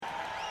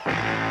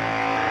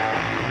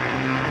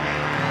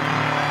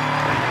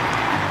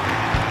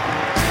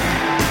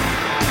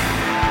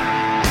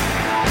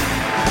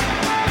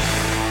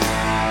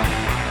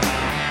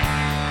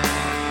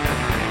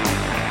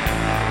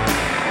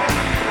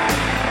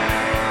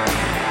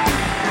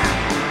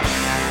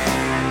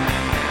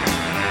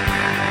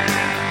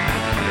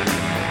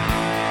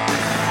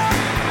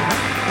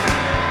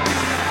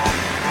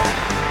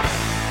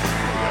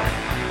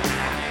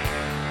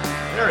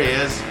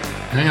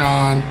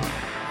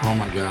Oh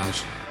my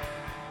gosh.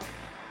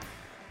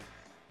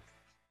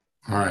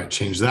 All right,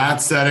 change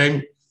that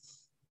setting.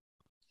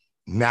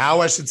 Now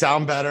I should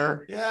sound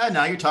better. Yeah,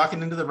 now you're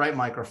talking into the right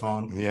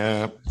microphone.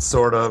 Yeah,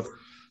 sort of.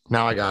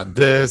 Now I got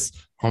this.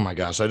 Oh my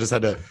gosh, I just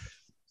had to.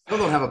 Still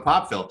don't have a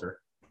pop filter.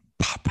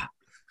 Pop.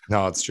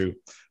 No, it's true.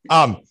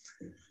 I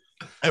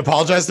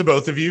apologize to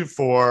both of you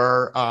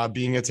for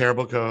being a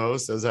terrible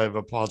co-host, as I've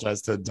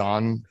apologized to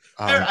Don.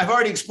 I've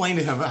already explained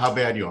to him how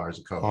bad you are as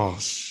a co-host. Oh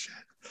shit.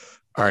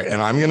 All right,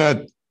 and I'm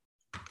gonna.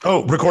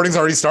 Oh, recording's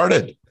already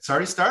started. It's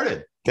already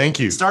started. Thank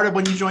you. It started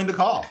when you joined the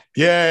call.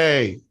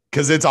 Yay.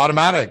 Because it's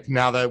automatic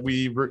now that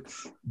we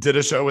did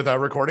a show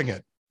without recording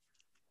it,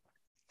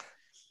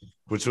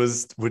 which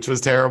was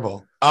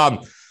terrible.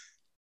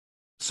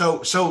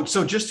 So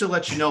just to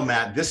let you know,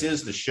 Matt, this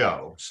is the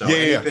show. So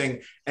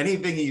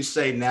anything you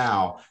say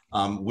now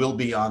will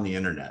be on the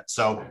internet.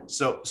 So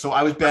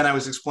I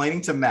was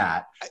explaining to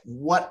Matt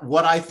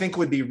what I think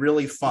would be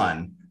really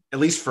fun, at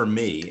least for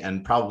me,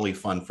 and probably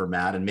fun for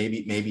Matt, and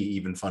maybe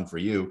even fun for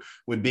you,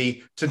 would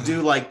be to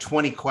do like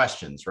 20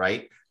 questions,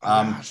 right?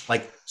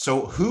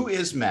 So who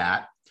is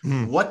Matt?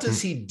 What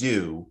does he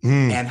do?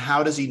 And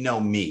how does he know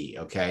me?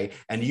 Okay.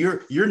 And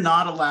you're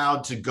not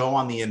allowed to go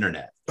on the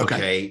internet.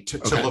 Okay.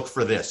 To look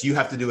for this. You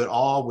have to do it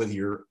all with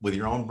your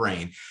own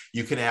brain.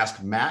 You can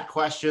ask Matt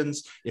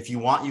questions. If you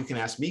want, you can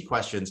ask me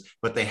questions,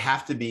 but they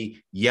have to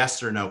be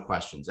yes or no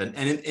questions.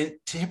 And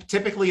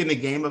typically in the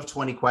game of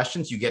 20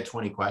 questions, you get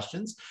 20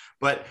 questions.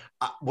 But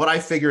what I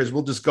figure is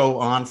we'll just go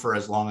on for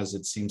as long as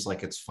it seems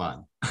like it's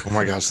fun. Oh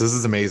my gosh, this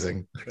is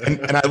amazing.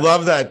 And I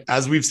love that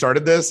as we've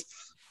started this,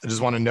 I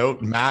just want to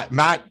note,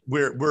 Matt,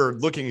 we're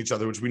looking at each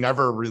other, which we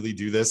never really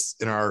do this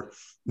in our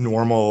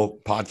normal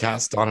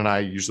podcast. Don and I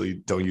usually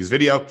don't use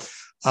video.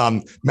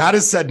 Matt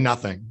has said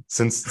nothing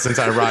since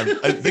I arrived.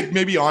 I think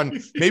maybe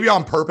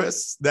on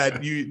purpose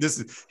that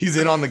he's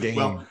in on the game.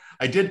 Well,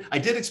 I did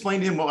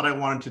explain to him what I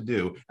wanted to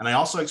do, and I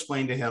also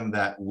explained to him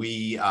that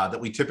we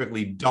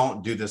typically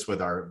don't do this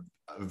with our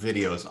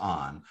videos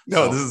on.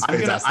 No, so this is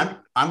fantastic.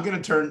 I'm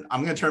gonna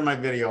turn my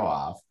video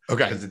off.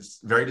 Okay, because it's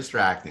very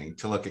distracting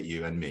to look at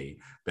you and me,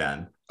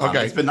 Ben.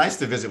 Okay, it's been nice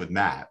to visit with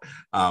Matt.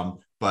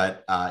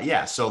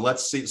 Yeah. So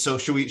let's see. So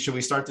should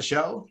we start the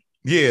show?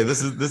 Yeah,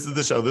 this is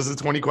the show. This is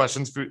 20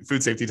 questions,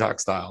 food safety talk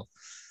style.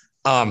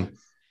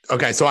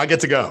 Okay, so I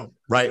get to go,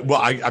 right?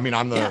 Well, I'm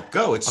the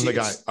go. I'm the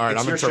guy. All right,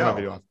 I'm gonna turn my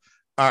video off.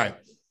 All right.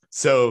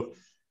 So,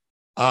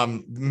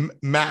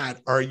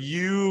 Matt, are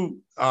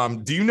you?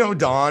 Do you know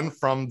Don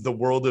from the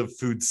world of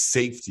food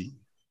safety?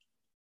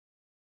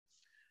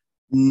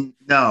 No,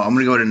 I'm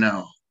gonna go to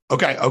no.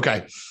 Okay.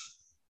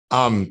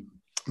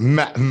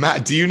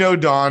 Matt, do you know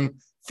Don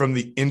from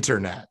the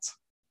internet?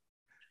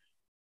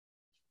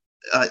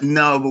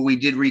 No, but we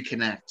did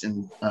reconnect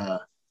and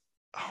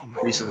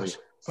recently. Gosh.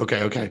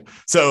 Okay.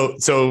 So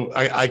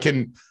I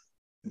can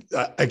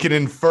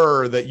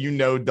infer that you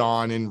know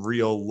Don in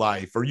real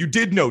life, or you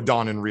did know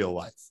Don in real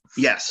life.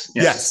 Yes.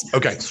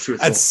 Okay.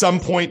 At some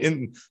point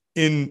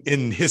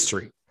in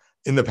history,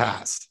 in the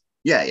past.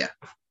 Yeah.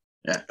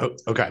 Oh,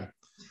 okay.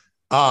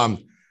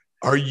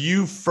 Are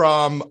you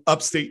from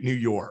upstate New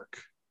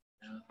York?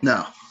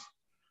 No.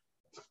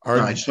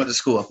 I just went to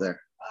school up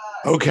there.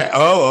 Okay.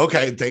 Oh,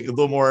 okay. A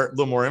little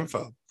more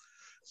info.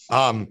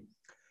 So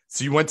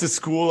you went to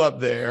school up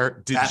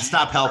there.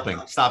 Stop helping.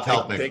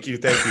 Thank you.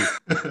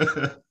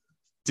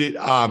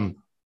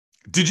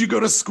 Did you go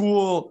to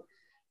school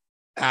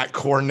at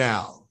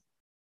Cornell?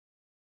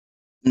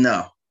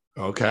 No.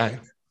 Okay.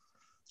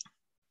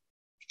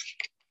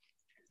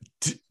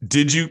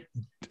 Did you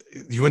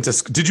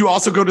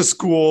also go to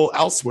school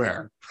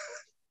elsewhere?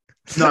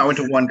 No, I went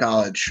to one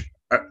college.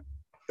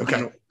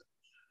 Okay.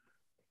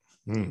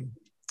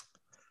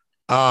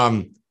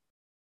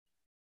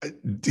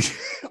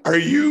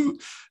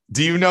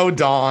 Do you know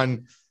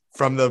Don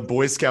from the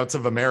Boy Scouts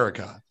of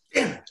America?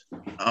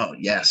 Oh,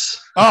 yes.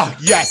 Oh,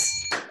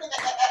 yes.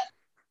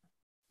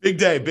 Big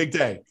day.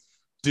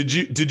 Did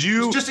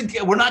you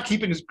we're not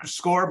keeping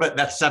score, but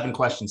that's 7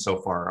 questions so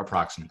far,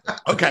 approximately.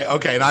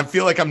 Okay. And I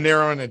feel like I'm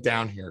narrowing it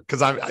down here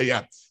because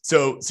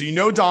So you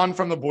know Don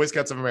from the Boy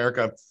Scouts of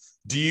America.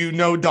 Do you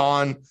know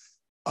Don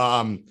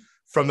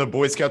from the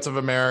Boy Scouts of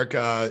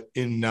America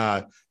and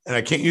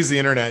I can't use the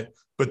internet,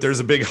 but there's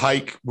a big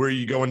hike where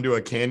you go into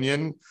a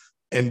canyon,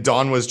 and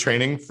Don was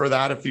training for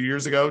that a few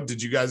years ago.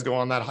 Did you guys go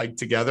on that hike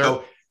together?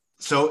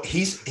 So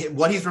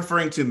what he's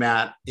referring to,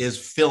 Matt, is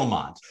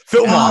Philmont.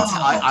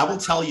 I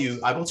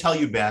will tell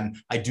you, Ben,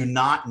 I do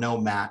not know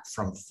Matt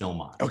from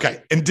Philmont.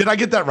 Okay. And did I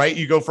get that right?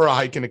 You go for a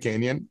hike in a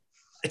canyon?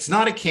 It's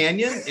not a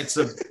canyon. It's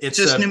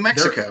just New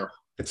Mexico.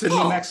 It's in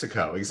New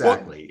Mexico,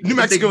 exactly. Well, New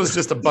Mexico is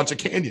just a bunch of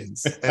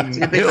canyons and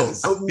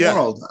hills.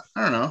 World.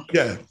 I don't know.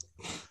 Yeah.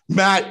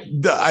 Matt,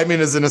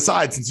 as an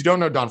aside, since you don't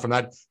know Don from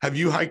that, have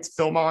you hiked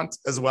Philmont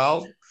as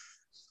well?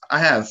 I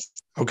have.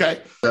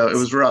 Okay. So it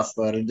was rough,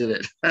 but I did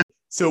it.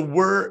 So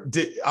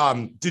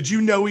did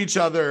you know each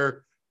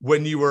other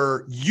when you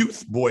were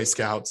youth Boy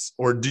Scouts,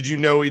 or did you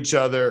know each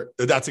other?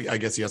 That's, I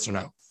guess, yes or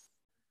no?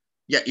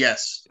 Yeah.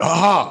 Yes.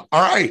 All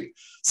right.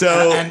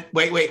 So and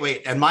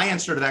wait. And my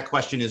answer to that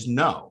question is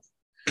no.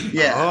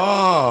 Yeah.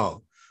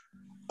 Oh,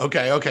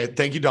 okay.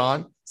 Thank you,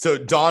 Don. So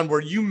Don,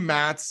 were you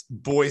Matt's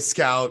Boy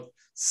Scout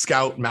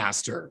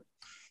master,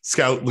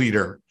 scout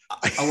leader?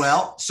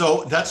 Well,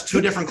 so that's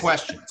two different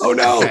questions. Oh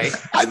no! Okay.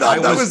 I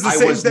thought that was the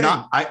same thing.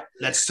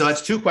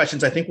 That's two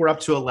questions. I think we're up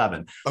to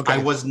 11. Okay. I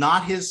was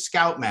not his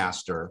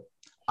scoutmaster.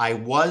 I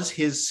was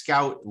his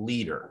scout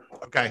leader.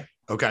 Okay.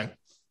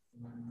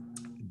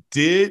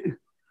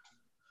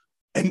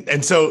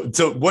 So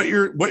what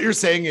you're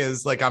saying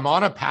is like I'm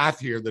on a path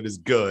here that is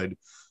good,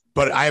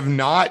 but I have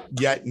not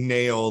yet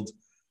nailed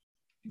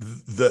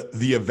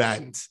the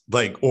event,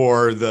 like,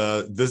 or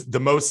the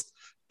most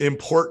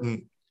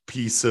important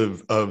piece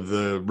of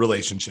the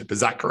relationship. Is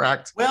that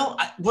correct? Well,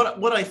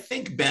 what I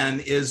think, Ben,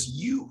 is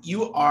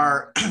you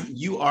are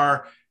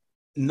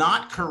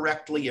not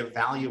correctly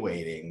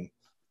evaluating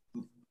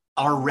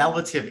our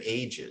relative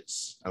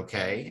ages,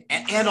 okay?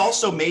 And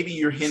also maybe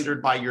you're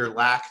hindered by your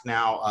lack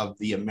now of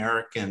the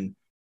American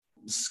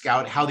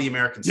how the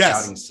American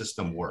scouting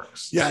system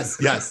works. Yes.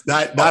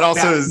 That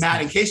also is.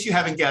 Matt, in case you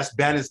haven't guessed,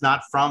 Ben is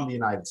not from the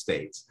United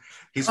States.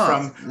 He's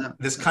from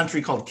this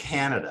country called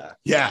Canada.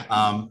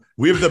 Yeah.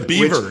 We have the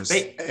beavers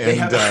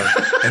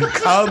and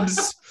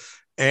cubs.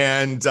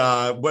 And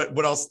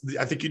what else?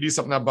 I think you do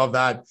something above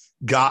that.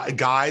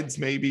 Guides,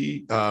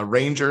 maybe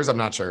rangers. I'm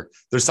not sure.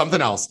 There's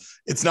something else.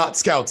 It's not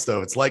scouts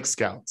though. It's like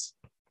scouts.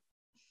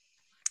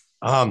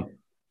 Well,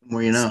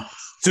 you know.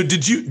 So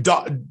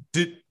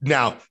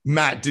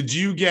Matt, did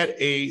you get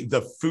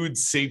the food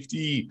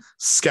safety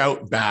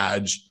scout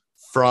badge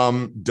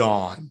from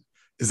Don?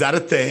 Is that a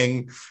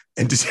thing?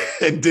 And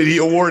did he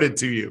award it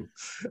to you?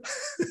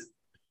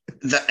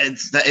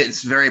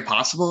 It's very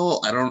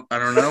possible. I don't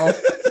know.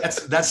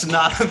 That's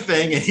not a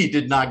thing, and he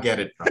did not get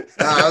it from.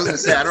 I was gonna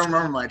say I don't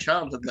remember my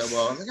childhood that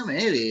well. I was like,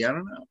 maybe, I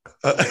don't know.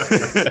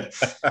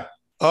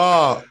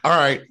 Oh, all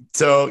right.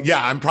 So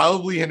yeah, I'm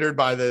probably hindered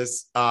by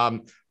this.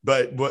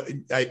 But what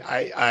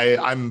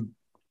I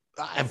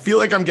feel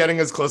like I'm getting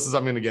as close as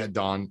I'm going to get,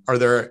 Don. Is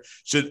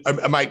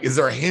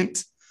there a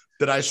hint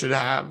that I should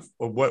have,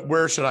 or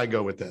where should I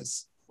go with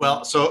this?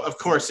 Well, so of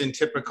course, in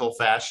typical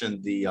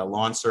fashion, the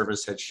lawn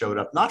service had showed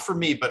up, not for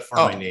me, but for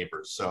my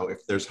neighbors. So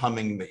if there's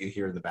humming that you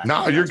hear in the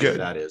background, no, you're good.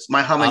 That is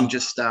my humming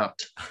just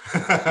stopped.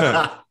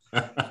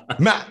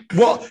 Matt,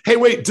 well, hey,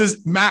 wait, do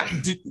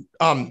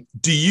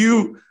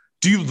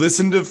you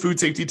listen to Food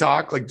Safety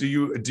Talk? Like, do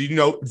you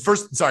know,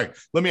 first, sorry,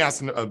 let me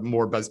ask a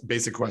more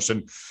basic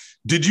question.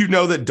 Did you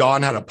know that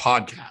Don had a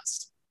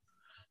podcast?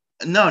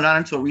 No, not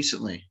until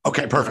recently.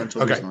 Okay, perfect.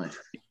 Okay.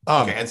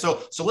 Okay, and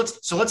so let's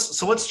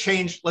just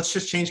change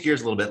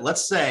gears a little bit.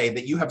 Let's say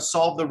that you have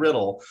solved the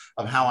riddle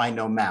of how I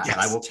know Matt. Yes.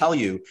 And I will tell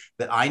you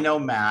that I know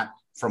Matt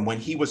from when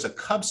he was a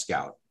Cub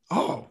Scout.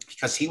 Oh,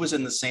 because he was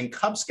in the same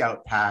Cub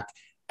Scout pack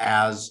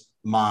as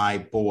my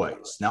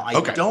boys. Now I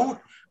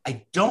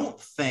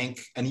don't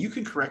think, and you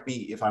can correct me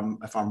if I'm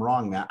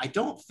wrong, Matt. I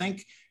don't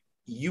think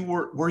you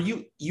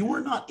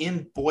were not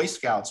in Boy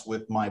Scouts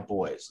with my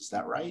boys. Is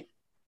that right?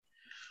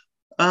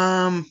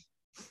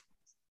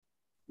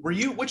 Were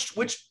you which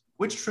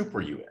troop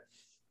were you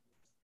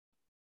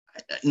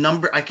in?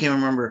 Number I can't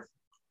remember.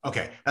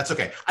 Okay, that's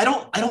okay. I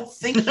don't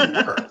think you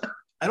were.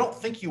 I don't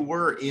think you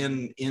were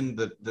in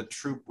the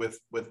troop with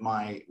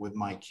my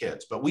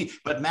kids,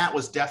 but Matt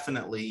was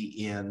definitely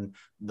in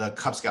the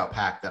Cub Scout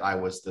pack that I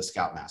was the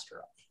scoutmaster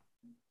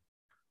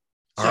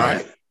of. All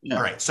right. Yeah.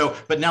 All right. So,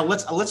 but now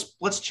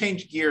let's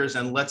change gears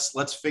and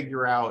let's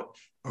figure out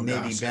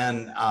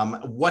Ben,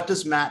 what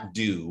does Matt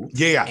do?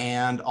 Yeah.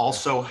 And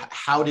also,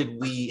 how did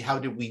we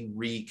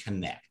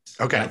reconnect?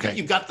 Okay. Okay.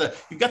 You've got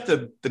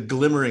the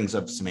glimmerings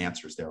of some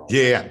answers there.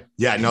 Already.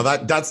 Yeah. No,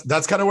 that's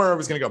kind of where I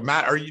was going to go.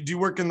 Matt, do you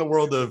work in the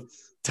world of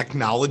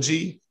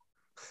technology?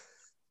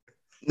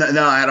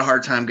 No, I had a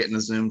hard time getting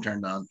the Zoom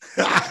turned on.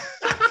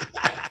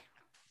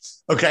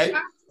 Okay.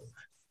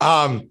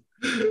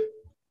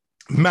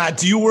 Matt,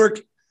 do you work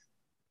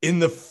in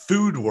the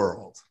food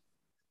world?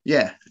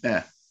 Yeah.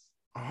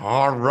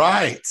 All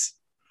right.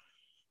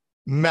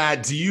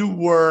 Matt, do you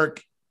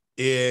work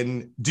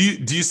do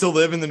you still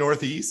live in the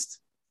Northeast?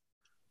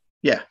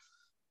 Yeah.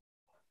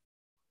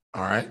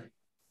 All right.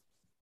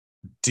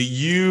 Do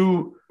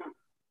you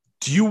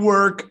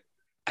work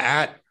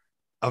at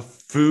a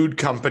food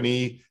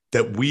company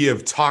that we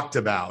have talked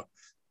about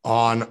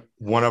on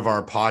one of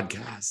our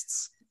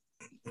podcasts?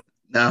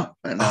 No.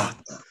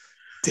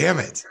 Damn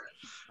it.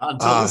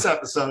 Until this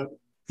episode.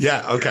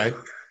 Yeah. Okay.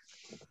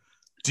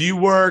 Do you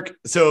work?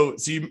 So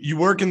you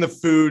work in the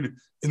food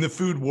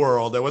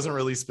world. That wasn't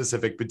really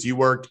specific, but do you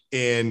work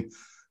in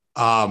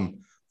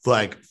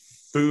like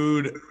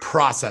food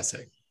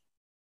processing?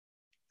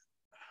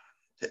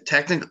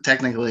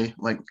 Technically,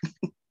 like.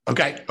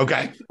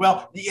 Okay.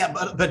 Well, yeah,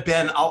 but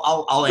Ben,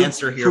 I'll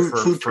answer here for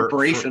food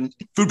preparation.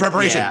 Food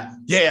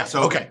preparation. Yeah.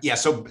 So okay. Yeah.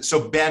 So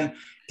Ben,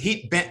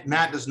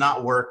 Matt does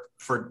not work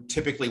for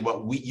typically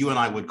what you and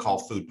I would call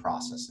food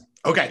processing.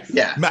 Okay.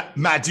 Yeah.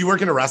 Matt, do you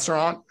work in a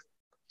restaurant?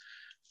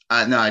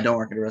 No, I don't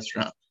work at a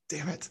restaurant.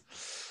 Damn it.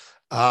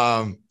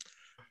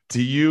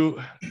 Do you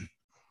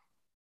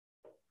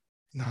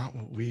Not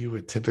what we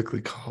would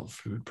typically call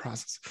food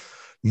process.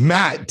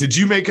 Matt, did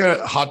you make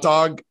a hot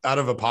dog out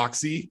of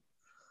epoxy?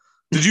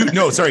 Did you?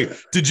 No, sorry.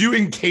 Did you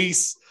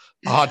encase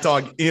a hot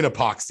dog in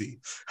epoxy?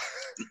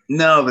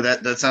 No,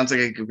 but that sounds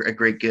like a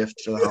great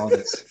gift for the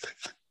holidays.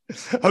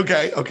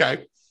 Okay.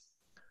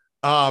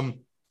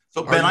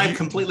 So Ben, I've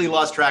completely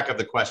lost track of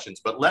the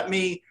questions, but let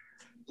me,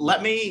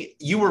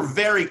 you were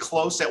very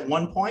close at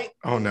one point.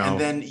 Oh no. And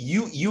then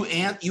you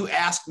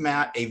asked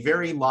Matt a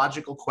very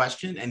logical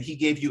question and he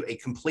gave you a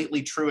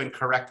completely true and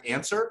correct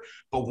answer.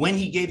 But when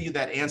he gave you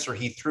that answer,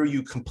 he threw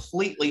you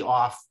completely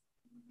off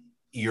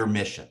your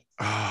mission.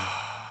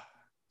 I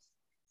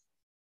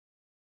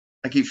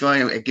keep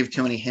feeling I give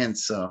too many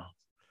hints. So.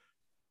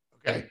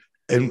 Okay.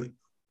 And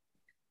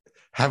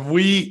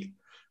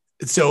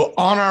so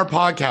on our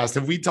podcast,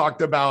 have we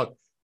talked about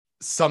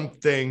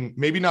something,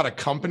 maybe not a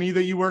company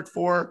that you work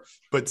for,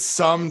 but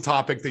some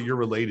topic that you're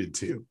related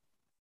to?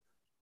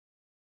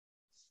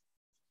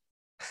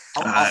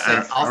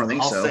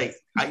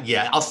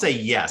 I'll say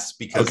yes,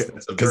 because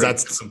it's a very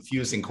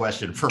confusing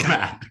question for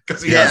Matt.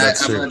 Because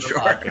that's true.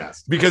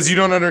 Podcast. Because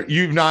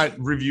you've not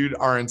reviewed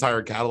our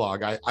entire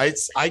catalog.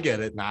 I get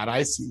it, Matt.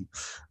 I see.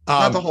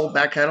 Not the whole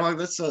back catalog.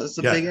 That's a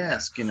big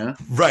ask, you know?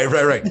 Right.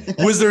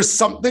 Was there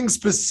something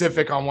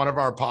specific on one of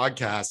our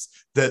podcasts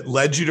that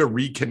led you to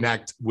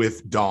reconnect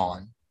with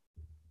Dawn?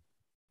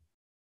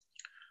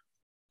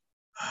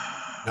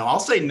 No, I'll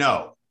say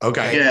no.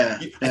 Okay. Yeah.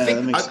 I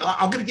think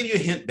I'm going to give you a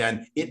hint,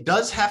 Ben. It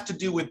does have to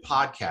do with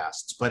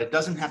podcasts, but it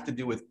doesn't have to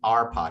do with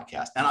our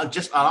podcast. And I'll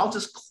just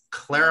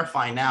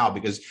clarify now,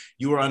 because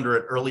you were under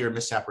an earlier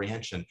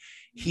misapprehension.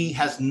 He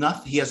has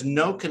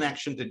no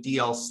connection to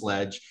DL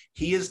Sledge.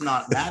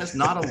 Matt is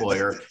not a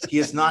lawyer. He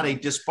is not a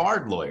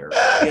disbarred lawyer.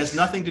 He has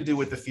nothing to do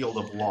with the field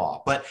of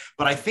law. But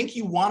I think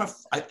you want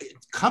to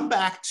come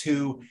back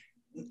to,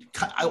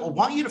 I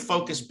want you to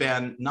focus,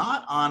 Ben,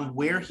 not on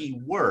where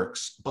he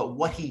works, but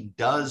what he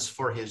does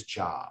for his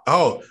job.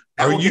 Oh,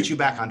 that will get you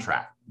back on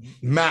track.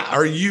 Matt,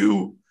 are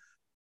you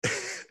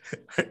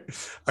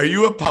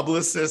a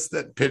publicist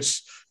that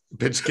pitch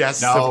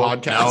guests to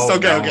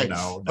podcasts?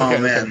 No. Oh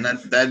man,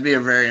 that'd be a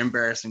very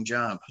embarrassing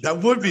job. That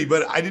would be,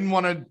 but I didn't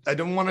want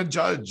to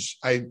judge.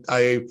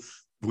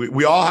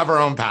 We all have our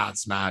own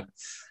paths, Matt.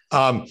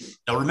 Now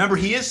remember,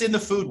 he is in the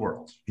food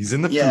world. He's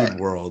in the food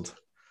world.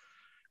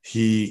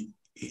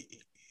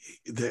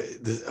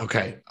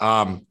 Okay.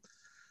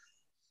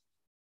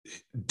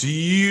 Do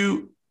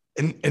you,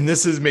 and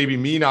this is maybe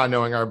me not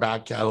knowing our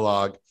back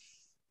catalog,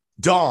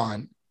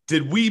 Dawn,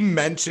 did we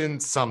mention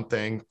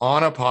something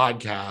on a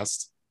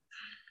podcast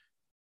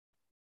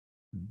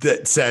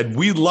that said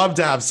we'd love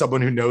to have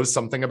someone who knows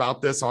something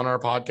about this on our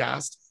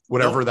podcast,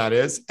 whatever that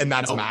is? And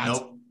that's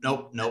Matt.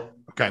 Nope.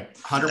 Okay.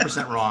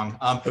 100% wrong.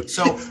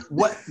 So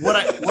what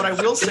I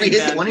will say, did we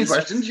hit 20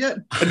 questions yet?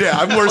 Yeah,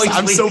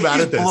 I'm so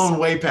bad at this. Blown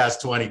way past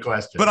 20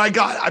 questions. But I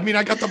got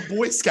the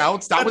Boy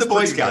Scouts. That was the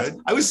Boy Scouts.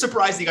 Good. I was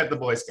surprised you got the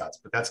Boy Scouts,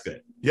 but that's good.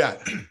 Yeah.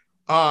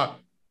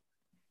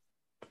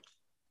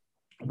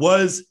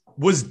 Was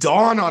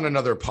Dawn on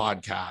another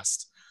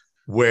podcast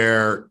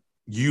where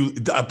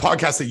a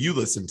podcast that you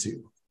listened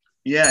to?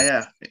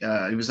 Yeah.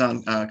 He was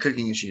on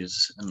Cooking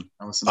Issues, and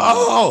I listened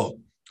to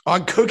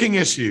on Cooking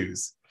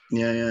Issues.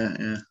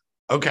 Yeah.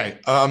 Okay.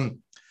 Oh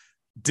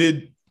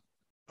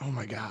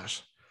my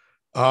gosh.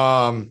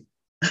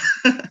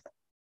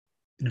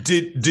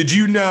 Did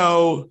you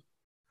know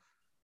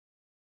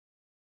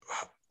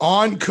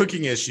on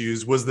Cooking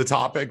Issues was the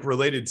topic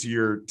related to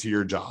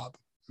your job,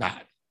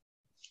 Matt?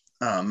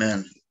 Oh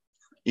man.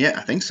 Yeah,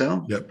 I think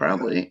so. Yep.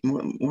 Probably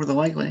more than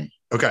likely.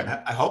 Okay.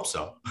 I hope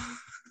so.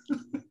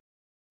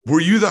 Were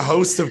you the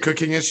host of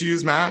Cooking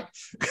Issues, Matt?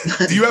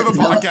 Do you have a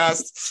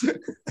podcast?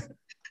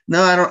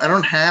 No, I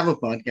don't have a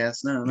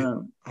podcast.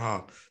 No.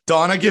 Oh,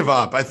 Dawn, I give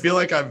up. I feel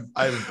like I've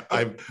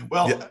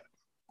well. Yeah.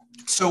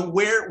 So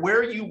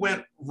where you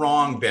went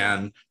wrong,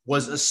 Ben,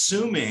 was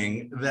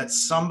assuming that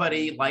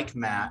somebody like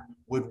Matt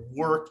would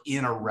work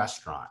in a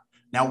restaurant.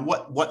 Now,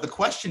 what the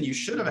question you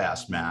should have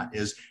asked, Matt,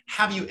 is,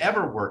 have you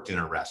ever worked in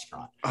a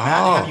restaurant?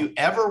 Matt, have you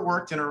ever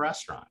worked in a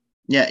restaurant?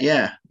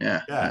 Yeah.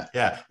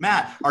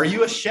 Matt, are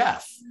you a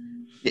chef?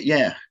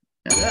 Yeah.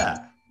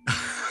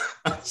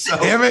 So,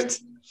 damn it.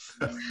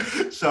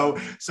 So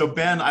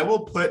Ben, I will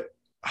put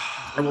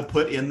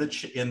in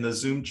the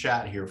Zoom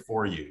chat here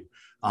for you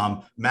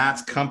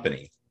Matt's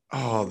company.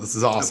 Oh, this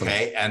is awesome.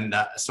 Okay, and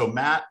so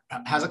Matt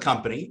has a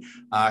company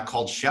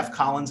called Chef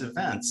Collins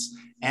Events,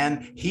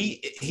 and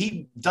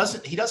he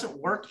doesn't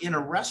work in a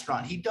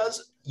restaurant. He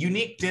does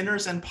unique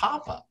dinners and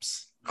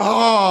pop-ups.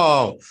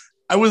 Oh,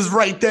 I was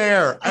right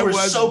there. I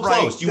was so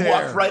close. There. You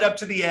walked right up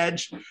to the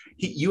edge.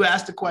 You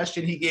asked a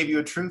question. He gave you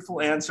a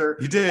truthful answer.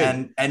 You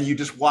did. And you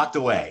just walked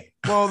away.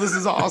 Well, this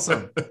is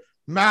awesome.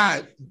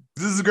 Matt,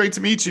 this is great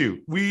to meet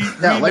you. We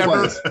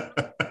never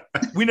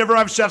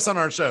have chefs on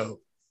our show.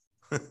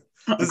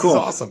 This is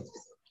awesome.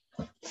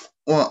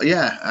 Well,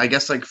 yeah, I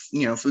guess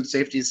food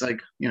safety is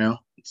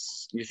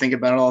you think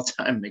about it all the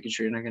time, making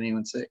sure you're not getting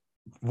anyone sick.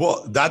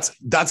 Well,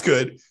 that's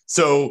good.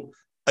 So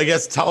I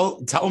guess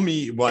tell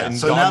me what. Yeah,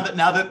 so Don,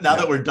 now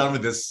that we're done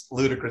with this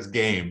ludicrous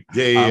game,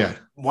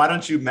 why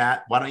don't you,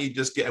 Matt? Why don't you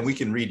just get, and we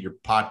can read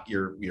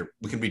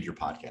we can read your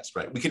podcast,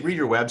 right? We can read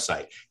your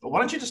website, but why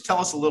don't you just tell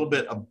us a little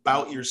bit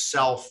about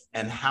yourself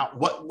and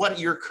what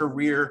your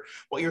career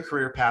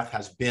path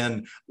has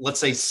been? Let's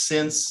say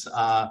since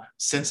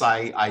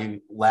I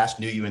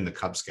last knew you in the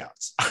Cub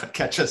Scouts.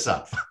 Catch us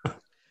up.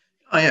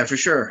 Oh yeah, for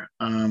sure.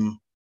 So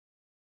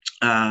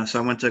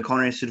I went to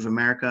Culinary Institute of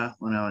America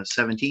when I was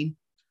 17.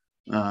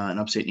 In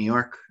upstate New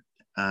York,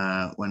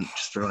 went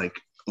just for like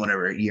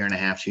whatever, a year and a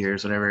half, 2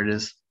 years, whatever it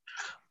is.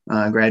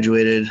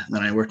 Graduated,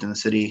 then I worked in the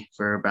city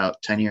for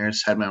about 10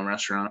 years, had my own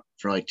restaurant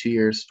for like 2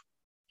 years.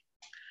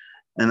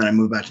 And then I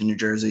moved back to New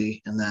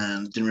Jersey and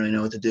then didn't really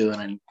know what to do.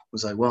 And I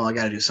was like, well, I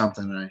got to do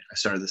something. And I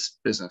started this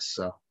business.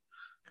 So,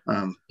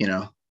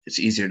 it's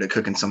easier to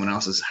cook in someone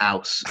else's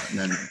house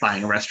than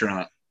buying a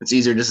restaurant. It's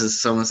easier just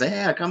as someone say,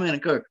 hey, come in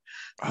and cook,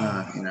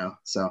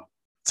 So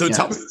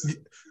yeah.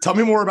 Tell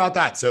me more about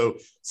that. So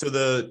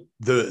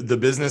the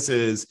business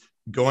is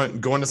going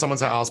to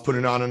someone's house,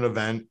 putting on an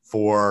event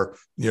for,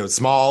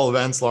 small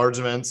events, large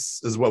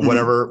events is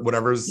whatever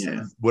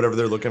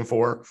they're looking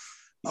for.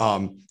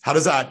 How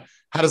does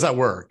that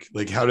work?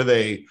 Like, how do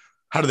they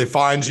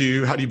find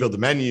you? How do you build the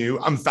menu?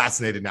 I'm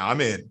fascinated now.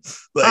 I'm in.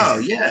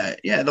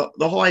 The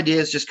whole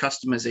idea is just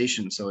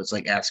customization. So it's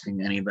like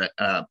asking any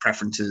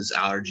preferences,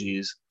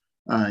 allergies.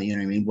 You know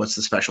what I mean? What's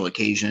the special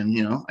occasion?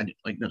 I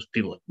like those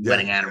people like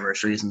wedding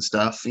anniversaries and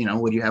stuff.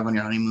 What do you have on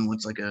your honeymoon?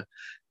 What's like a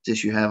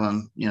dish you have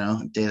on,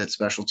 a day that's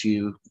special to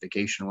you,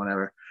 vacation or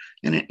whatever.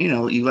 And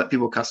you let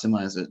people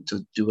customize it to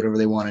do whatever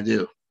they want to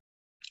do.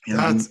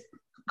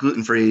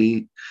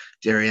 Gluten-free,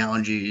 dairy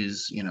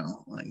allergies,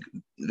 like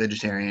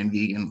vegetarian,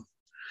 vegan.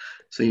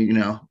 So,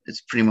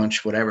 it's pretty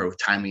much whatever with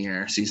time of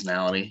year,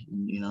 seasonality,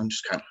 and,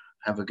 just kind of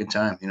have a good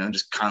time,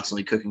 just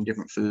constantly cooking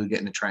different food,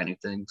 getting to try new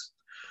things.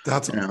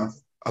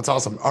 That's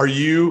awesome. Are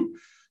you,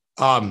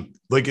 do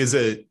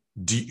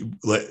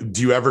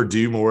you ever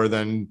do more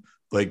than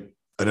like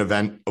an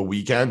event a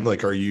weekend?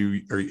 Like, do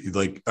you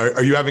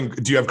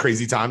have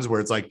crazy times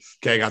where it's like,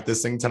 okay, I got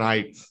this thing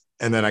tonight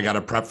and then I got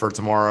to prep for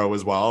tomorrow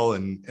as well.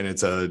 And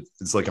it's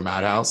like a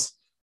madhouse.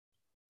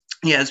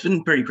 Yeah, it's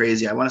been pretty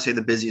crazy. I want to say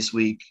the busiest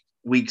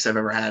weeks I've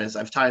ever had is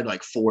I've tied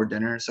like 4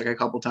 dinners like a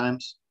couple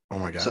times. Oh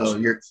my gosh. So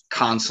you're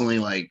constantly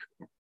like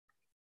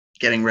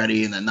getting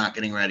ready and then not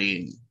getting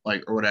ready,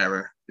 like, or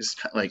whatever. Just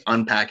like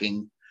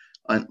unpacking,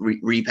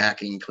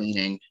 repacking,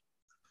 cleaning,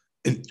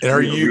 and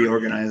are you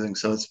reorganizing?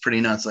 So it's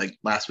pretty nuts. Like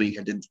last week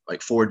I did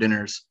like 4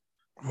 dinners,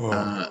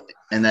 and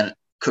then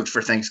cooked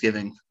for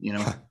Thanksgiving,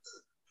 but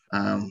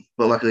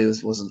luckily it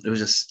was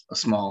just a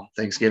small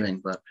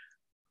Thanksgiving, but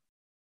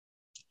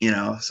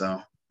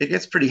so it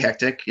gets pretty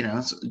hectic,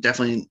 so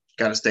definitely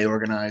got to stay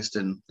organized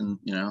and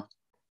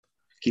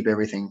keep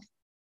everything,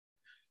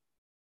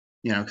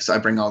 because I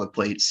bring all the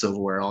plates,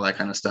 silverware, all that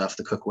kind of stuff,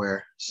 the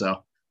cookware.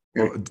 So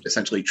you're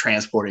essentially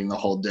transporting the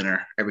whole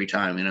dinner every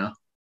time,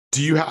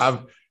 Do you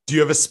have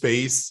a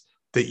space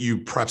that you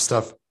prep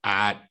stuff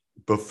at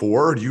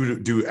before, or do you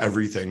do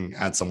everything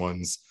at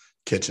someone's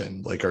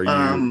kitchen? Like, are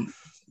you?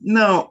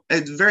 No,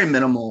 it's very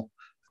minimal.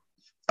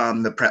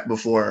 The prep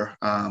before,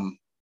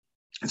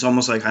 it's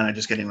almost like kind of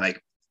just getting like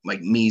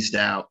meased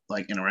out,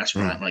 like in a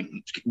restaurant, like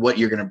what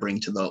you're going to bring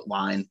to the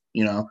line,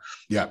 Yeah.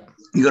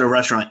 You go to a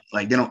restaurant,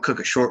 like they don't cook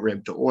a short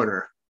rib to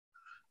order.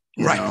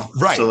 Right.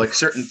 So like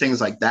certain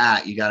things like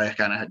that, you got to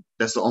kind of,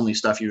 that's the only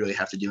stuff you really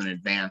have to do in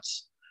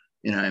advance.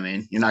 You know what I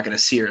mean? You're not going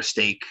to sear a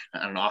steak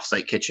at an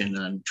offsite kitchen and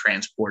then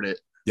transport it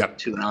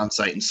to an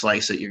onsite and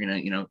slice it. You're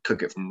going to,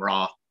 cook it from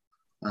raw.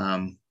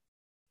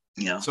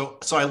 So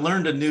I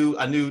learned a new,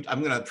 I'm going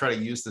to try to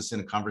use this in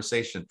a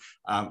conversation.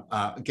 I'm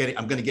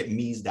going to get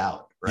meased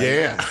out. Right?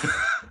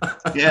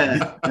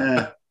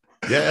 Yeah.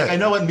 Yeah, I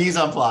know what mise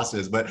en place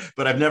is, but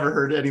I've never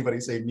heard anybody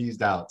say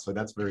meased out. So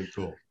that's very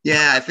cool.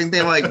 Yeah, I think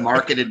they like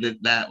marketed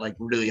that like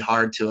really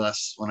hard to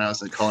us when I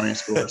was in culinary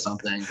school or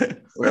something.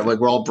 Where like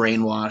we're all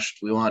brainwashed.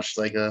 We watched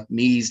like a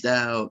meased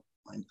out.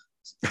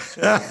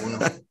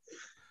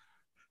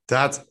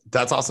 That's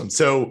awesome.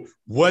 So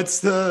what's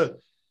the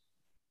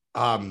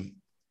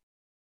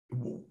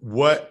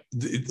what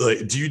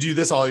like do you do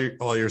this all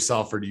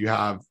yourself, or do you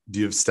have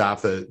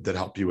staff that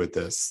help you with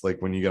this,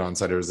 like when you get on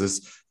site, or is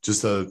this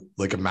just a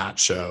Matt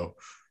show?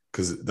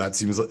 Because it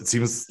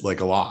seems like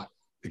a lot.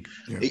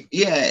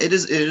 Yeah, it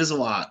is a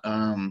lot.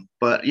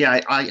 But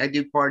yeah, I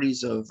do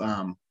parties of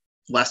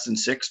less than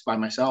 6 by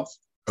myself.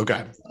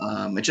 Okay.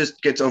 It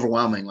just gets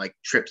overwhelming, like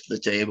trips to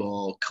the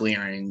table,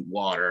 clearing,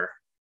 water,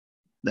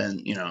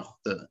 then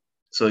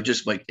so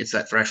just like it's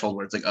that threshold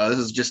where it's like, oh, this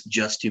is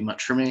just too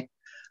much for me.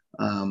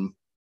 And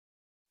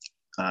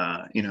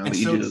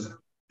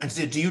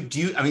so do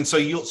you I mean,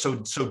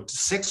 so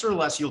 6 or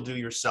less you'll do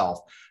yourself.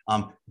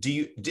 Has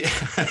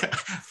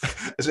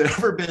it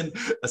ever been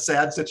a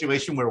sad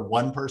situation where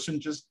one person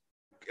just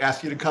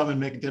asked you to come and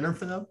make dinner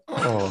for them?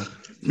 Oh,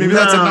 Maybe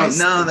that's a nice.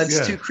 No,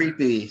 that's too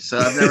creepy. So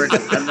I've never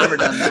done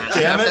that.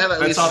 Damn it, have at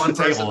that's least off one the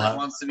table. person that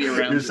wants to be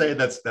around. You're saying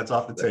that's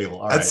off the table.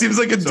 All that right. seems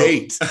like a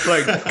date.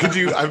 Like, could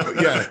you?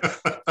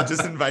 I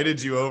just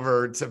invited you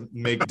over to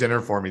make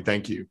dinner for me.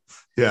 Thank you.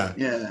 Yeah.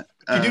 Yeah.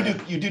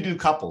 You do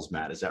couples,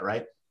 Matt. Is that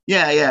right?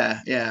 Yeah.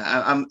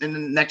 I'm in the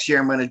next year.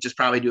 I'm gonna just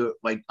probably do it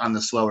like on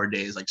the slower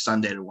days, like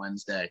Sunday to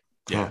Wednesday.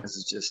 Yeah. Because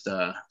it's just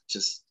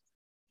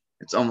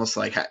it's almost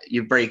like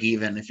you break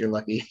even if you're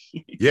lucky.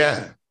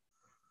 Yeah.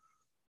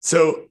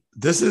 So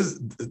this is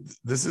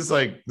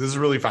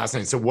really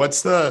fascinating. So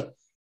what's the,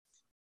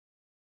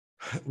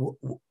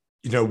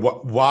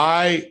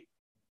 why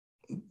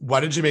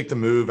did you make the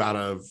move out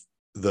of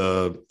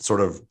the sort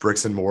of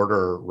bricks and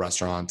mortar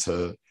restaurant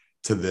to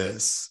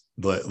this?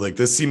 Like,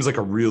 this seems like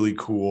a really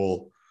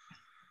cool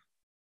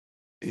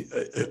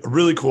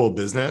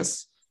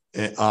business.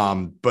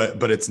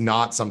 But it's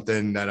not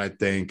something that I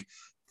think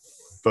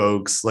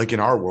folks like in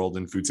our world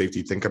in food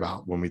safety think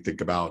about when we think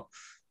about,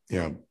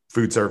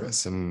 food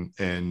service and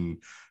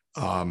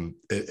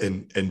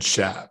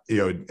chef,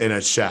 and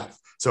a chef.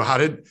 So how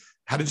did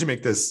you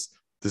make this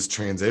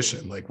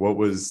transition? Like, what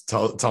was,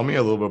 tell me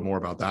a little bit more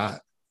about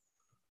that.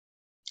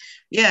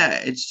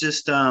 Yeah, it's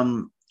just,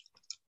 the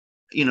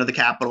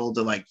capital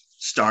to like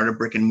start a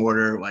brick and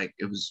mortar, like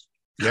it was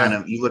kind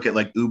of, you look at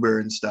like Uber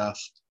and stuff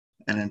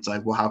and it's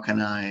like, well, how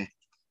can I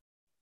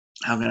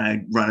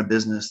run a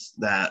business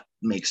that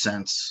makes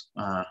sense,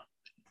 like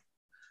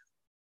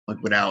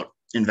without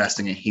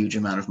investing a huge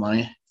amount of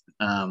money.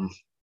 And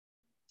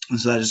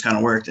so that just kind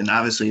of worked. And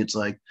obviously it's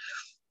like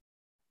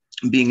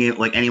being able,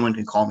 like anyone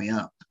can call me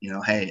up,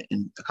 hey,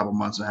 in a couple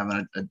months I'm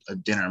having a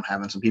dinner, I'm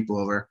having some people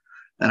over.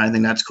 And I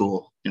think that's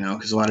cool,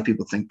 because a lot of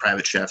people think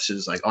private chefs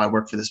is like, oh, I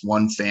work for this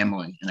one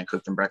family and I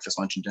cook them breakfast,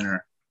 lunch, and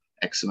dinner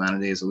X amount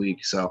of days a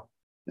week. So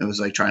it was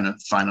like trying to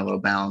find a little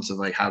balance of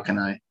like, how can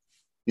I,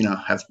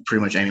 have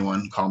pretty much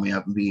anyone call me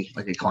up and be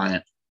like a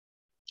client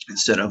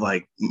instead of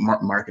like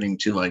marketing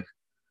to like,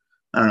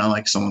 I don't know,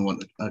 like someone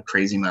with a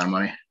crazy amount of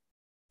money.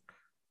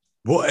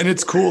 Well, and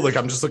it's cool. Like,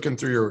 I'm just looking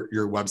through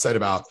your website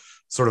about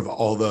sort of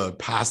all the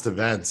past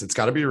events. It's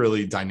got to be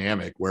really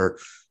dynamic where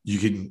you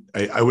can,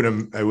 I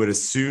would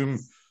assume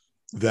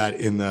that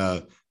in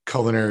the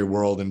culinary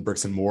world and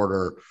bricks and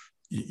mortar,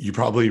 you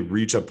probably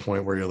reach a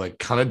point where you're like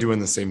kind of doing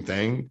the same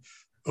thing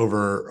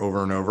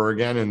over and over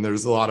again. And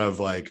there's a lot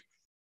of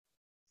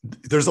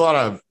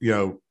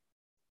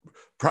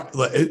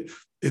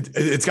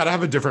it's got to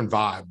have a different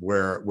vibe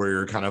where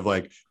you're kind of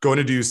like going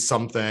to do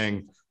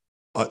something,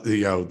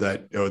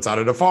 it's out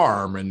at a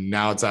farm and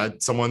now it's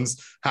at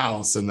someone's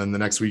house. And then the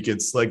next week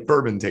it's like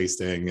bourbon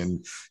tasting.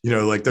 And,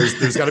 like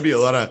there's gotta be a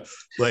lot of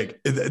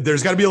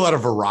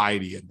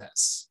variety in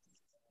this.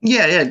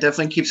 Yeah. It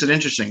definitely keeps it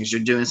interesting because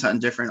you're doing something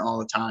different all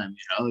the time.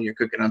 You're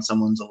cooking on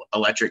someone's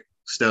electric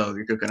stove.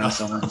 You're cooking on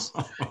someone's,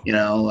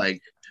 like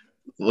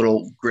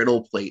little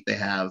griddle plate they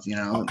have,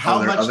 how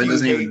much oven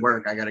doesn't even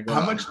work. I gotta go.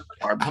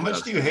 How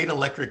much do you hate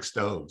electric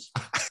stoves?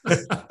 I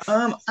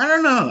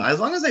don't know. As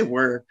long as they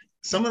work.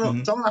 Some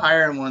of the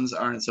higher end ones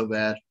aren't so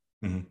bad.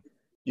 Mm-hmm.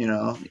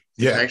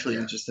 It's actually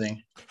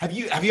interesting. Have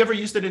you ever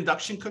used an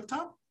induction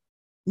cooktop?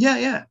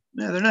 Yeah,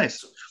 they're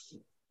nice.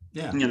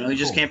 Yeah, you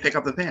just can't pick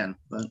up the pan,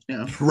 but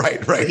right.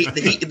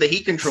 The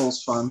heat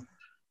control's fun.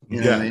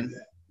 You know what I mean?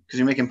 Because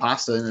you're making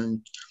pasta and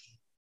then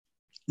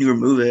you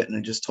remove it and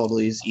it just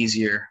totally is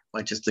easier,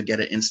 like just to get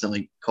it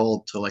instantly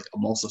cold to like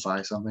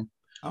emulsify something.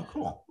 Oh,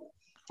 cool.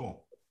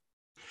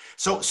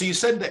 So you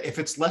said that if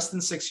it's less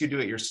than 6, you do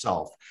it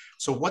yourself.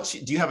 So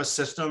do you have a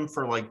system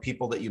for like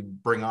people that you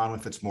bring on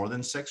if it's more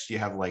than 6? Do you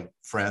have like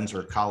friends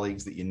or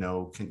colleagues that you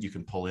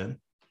can pull in?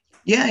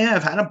 Yeah.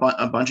 I've had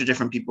a bunch of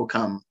different people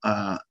come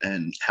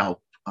and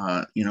help.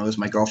 It was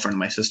my girlfriend and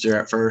my sister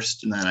at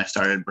first, and then I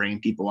started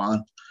bringing people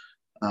on.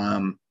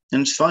 And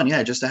it's fun,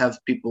 just to have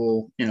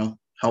people,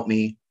 help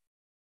me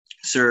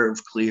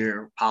serve,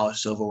 clear,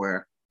 polish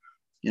silverware.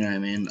 You know what I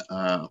mean?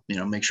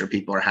 Make sure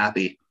people are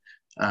happy.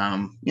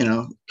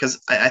 Because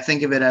I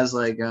think of it as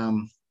like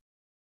in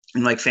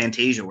like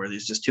Fantasia where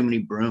there's just too many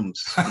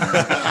brooms.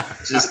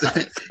 Just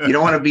you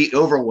don't want to be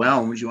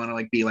overwhelmed. You want to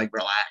like be like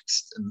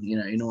relaxed, and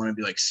you don't want to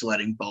be like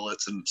sweating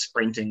bullets and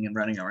sprinting and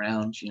running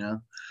around.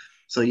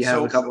 So you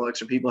have a couple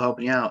extra people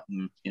helping you out,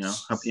 and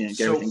help you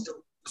get everything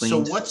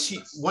clean. So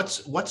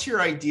what's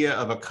your idea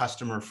of a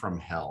customer from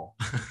hell?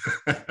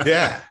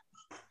 Yeah.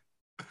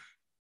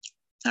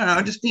 I don't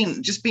know,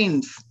 just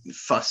being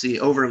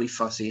fussy, overly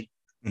fussy.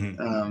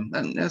 Mm-hmm.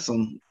 And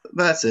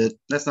that's it.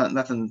 That's not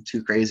nothing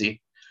too crazy.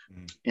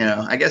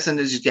 Mm-hmm. I guess, and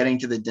just getting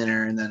to the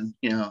dinner and then,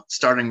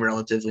 starting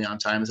relatively on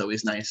time is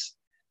always nice.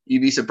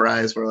 You'd be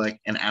surprised where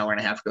like an hour and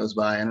a half goes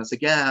by and it's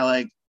like,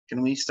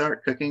 can we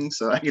start cooking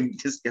so I can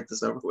just get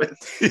this over with?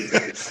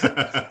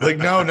 Like,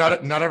 no,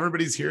 not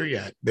everybody's here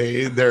yet.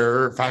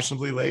 They're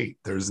fashionably late.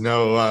 There's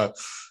no,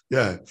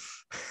 Well,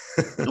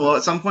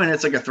 at some point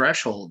it's like a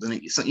threshold,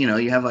 and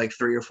you have like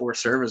 3 or 4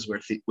 servers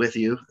with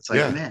you. It's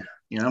like, man,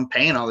 I'm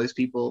paying all these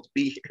people to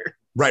be here.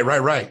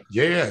 Right.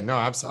 Yeah. No,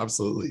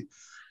 absolutely.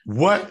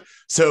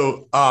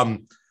 So,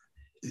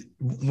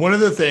 one of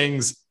the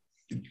things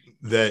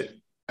that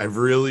I've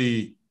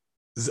really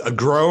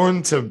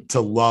grown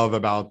to love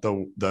about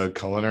the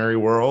culinary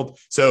world.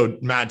 So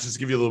Matt, just to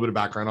give you a little bit of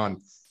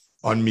background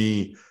on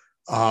me,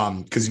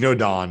 because you know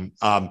Don,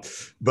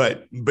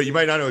 but you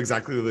might not know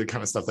exactly the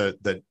kind of stuff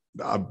that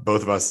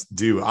both of us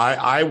do.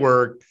 I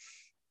work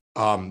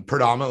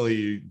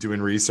predominantly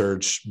doing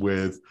research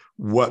with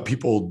what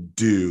people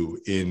do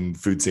in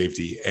food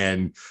safety,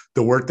 and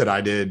the work that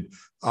I did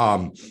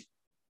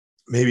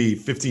maybe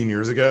 15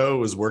 years ago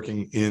was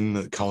working in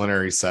the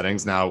culinary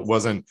settings. Now it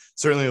wasn't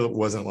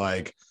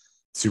like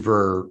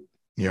super,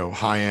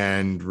 high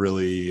end,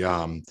 really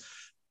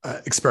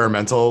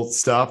experimental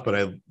stuff, but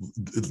I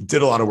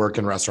did a lot of work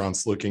in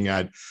restaurants looking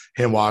at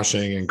hand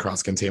washing and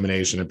cross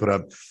contamination, and put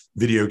up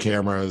video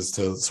cameras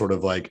to sort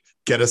of like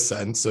get a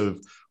sense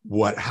of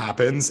what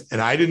happens. And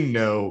I didn't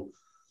know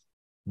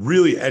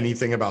really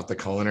anything about the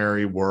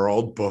culinary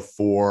world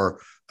before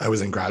I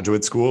was in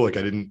graduate school. Like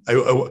I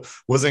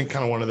wasn't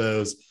kind of one of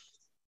those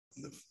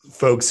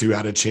folks who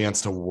had a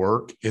chance to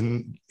work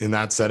in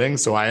that setting.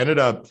 So I ended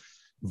up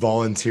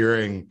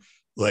volunteering,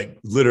 like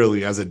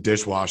literally as a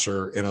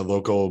dishwasher in a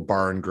local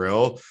bar and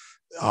grill,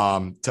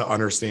 to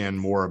understand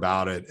more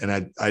about it.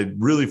 And I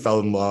really fell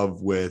in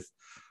love with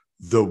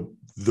the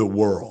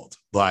world,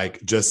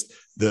 like just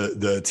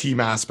the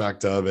team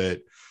aspect of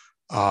it,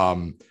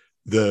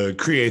 the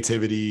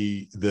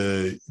creativity,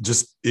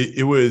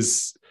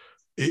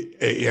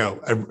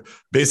 I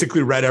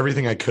basically read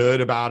everything I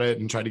could about it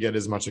and tried to get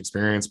as much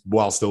experience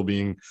while still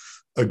being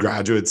a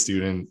graduate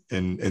student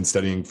and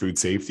studying food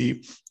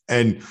safety.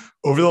 And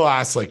over the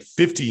last like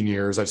 15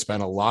 years, I've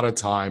spent a lot of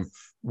time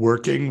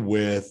working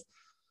with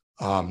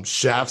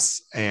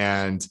chefs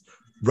and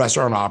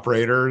restaurant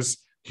operators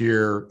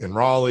here in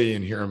Raleigh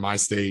and here in my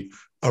state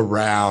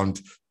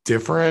around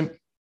different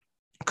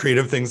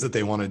creative things that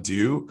they want to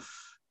do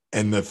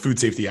and the food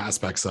safety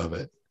aspects of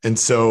it. And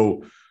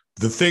so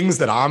the things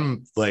that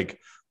I'm like,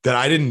 that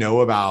I didn't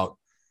know about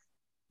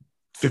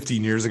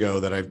 15 years ago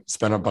that I've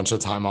spent a bunch of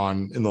time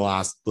on in the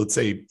last, let's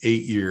say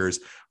 8 years,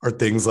 are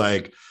things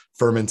like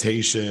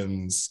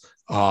fermentations,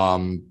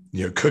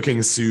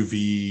 cooking sous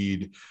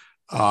vide,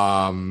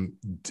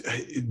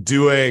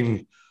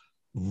 doing,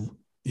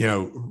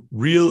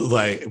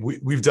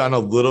 we've done a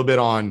little bit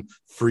on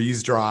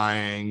freeze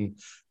drying,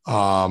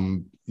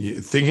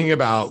 thinking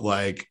about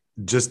like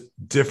just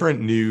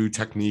different new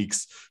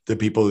techniques that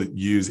people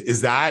use.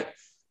 Is that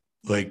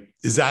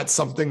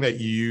something that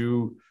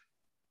you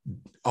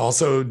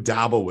also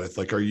dabble with?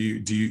 Like, are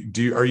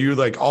you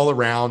like all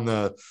around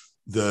the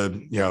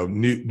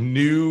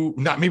new,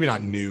 not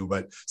new,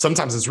 but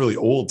sometimes it's really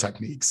old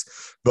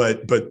techniques,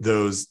 but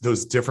those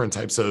different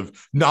types of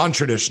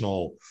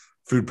non-traditional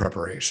food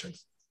preparation?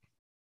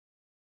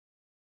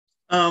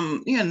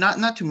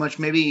 Not too much.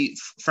 Maybe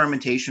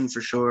fermentation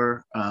for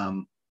sure.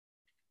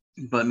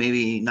 But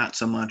maybe not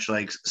so much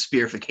like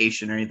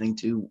spearification or anything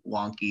too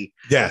wonky.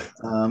 Yeah.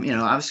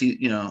 Obviously,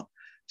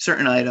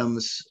 certain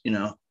items,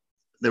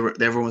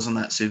 everyone was on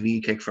that sous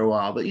vide kick for a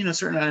while, but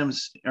certain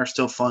items are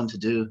still fun to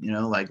do,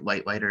 like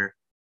lighter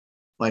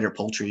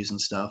poultries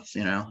and stuff,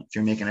 if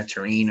you're making a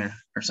terrine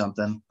or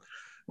something,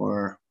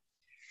 or,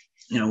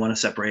 want to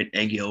separate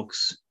egg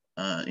yolks,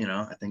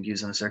 I think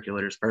using a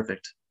circulator is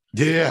perfect.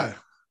 Yeah.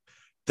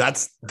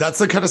 That's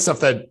the kind of stuff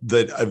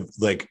that I've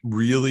like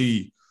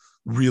really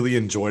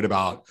enjoyed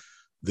about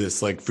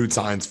this like food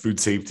science, food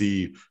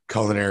safety,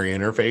 culinary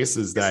interface,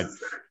 is that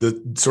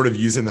the sort of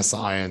using the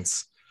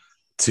science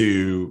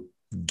to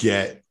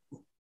get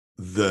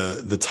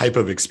the type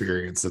of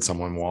experience that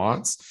someone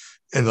wants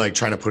and like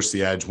trying to push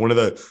the edge. One of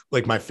the,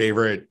 like my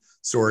favorite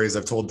stories,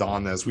 I've told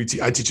Don this,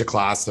 I teach a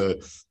class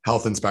to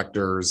health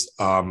inspectors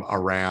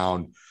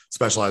around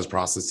specialized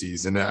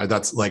processes. And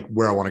that's like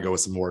where I want to go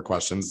with some more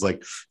questions,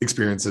 like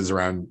experiences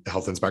around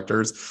health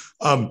inspectors.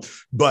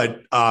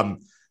 But a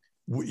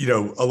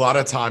lot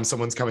of times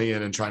someone's coming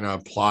in and trying to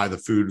apply the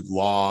food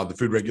law, the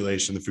food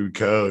regulation, the food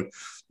code,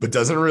 but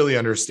doesn't really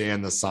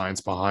understand the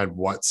science behind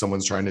what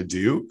someone's trying to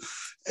do.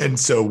 And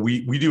so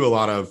we do a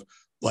lot of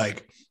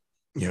like,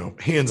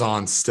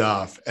 hands-on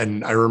stuff.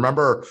 And I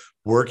remember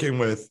working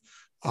with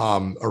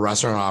a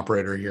restaurant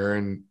operator here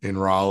in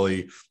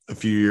Raleigh a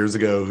few years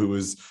ago who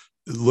was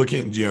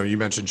looking, you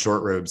mentioned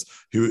short ribs,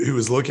 who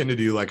was looking to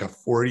do like a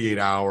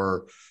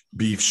 48-hour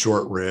beef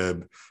short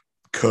rib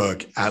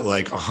cook at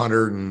like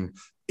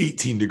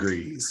 118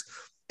 degrees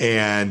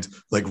and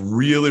like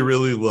really,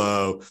 really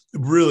low,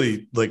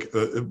 really like,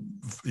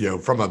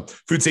 from a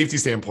food safety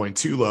standpoint,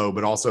 too low,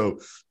 but also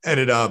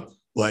ended up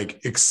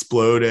like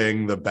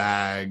exploding the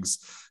bags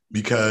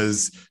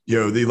because,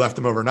 they left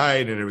them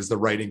overnight and it was the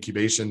right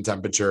incubation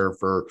temperature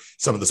for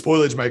some of the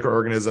spoilage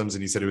microorganisms.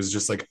 And he said it was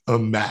just like a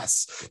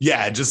mess.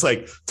 Yeah. Just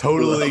like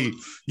totally.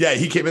 Yeah.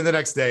 He came in the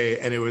next day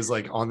and it was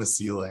like on the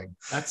ceiling.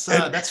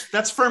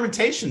 That's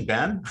fermentation,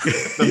 Ben.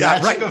 The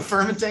magic of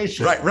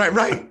fermentation.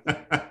 Right.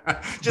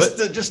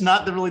 just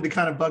not really the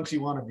kind of bugs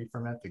you want to be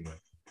fermenting with.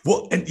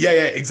 Well, and yeah,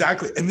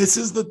 exactly. And this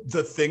is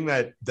the thing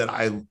that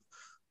I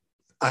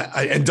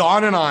and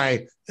Don and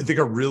I think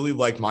are really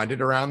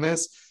like-minded around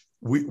this.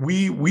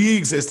 we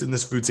exist in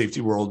this food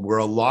safety world where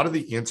a lot of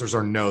the answers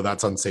are no,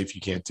 that's unsafe,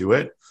 you can't do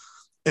it.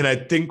 And I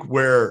think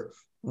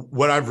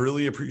what I've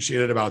really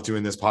appreciated about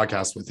doing this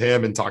podcast with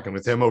him and talking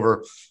with him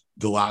over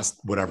the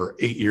last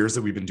 8 years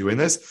that we've been doing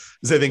this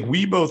is I think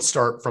we both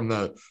start from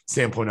the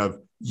standpoint of,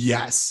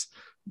 yes,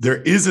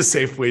 there is a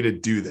safe way to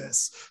do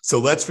this. So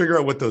let's figure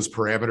out what those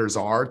parameters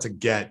are to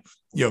get,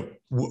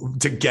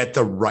 to get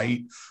the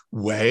right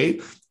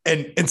way.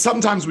 And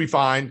sometimes we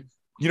find,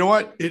 you know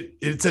what,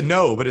 it's a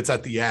no, but it's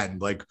at the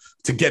end, like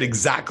to get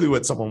exactly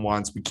what someone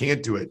wants. We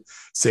can't do it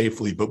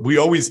safely, but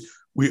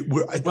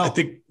I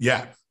think,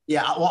 yeah.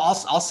 Yeah. Well,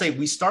 I'll say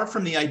we start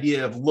from the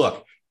idea of,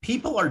 look,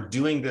 people are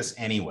doing this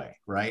anyway,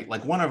 right?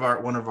 Like one of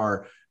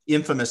our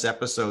infamous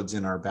episodes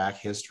in our back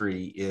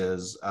history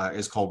is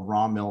called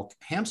Raw Milk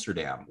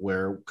Hamsterdam,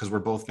 because we're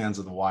both fans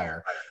of The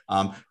Wire.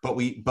 But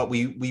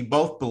we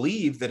both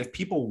believe that if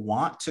people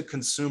want to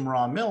consume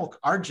raw milk,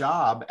 our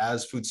job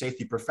as food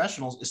safety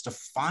professionals is to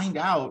find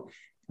out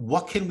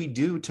what can we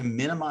do to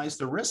minimize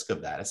the risk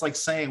of that. It's like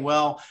saying,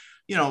 well,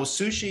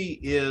 sushi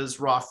is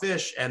raw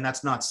fish and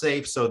that's not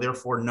safe, so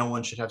therefore no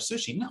one should have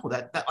sushi. No,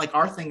 that like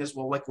our thing is,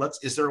 well, like,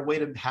 is there a way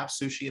to have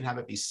sushi and have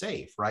it be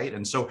safe, right?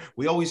 And so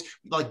we always,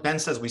 like Ben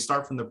says, we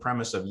start from the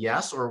premise of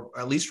yes, or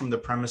at least from the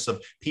premise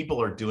of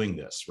people are doing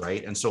this,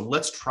 right? And so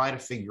let's try to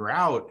figure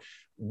out,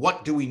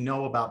 what do we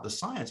know about the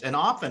science? And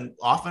often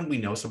we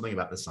know something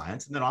about the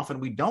science, and then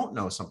often we don't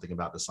know something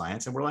about the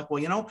science. And we're like,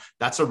 well,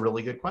 that's a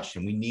really good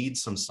question. We need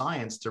some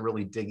science to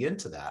really dig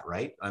into that,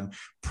 right?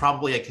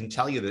 Probably I can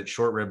tell you that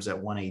short ribs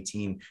at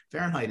 118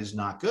 Fahrenheit is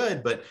not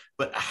good, but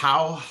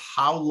how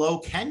low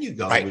can you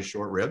go with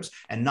short ribs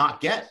and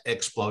not get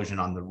explosion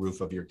on the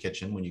roof of your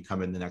kitchen when you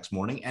come in the next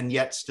morning, and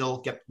yet still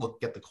get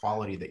the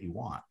quality that you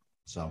want?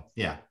 So,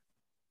 yeah.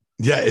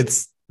 Yeah,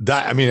 it's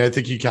that. I mean, I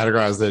think you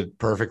categorized it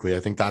perfectly. I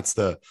think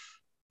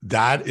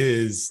that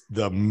is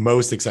the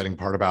most exciting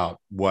part about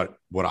what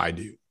I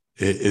do.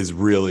 It is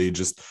really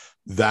just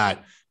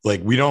that,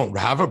 like, we don't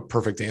have a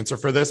perfect answer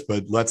for this,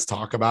 but let's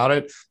talk about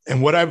it.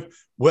 And what I've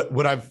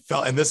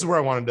felt, and this is where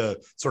I wanted to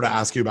sort of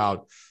ask you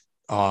about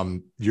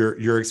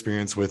your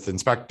experience with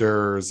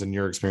inspectors and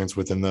your experience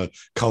within the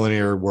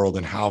culinary world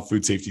and how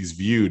food safety is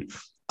viewed.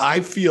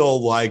 I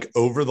feel like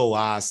over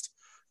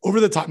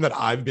the time that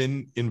I've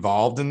been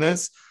involved in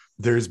this,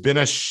 there's been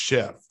a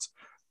shift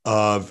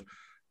of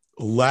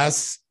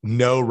less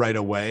no right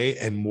away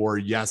and more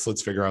yes,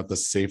 let's figure out the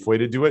safe way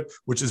to do it,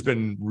 which has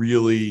been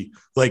really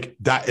like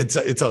that.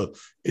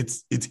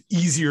 It's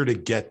easier to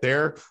get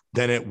there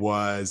than it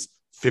was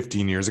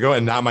 15 years ago.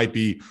 And that might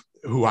be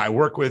who I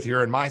work with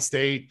here in my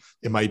state.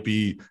 It might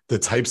be the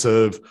types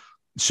of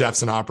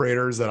chefs and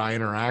operators that I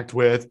interact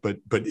with. But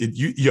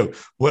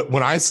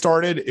when I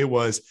started, it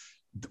was,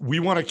 we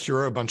want to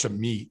cure a bunch of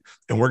meat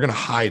and we're going to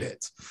hide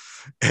it.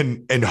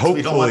 And hopefully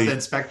we don't want the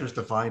inspectors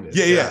to find it.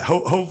 Yeah.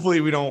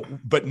 Hopefully we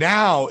don't. But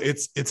now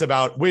it's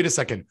about, wait a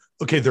second.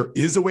 Okay, there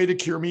is a way to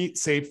cure meat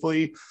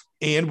safely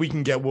and we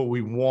can get what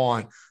we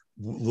want.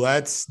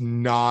 Let's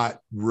not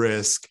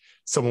risk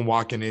someone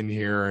walking in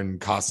here and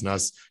costing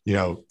us,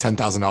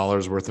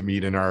 $10,000 worth of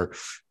meat in our,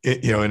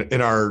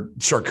 in our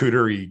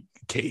charcuterie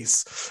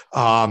case.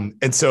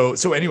 And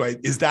so anyway,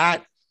 is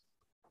that,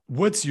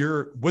 what's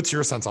your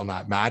sense on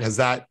that, Matt? Has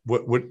that,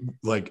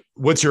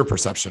 what's your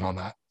perception on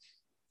that?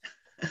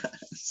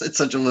 It's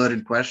such a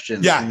loaded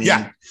question. Yeah. I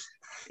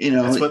mean,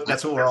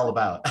 that's what we're all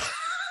about.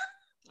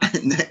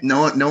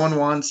 No one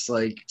wants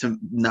to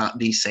not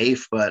be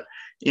safe, but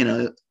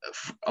a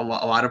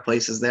lot of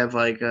places they have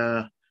like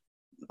a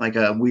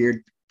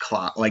weird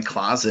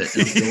closet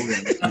in the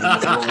building.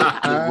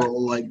 They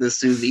roll like the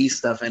sous vide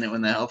stuff in it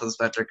when the health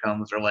inspector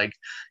comes, or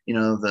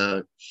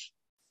the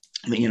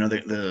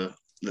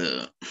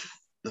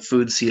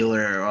food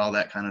sealer or all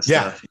that kind of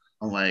stuff.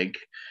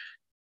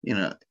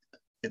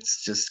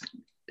 It's just,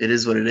 it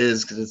is what it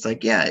is, because it's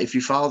like, yeah, if you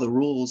follow the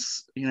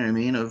rules,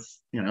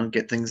 of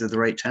get things at the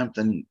right temp,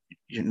 then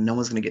no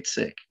one's going to get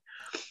sick.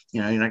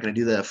 You're not going to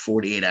do that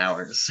 48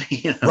 hours.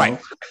 Right.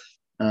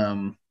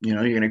 You're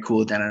going to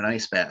cool it down in an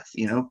ice bath.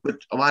 But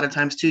a lot of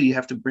times too, you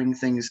have to bring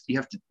things. You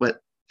have to let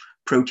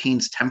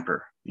proteins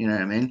temper. You know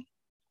what I mean?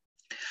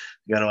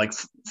 You got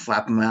to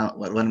flap them out,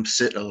 let them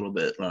sit a little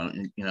bit.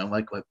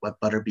 Let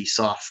butter be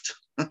soft.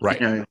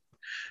 Right.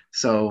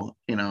 So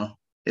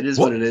it is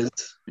what it is,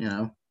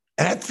 And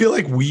I feel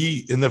like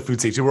we in the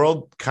food safety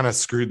world kind of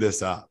screwed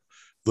this up.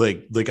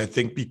 Like I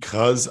think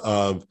because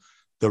of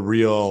the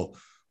real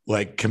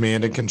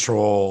command and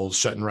control,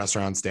 shutting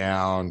restaurants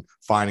down,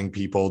 finding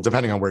people,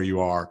 depending on where you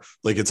are,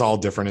 it's all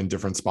different in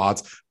different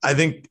spots. I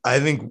think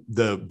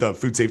the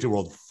food safety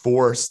world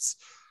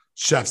forced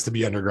chefs to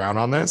be underground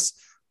on this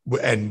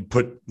and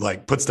put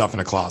stuff in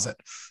a closet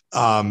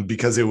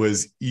because it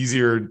was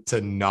easier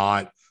to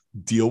not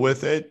deal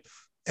with it.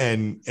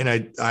 And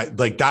I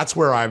that's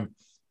where I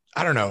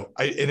don't know.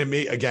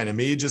 It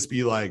may just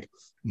be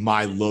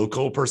my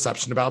local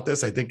perception about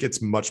this. I think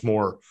it's much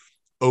more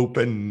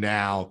open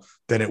now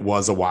than it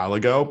was a while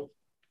ago,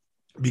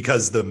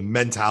 because the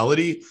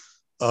mentality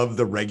of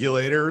the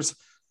regulators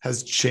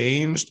has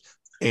changed.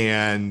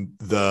 and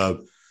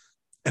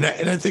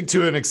I think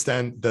to an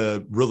extent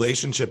the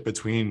relationship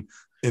between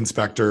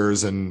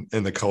inspectors and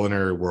the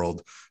culinary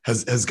world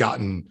has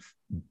gotten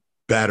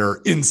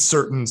better in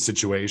certain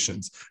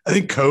situations. I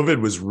think COVID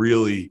was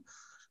really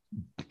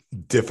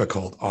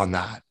difficult on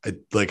that. I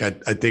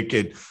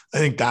think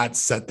that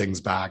set things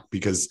back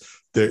because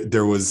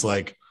there was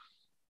like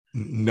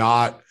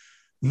not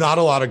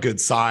a lot of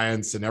good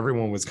science, and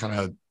everyone was kind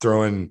of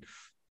throwing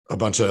a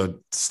bunch of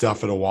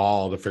stuff at a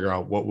wall to figure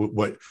out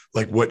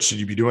what should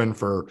you be doing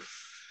for,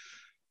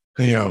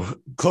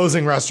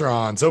 closing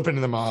restaurants,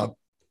 opening them up,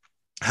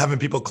 having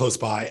people close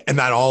by. And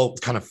that all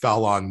kind of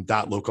fell on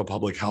that local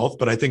public health.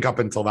 But I think up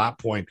until that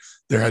point,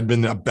 there had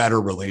been a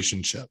better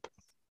relationship.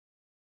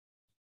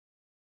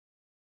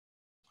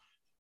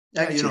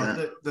 Yeah,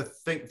 the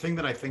thing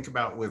that I think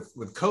about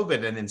with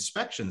COVID and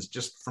inspections,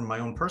 just from my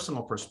own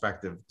personal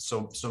perspective.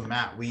 So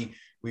Matt, we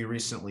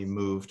recently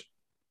moved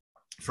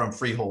from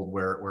Freehold,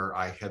 where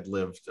I had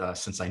lived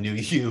since I knew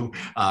you,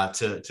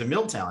 to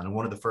Milltown. And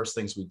one of the first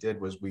things we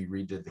did was we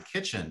redid the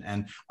kitchen.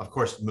 And of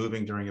course,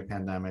 moving during a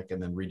pandemic and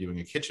then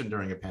redoing a kitchen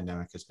during a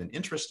pandemic has been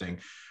interesting.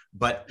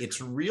 But it's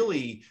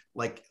really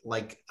like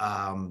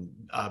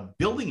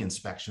building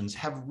inspections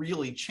have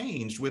really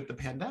changed with the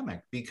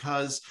pandemic,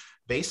 because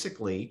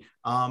basically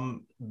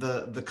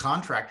the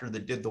contractor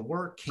that did the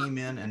work came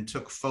in and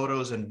took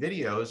photos and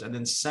videos and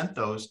then sent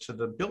those to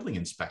the building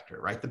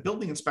inspector, right? The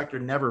building inspector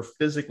never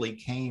physically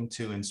came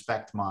to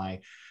inspect my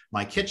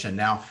kitchen.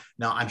 Now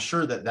I'm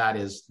sure that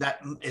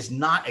is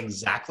not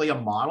exactly a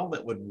model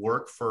that would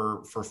work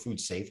for food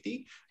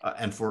safety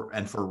and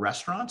for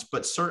restaurants,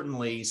 but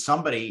certainly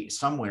somebody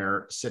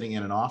somewhere sitting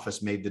in an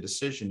office made the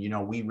decision,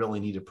 we really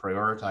need to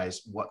prioritize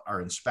what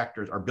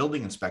our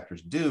building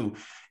inspectors do,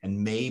 and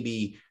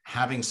maybe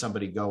having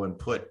somebody go and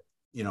put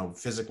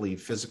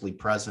physically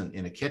present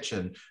in a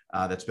kitchen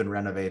that's been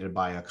renovated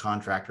by a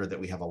contractor that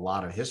we have a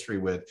lot of history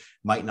with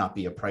might not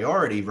be a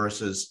priority,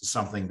 versus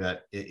something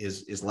that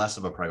is less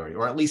of a priority,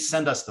 or at least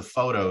send us the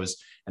photos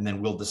and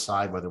then we'll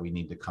decide whether we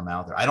need to come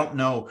out there. I don't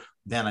know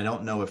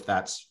if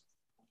that's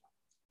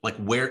like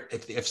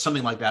if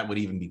something like that would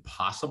even be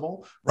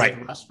possible right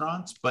with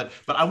restaurants, but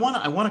I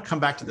want to come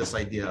back to this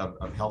idea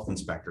of health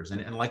inspectors,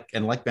 and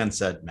like Ben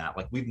said, Matt,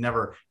 like we've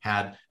never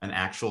had an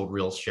actual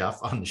real chef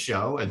on the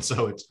show, and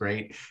so it's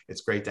great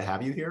to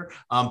have you here.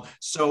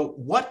 So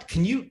what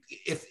can you,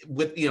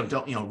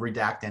 don't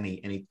redact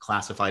any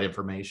classified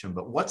information,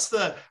 but what's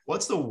the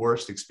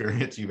worst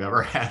experience you've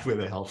ever had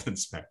with a health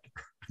inspector?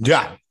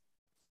 Yeah.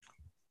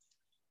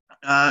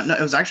 No,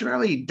 it was actually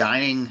really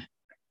dining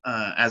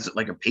as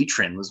like a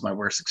patron was my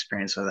worst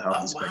experience with a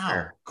health inspector.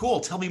 Wow. Cool.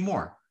 Tell me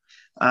more.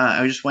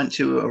 I just went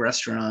to a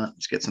restaurant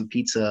to get some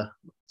pizza,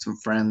 some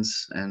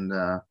friends, and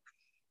the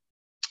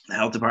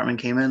health department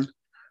came in.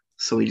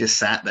 So we just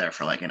sat there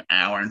for like an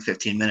hour and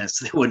 15 minutes.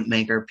 They wouldn't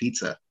make our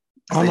pizza.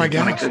 Oh my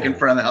God. I cook in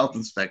front of the health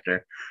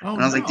inspector.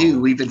 And I was like,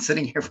 dude, we've been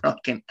sitting here for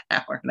like an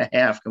hour and a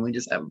half. Can we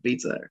just have a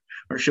pizza?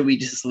 Or should we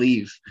just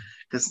leave?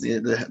 Because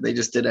they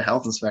just did a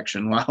health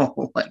inspection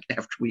while like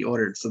after we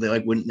ordered. So they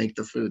like wouldn't make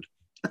the food.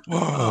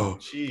 Whoa.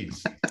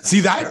 Jeez.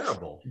 See that?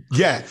 Terrible.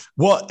 Yeah.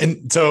 Well,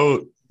 and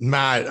so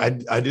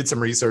Matt, I did some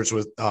research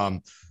with, I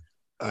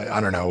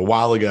don't know, a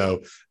while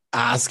ago,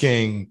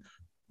 asking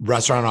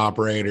restaurant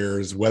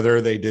operators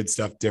whether they did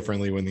stuff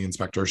differently when the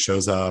inspector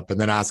shows up,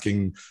 and then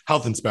asking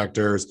health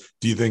inspectors,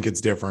 do you think it's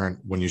different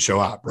when you show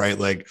up? Right.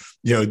 Like,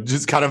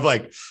 just kind of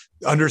like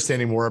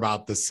understanding more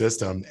about the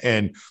system.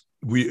 And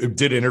we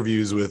did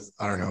interviews with,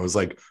 I don't know, it was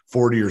like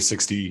 40 or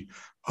 60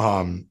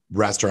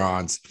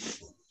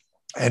 restaurants.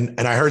 And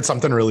I heard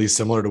something really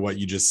similar to what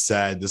you just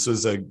said. This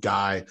was a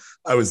guy,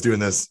 I was doing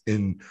this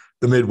in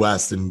the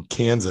Midwest in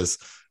Kansas.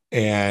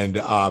 And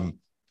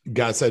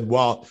guy said,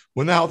 well,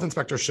 when the health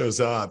inspector shows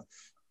up,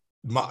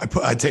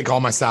 I take all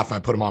my staff and I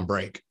put them on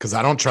break because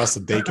I don't trust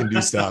that they can do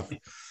stuff.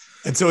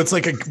 And so it's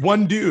like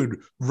one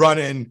dude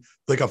running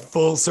like a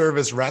full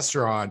service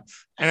restaurant.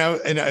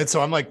 And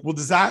so I'm like, well,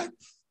 does that,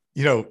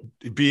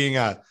 being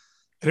I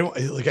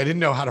didn't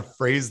know how to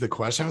phrase the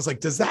question. I was like,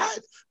 does that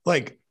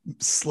like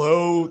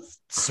slow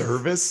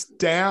service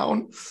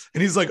down?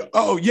 And he's like,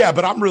 oh yeah,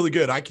 but I'm really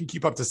good, I can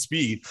keep up to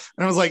speed.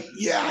 And I was like,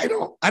 yeah,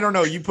 I don't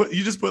know, you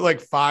just put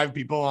like 5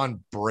 people on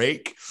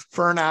break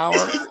for an hour.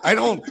 I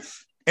don't,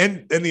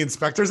 and the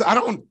inspectors,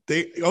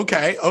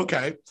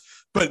 okay,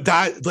 but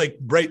that like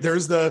right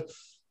there's that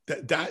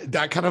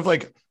kind of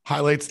like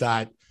highlights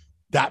that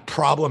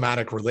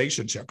problematic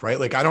relationship, right?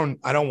 Like I don't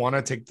want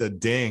to take the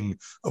ding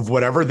of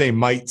whatever they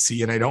might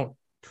see, and I don't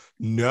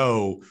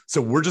know, so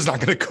we're just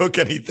not going to cook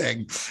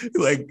anything.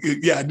 Like,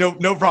 yeah,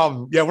 no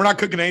problem. Yeah, we're not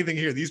cooking anything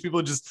here. These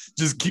people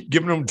just keep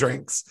giving them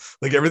drinks.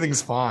 Like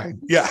everything's fine.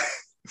 Yeah,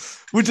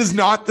 which is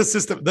not the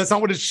system. That's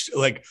not what it's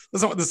like.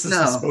 That's not what the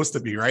system's supposed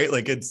to be, right?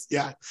 Like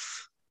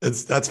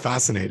that's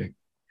fascinating.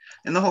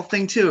 And the whole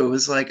thing too, it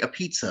was like a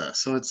pizza.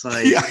 So it's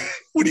like, yeah,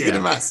 what are you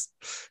gonna mess?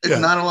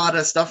 There's not a lot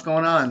of stuff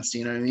going on. So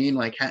you know what I mean?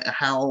 Like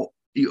how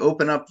you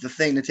open up the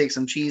thing to take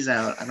some cheese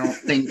out. I don't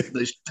think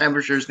the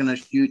temperature is going to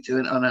shoot to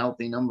an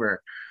unhealthy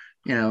number,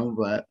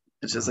 but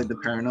It's just like the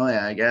paranoia,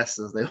 I guess,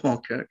 is they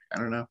won't cook. I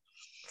don't know.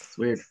 It's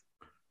weird.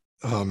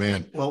 Oh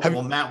man. Well,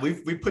 Matt, we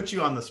put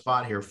you on the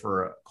spot here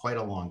for quite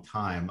a long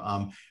time.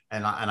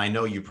 And I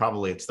know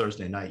it's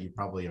Thursday night. You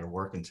probably are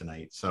working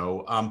tonight.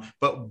 So,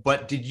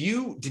 but did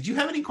you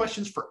have any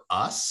questions for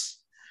us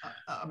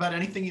about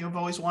anything you've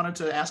always wanted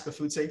to ask a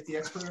food safety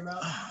expert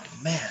about? Oh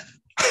man.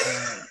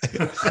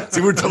 See,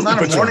 we're totally I'm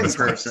not a morning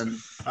person.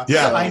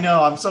 Yeah, I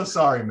know. I'm so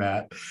sorry,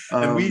 Matt.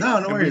 No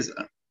worries.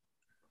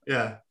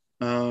 Yeah.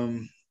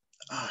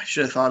 I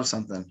should have thought of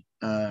something.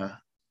 No,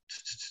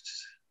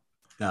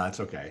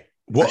 it's okay.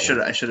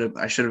 I should have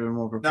been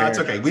more prepared. No, it's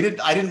okay.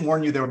 I didn't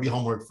warn you there would be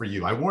homework for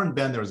you. I warned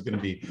Ben there was going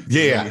to be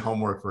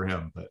homework for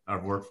him,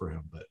 but work for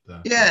him. But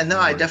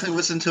I definitely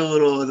listened to a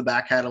little of the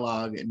back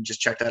catalog and just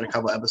checked out a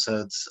couple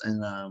episodes.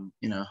 And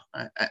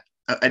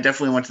I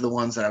definitely went to the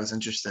ones that I was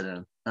interested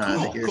in.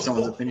 To hear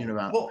someone's opinion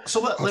about. Well,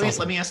 so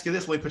let me ask you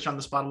this. Let me put you on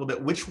the spot a little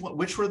bit.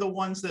 Which were the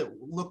ones that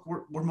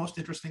were most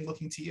interesting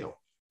looking to you?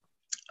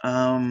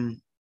 I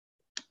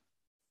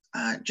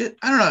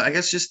don't know. I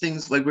guess just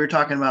things like we were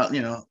talking about,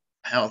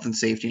 health and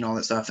safety and all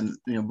that stuff. And,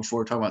 before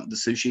we're talking about the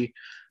sushi,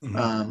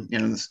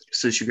 the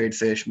sushi grade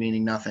fish,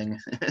 meaning nothing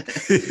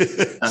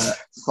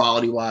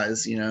quality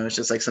wise, it's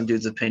just like some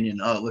dude's opinion.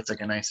 Oh, it looks like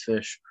a nice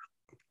fish.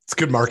 It's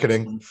good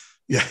marketing.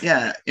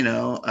 Yeah.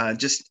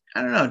 Just,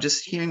 I don't know,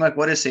 just hearing like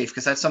what is safe.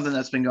 Cause that's something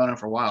that's been going on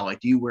for a while. Like,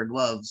 do you wear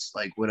gloves?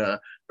 Like with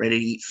a ready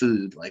to eat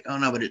food? Like, oh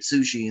no, but it's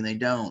sushi and they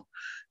don't.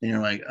 And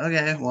you're like,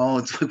 okay, well,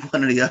 it's like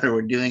one or the other.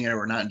 We're doing it or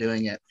we're not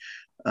doing it.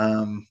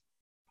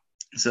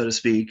 So to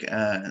speak.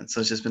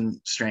 So it's just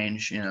been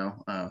strange, it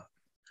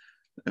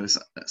was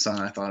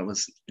something I thought it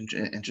was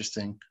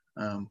interesting.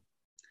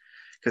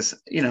 Because,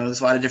 there's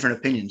a lot of different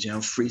opinions,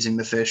 freezing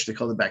the fish to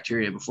kill the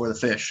bacteria before the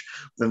fish.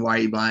 Then why are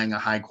you buying a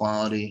high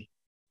quality,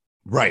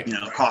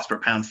 cost per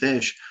pound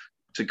fish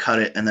to cut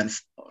it and then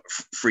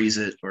freeze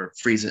it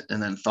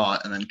and then thaw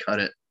it and then cut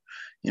it?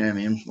 You know what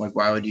I mean? Like,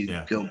 why would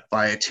you go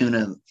buy a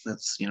tuna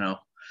that's,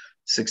 $60,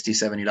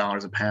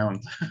 $70 a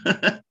pound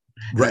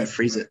and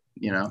freeze it,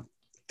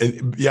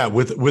 And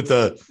with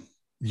the,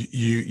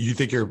 you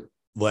think you're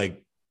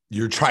like,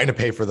 you're trying to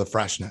pay for the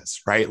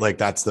freshness, right? Like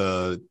that's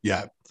so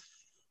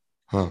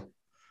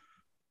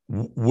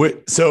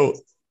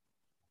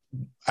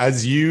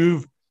as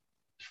you've,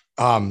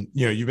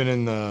 you've been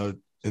in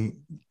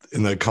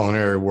the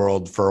culinary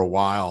world for a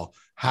while,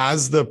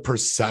 has the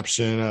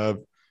perception of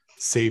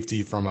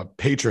safety from a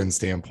patron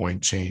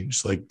standpoint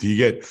changed? Like,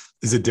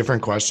 is it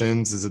different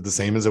questions? Is it the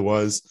same as it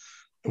was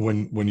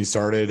when you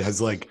started? Has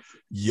like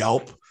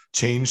Yelp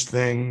changed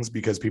things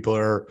because people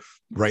are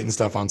writing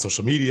stuff on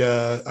social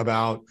media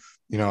about,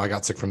 I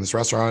got sick from this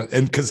restaurant?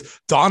 And because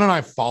Don and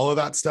I follow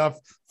that stuff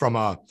from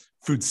a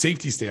food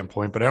safety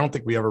standpoint, but I don't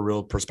think we have a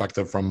real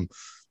perspective from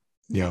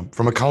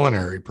a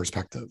culinary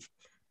perspective.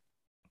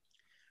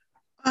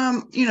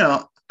 I don't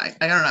know.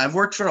 I've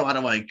worked for a lot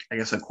of like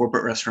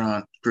corporate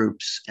restaurant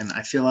groups, and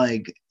I feel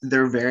like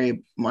they're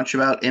very much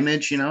about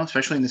image,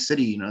 especially in the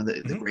city,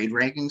 the grade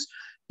rankings.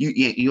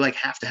 You like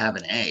have to have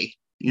an A.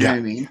 You know what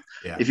I mean?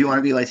 Yeah. If you want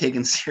to be like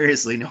taken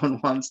seriously, no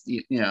one wants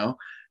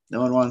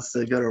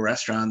to go to a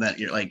restaurant that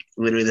you're like,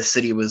 literally the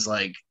city was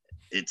like,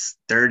 it's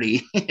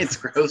dirty, it's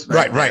gross.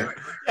 Right.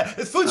 Yeah,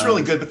 the food's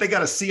really good, but they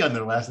got a C on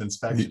their last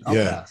inspection.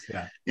 Yeah.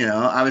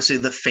 Obviously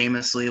the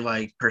famously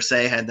like Per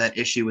Se had that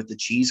issue with the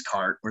cheese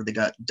cart where they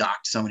got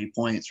docked so many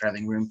points for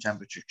having room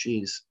temperature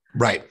cheese.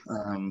 Right.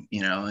 And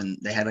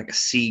they had like a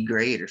C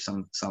grade or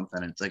something.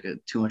 It's like a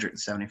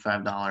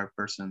 $275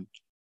 person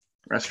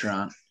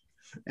restaurant,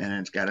 and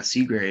it's got a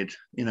C grade.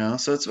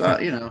 So it's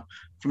about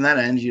from that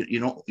end, you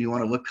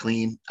want to look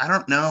clean. I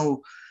don't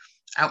know,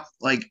 I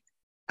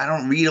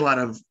don't read a lot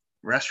of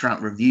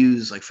restaurant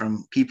reviews like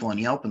from people on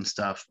Yelp and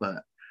stuff,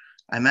 but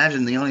I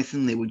imagine the only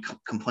thing they would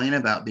complain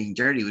about being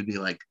dirty would be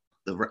like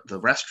the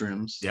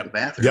restrooms, the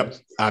bathrooms. Yep,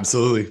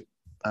 absolutely.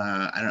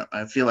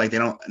 I feel like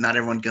not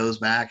everyone goes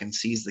back and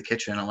sees the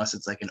kitchen unless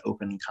it's like an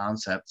open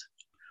concept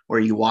where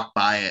you walk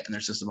by it and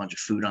there's just a bunch of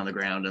food on the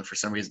ground and for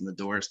some reason the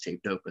door is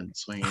taped open,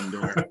 swinging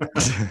door.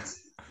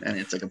 And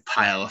it's like a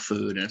pile of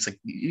food and it's like,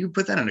 you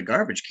put that in a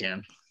garbage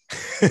can.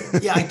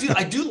 Yeah,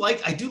 I do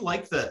like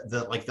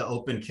the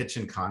open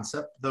kitchen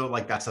concept though.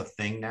 Like that's a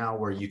thing now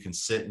where you can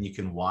sit and you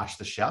can watch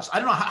the chefs. I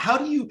don't know how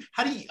do you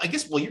I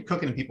guess, well, you're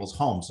cooking in people's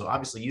homes, so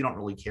obviously you don't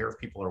really care if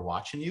people are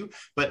watching you,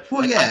 but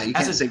you can't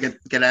say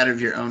get out of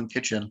your own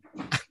kitchen.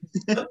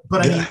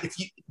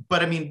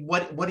 But I mean,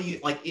 what do you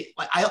like?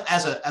 I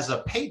as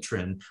a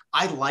patron,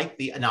 I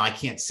like now I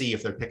can't see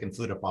if they're picking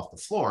food up off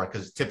the floor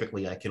because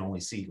typically I can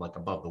only see like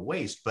above the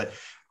waist, but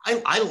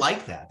I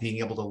like that, being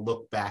able to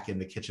look back in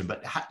the kitchen.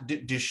 But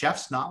do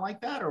chefs not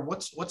like that, or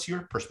what's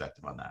your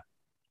perspective on that?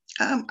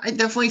 I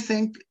definitely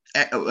think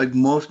like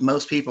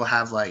most people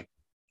have like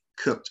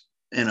cooked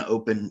in an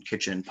open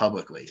kitchen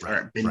publicly,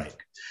 or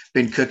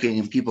been cooking,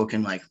 and people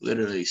can like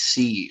literally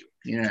see you.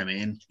 You know what I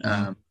mean?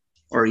 Mm-hmm.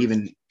 Or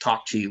even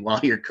talk to you while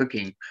you're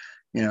cooking.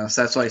 So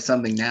that's why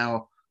something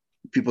now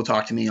people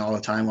talk to me all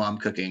the time while I'm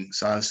cooking.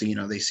 So obviously, you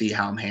know, they see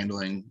how I'm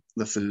handling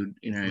the food,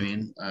 you know what I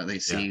mean? They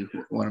see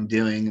what I'm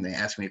doing and they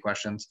ask me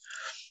questions.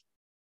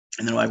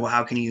 And they're like, well,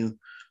 how can you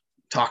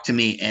talk to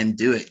me and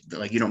do it?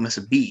 Like, you don't miss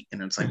a beat.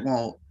 And it's like,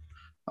 well,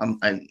 you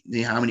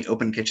know how many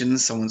open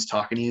kitchens someone's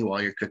talking to you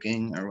while you're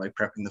cooking or like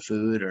prepping the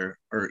food, or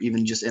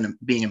even just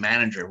being a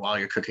manager while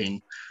you're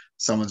cooking,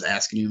 someone's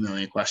asking you a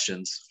million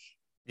questions.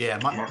 Yeah.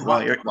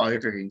 While you're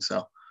cooking.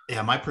 So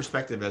yeah, my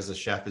perspective as a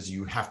chef is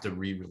you have to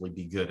really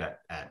be good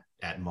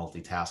at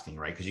multitasking,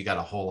 right? Because you got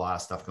a whole lot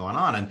of stuff going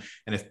on. And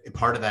if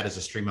part of that is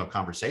a stream of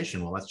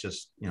conversation, well, that's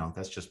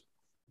just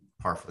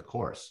par for the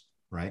course,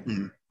 right?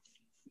 Mm-hmm.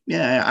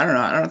 Yeah, I don't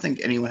know. I don't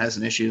think anyone has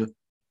an issue.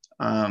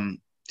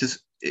 There's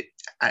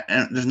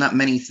not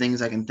many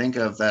things I can think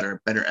of that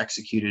are better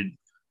executed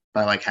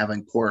by like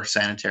having poor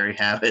sanitary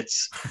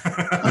habits.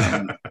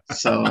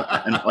 So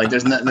and like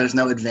there's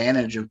no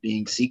advantage of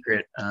being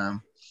secret.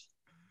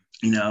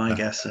 You know, I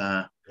guess.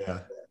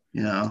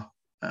 You know,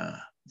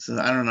 so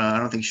I don't know. I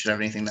don't think you should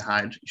have anything to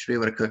hide. You should be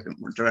able to cook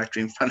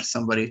directly in front of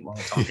somebody while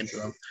talking to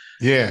them.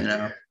 Yeah. You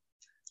know.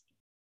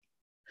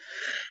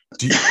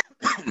 Do you,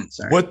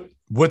 Sorry.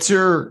 What's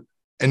your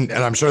and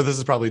I'm sure this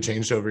has probably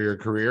changed over your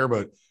career,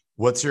 but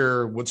what's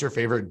your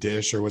favorite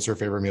dish or what's your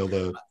favorite meal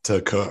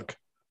to cook?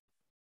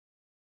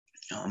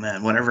 Oh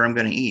man, whatever I'm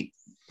gonna eat.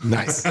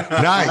 Nice.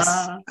 Nice.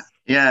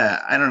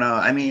 Yeah, I don't know.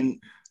 I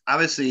mean,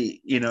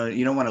 obviously, you know,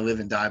 you don't want to live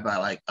and die by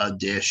like a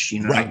dish,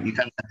 you know. Right. You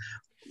kind of,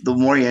 the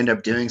more you end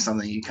up doing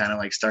something, you kind of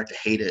like start to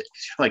hate it.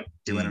 You're like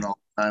doing it all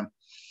the time.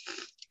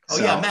 Oh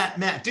so, yeah,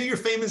 Matt, do your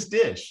famous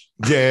dish.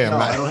 Yeah, no,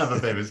 I don't have a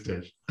famous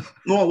dish.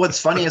 Well, what's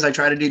funny is I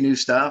try to do new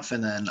stuff,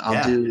 and then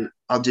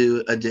I'll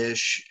do a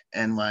dish,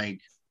 and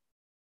like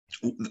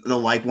they'll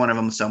like one of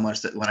them so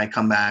much that when I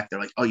come back, they're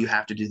like, "Oh, you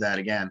have to do that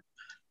again."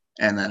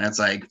 And then it's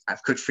like,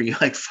 I've cooked for you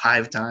like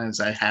 5 times.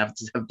 I've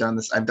done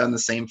this. I've done the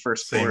same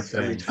first course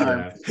every time.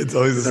 Yeah. It's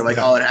always they're like,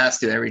 oh, it has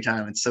to every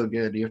time. It's so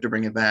good. You have to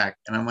bring it back.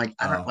 And I'm like,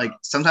 I don't like,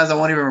 sometimes I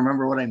won't even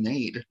remember what I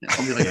made.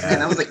 I'll be like, man,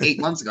 that was like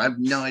 8 months ago. I have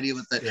no idea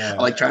what that,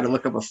 I'll like try to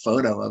look up a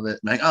photo of it.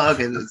 And like, oh,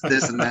 okay, it's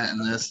this and that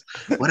and this.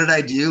 What did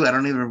I do? I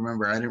don't even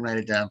remember. I didn't write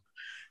it down.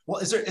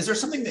 Well, is there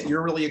something that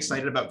you're really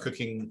excited about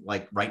cooking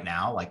like right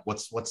now? Like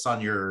what's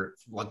on your,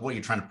 like, what are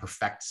you trying to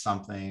perfect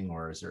something?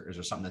 Or is there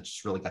something that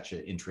just really got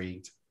you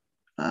intrigued?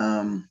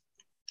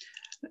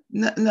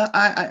 No,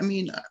 I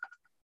mean,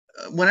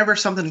 whenever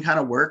something kind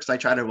of works, I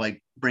try to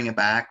like bring it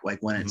back, like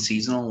when it's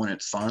seasonal, when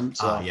it's fun.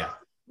 So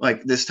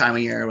like this time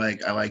of year,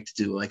 like I like to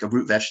do like a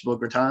root vegetable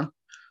gratin.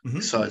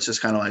 So it's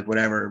just kind of like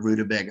whatever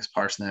rutabagas,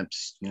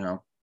 parsnips, you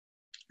know,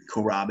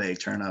 kohlrabi,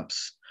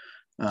 turnips,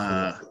 you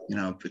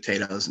know,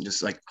 potatoes, and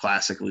just like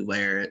classically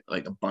layer it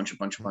like a bunch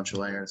of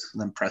layers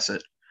and then press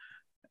it.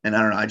 And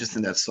I don't know, I just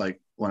think that's like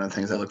one of the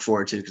things I look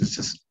forward to because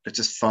it's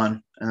just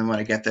fun. And then when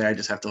I get there, I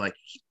just have to like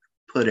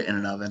put it in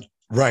an oven.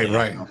 Right.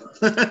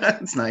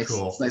 It's nice.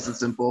 Cool. It's nice and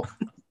simple.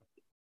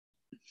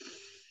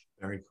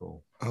 Very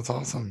cool. That's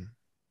awesome.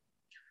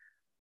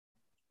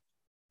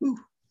 Ooh.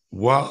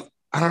 Well,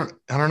 I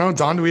don't know,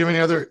 Don, do we have any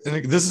other?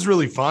 This is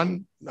really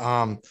fun.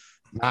 Matt,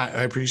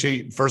 I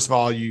appreciate, first of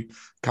all, you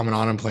coming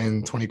on and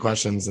playing 20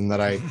 questions, and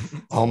that I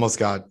almost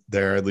got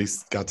there, at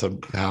least got to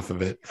half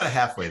of it.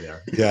 Halfway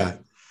there. Yeah.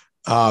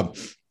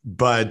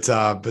 But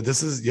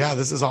this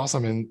is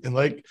awesome. And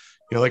like,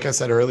 you know, like I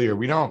said earlier,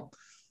 we don't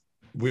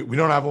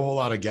have a whole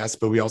lot of guests,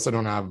 but we also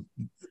don't have,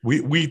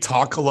 we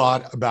talk a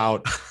lot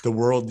about the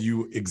world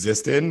you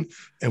exist in,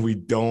 and we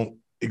don't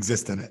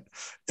exist in it.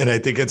 And I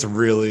think it's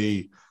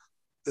really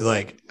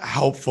like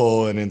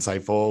helpful and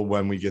insightful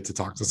when we get to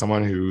talk to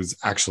someone who's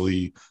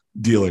actually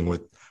dealing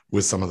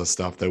with some of the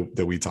stuff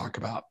that we talk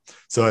about.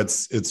 So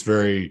it's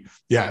very,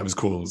 it was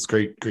cool. It's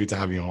great to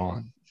have you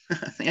on.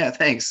 Yeah,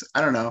 thanks.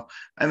 I don't know.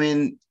 I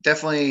mean,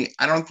 definitely,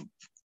 I don't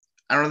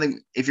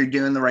think if you're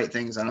doing the right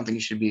things, I don't think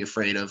you should be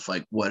afraid of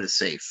like what is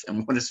safe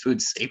and what is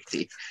food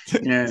safety.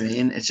 You know what I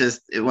mean? It's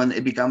just when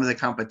it becomes a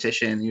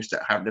competition, you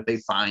start having to pay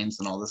fines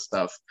and all this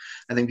stuff.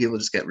 I think people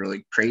just get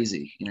really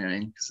crazy. You know what I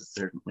mean? Because it's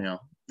their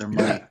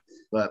money. Yeah.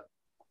 But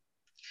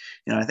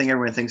you know, I think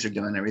everyone thinks they're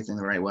doing everything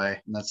the right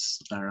way, and that's,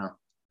 I don't know,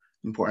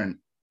 important.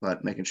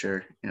 But making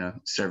sure, you know,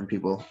 serving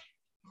people,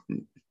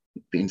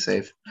 being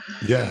safe.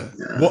 Yeah.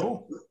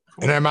 Well,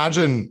 and I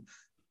imagine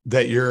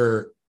that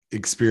your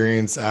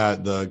experience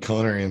at the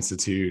Culinary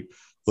Institute,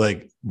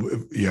 like,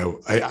 you know,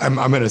 I'm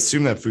going to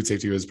assume that food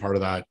safety was part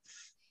of that,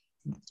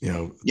 you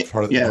know,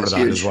 part of that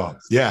huge. As well.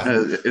 Yeah.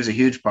 It was a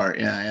huge part.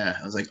 Yeah.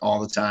 It was like all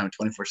the time,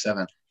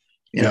 24/7,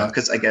 you know,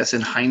 because I guess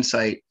in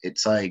hindsight,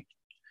 it's like,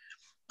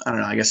 I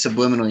don't know, I guess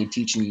subliminally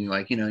teaching you,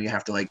 like, you know, you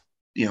have to like,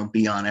 you know,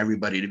 be on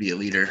everybody to be a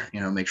leader,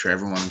 you know, make sure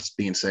everyone's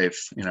being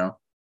safe, you know,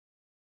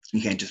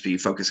 you can't just be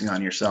focusing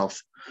on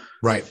yourself.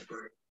 Right.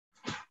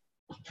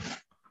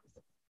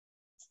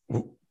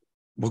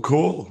 Well,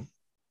 cool.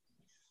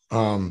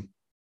 Well,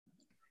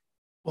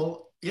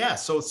 yeah.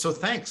 So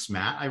thanks,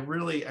 Matt. I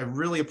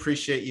really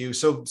appreciate you.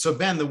 So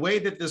Ben, the way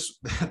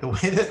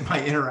that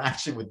my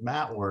interaction with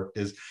Matt worked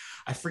is,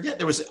 I forget,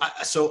 there was, I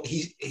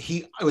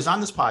was on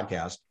this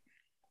podcast,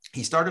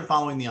 he started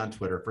following me on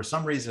Twitter. For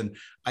some reason,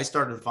 I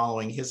started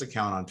following his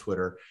account on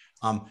Twitter,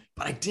 but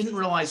I didn't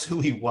realize who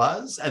he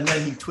was. And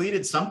then he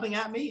tweeted something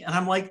at me, and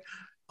I'm like,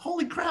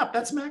 holy crap,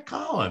 that's Matt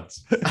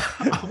Collins.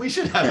 We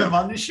should have him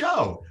on the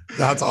show.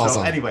 That's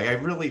awesome. So anyway,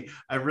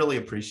 I really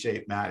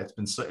appreciate Matt.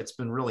 It's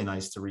been really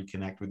nice to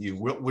reconnect with you.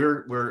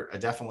 We're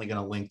definitely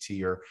going to link to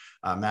your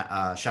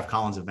Chef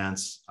Collins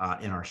events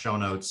in our show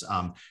notes.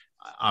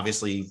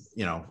 Obviously,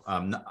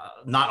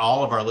 not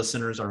all of our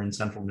listeners are in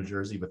Central New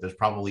Jersey, but there's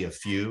probably a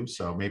few.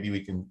 So maybe we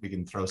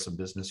can throw some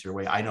business your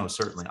way. I know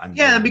certainly.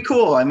 That'd be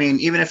cool. I mean,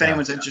 even if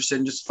anyone's interested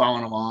in just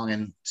following along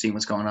and seeing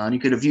what's going on, you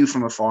could view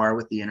from afar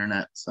with the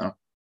internet. So.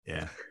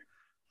 Yeah,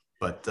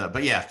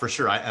 but yeah, for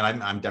sure.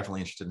 I'm definitely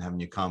interested in having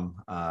you come.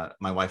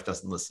 My wife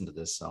doesn't listen to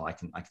this, so I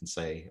can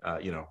say,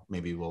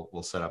 maybe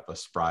we'll set up a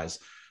surprise.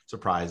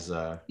 Of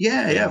where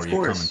course. You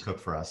come and cook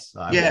for us.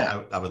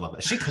 I would love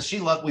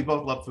that. We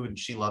both love food, and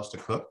she loves to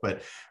cook,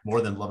 but more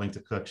than loving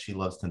to cook, she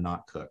loves to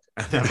not cook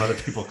and have other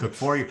people cook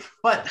for you.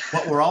 But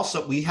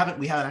we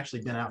haven't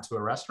actually been out to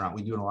a restaurant.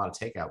 We're doing a lot of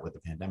takeout with the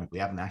pandemic. We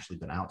haven't actually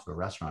been out to a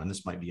restaurant, and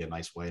this might be a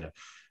nice way to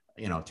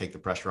take the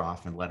pressure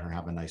off and let her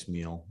have a nice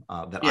meal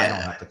that I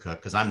don't have to cook,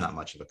 because I'm not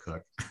much of a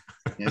cook.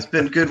 It's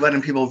been good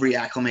letting people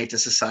reacclimate to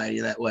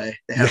society that way.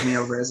 They have me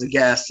over as a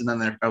guest, and then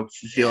they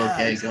feel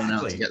okay going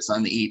out to get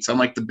something to eat. So I'm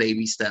like the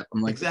baby step.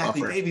 I'm like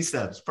exactly baby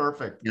steps.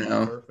 Perfect.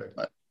 Perfect.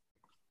 But,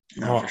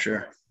 for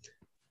sure.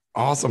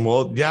 Awesome.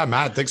 Well, yeah,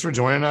 Matt, thanks for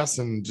joining us,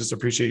 and just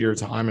appreciate your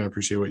time and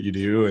appreciate what you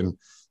do. And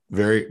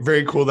very,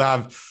 very cool to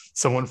have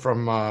someone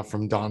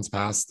from Don's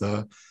past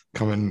to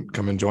come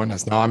and join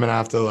us. Now I'm gonna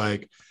have to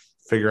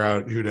figure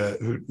out who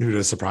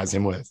to surprise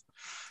him with.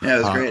 Yeah,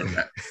 it was great.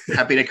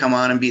 Happy to come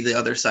on and be the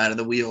other side of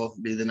the wheel,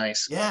 be the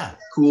nice,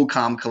 cool,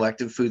 calm,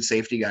 collective food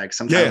safety guy. Because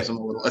sometimes I'm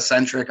a little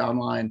eccentric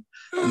online,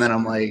 and then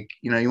I'm like,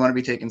 you want to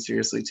be taken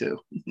seriously too.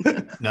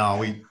 No,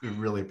 we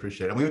really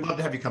appreciate it. And we would love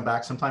to have you come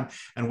back sometime,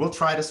 and we'll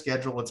try to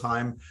schedule a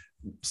time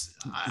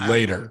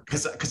later,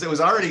 because it was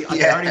already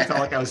I already felt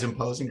like I was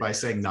imposing by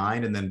saying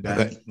 9, and then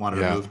Ben wanted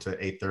to move to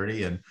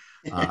 8:30, and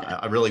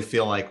I really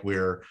feel like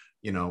we're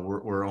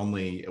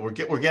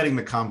getting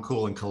the calm,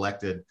 cool, and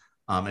collected,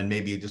 and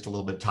maybe just a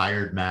little bit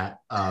tired, Matt.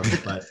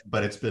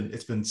 But it's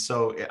been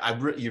so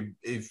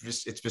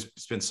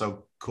it's been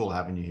so cool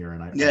having you here.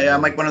 And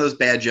I'm like one of those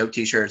bad joke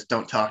T-shirts.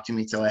 Don't talk to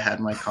me till I had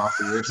my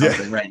coffee or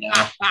something. Right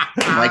now,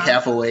 I'm like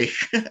half awake.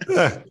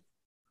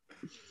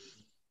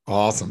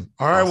 Awesome.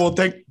 All right. Well,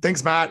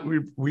 thanks, Matt.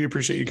 We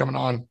appreciate you coming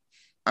on.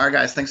 All right,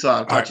 guys. Thanks a lot.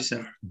 I'll talk to you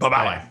soon.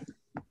 Bye-bye.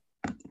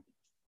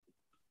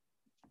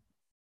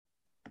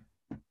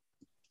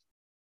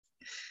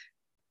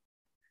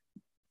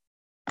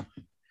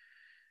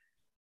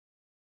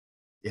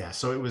 Yeah,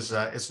 so it was.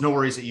 It's no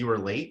worries that you were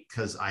late,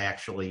 because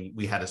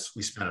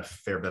we spent a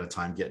fair bit of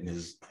time getting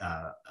his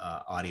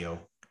audio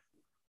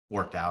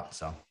worked out.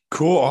 So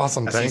cool,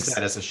 awesome. As thanks. He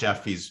said, as a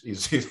chef, he's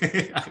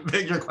I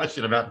think your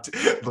question about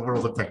the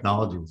world of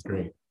technology was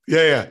great.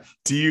 Yeah.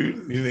 Do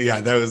you?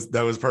 Yeah,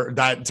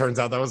 that turns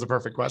out that was a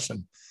perfect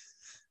question.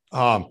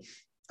 That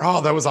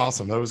was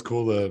awesome. That was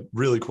cool.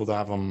 Really cool to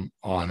have him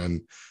on,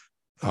 and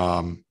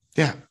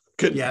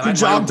good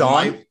job,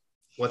 Don.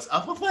 What's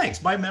up? Well,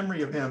 thanks. My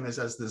memory of him is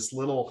as this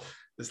little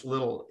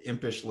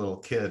impish little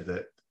kid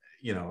that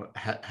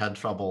had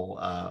trouble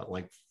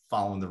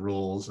following the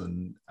rules,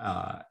 and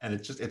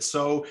it's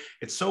so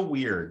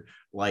weird.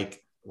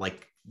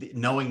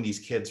 Knowing these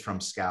kids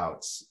from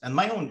Scouts, and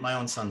my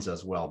own sons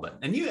as well. But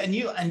and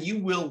you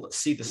will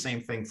see the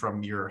same thing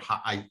from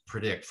I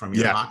predict from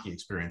your hockey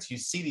experience. You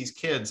see these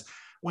kids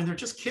when they're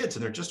just kids,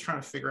 and they're just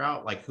trying to figure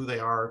out who they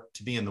are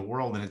to be in the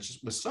world. And it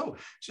just was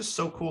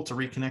so cool to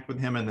reconnect with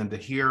him, and then to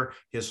hear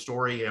his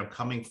story of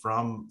coming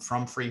from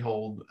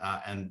Freehold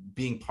and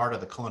being part of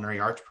the culinary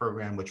arts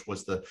program, which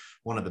was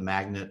one of the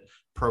magnet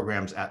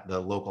programs at the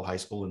local high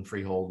school in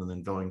Freehold, and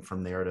then going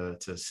from there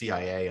to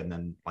CIA. And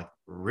then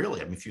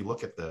really, I mean, if you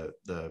look at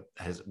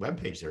his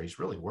webpage there, he's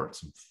really worked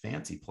some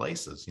fancy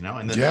places,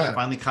 and then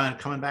finally kind of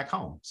coming back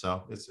home.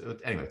 So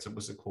it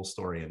was a cool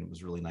story, and it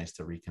was really nice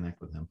to reconnect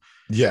with him.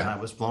 Yeah. And I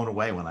was blown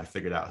away when I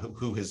figured out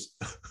who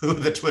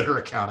the Twitter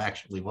account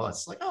actually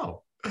was. It's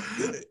oh,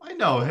 I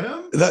know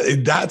him.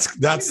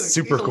 That's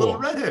super cool. Little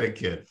redheaded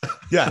kid.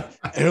 Yeah.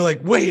 And you're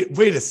like, wait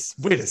a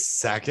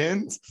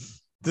second.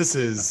 This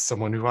is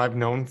someone who I've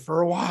known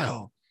for a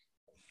while.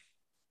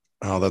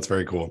 Oh, that's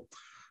very cool.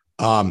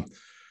 What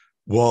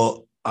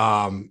was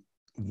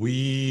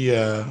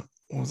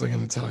I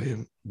going to tell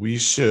you? We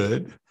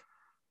should.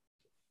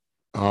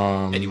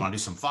 And you want to do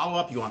some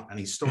follow-up? You want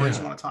any stories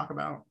you want to talk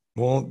about?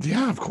 Well,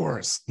 yeah, of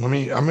course. I'm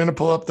going to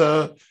pull up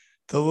the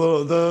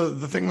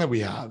thing that we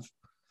have.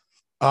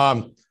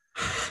 The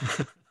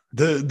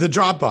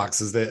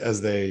Dropbox,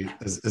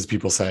 as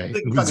people say,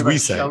 as we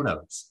say. Show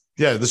notes.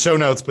 Yeah, the show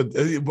notes. But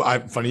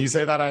funny you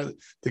say that. I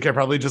think I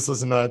probably just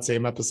listened to that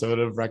same episode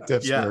of Rec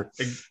Tips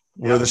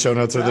where the show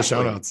notes are the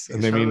show notes,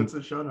 and they mean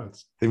the show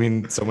notes. They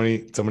mean so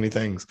many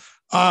things.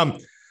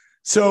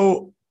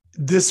 So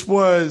this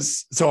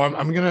was. So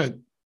I'm gonna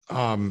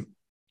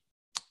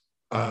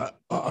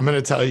I'm going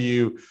to tell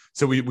you.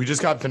 So we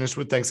just got finished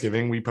with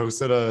Thanksgiving. We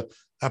posted a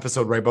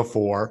episode right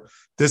before.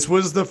 This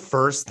was the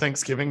first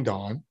Thanksgiving,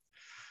 Dawn,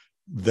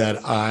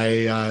 that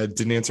I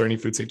didn't answer any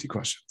food safety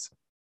questions,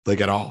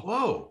 like at all.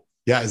 Whoa.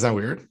 Yeah, is that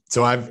weird?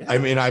 So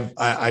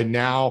I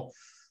now,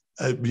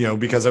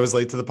 because I was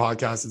late to the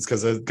podcast, it's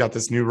because I got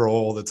this new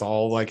role that's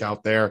all like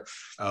out there.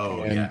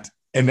 Oh,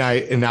 and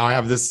now I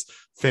have this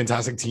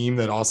fantastic team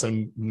that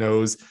also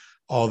knows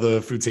all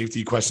the food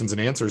safety questions and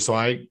answers. So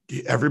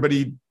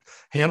everybody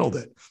handled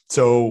it.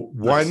 So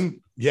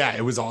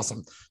it was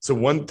awesome. So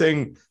one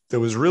thing that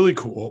was really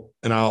cool,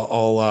 and I'm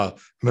going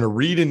to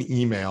read an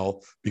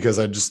email because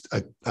I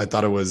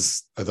thought it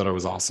was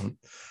awesome.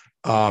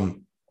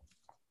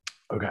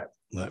 Okay,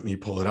 let me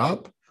pull it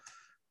up.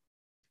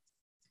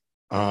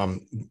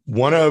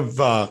 One of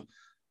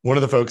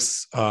the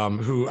folks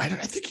who I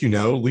think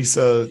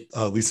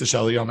Lisa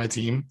Shelley on my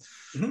team.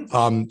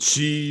 Mm-hmm.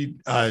 She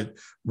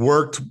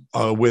worked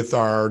with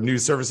our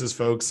news services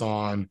folks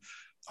on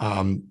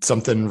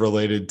something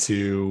related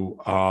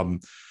to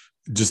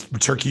just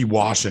turkey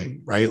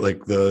washing, right?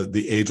 Like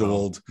the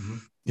age-old,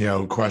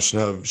 question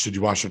of should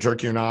you wash your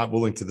turkey or not?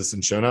 We'll link to this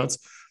in show notes.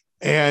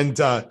 And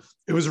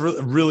it was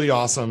really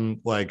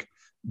awesome, like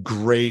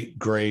great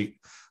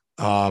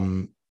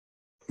article.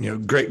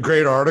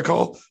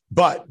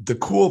 But the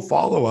cool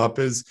follow-up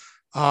is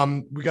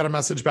we got a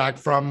message back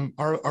from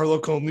our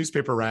local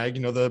newspaper rag,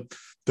 the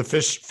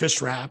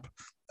fish wrap,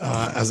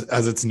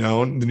 as it's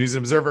known, the News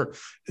and Observer.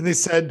 And they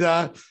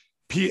said,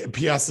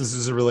 P.S. This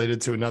is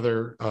related to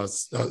another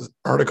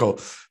article.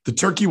 The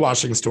turkey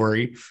washing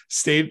story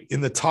stayed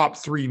in the top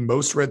 3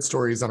 most read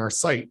stories on our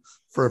site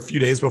for a few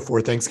days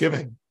before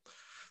Thanksgiving.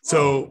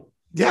 So,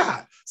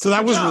 yeah. So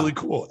that was really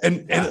cool.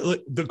 And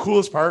the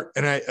coolest part,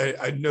 and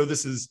I know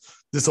this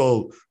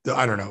will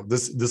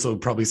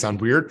probably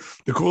sound weird.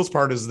 The coolest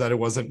part is that it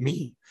wasn't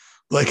me.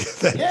 Like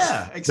that,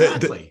 yeah,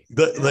 exactly.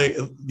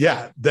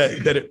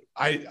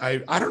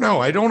 I don't know.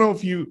 I don't know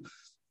if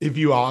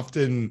you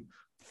often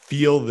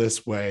feel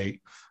this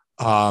way.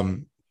 I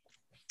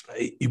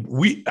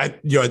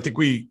think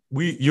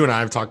you and I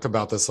have talked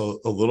about this a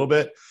little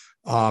bit,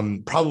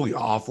 probably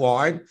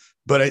offline,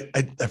 but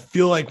I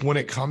feel like when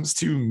it comes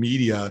to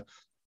media,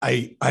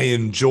 I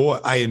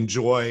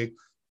enjoy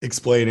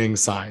explaining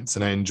science,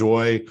 and I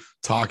enjoy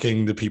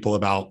talking to people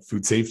about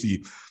food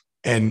safety,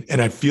 and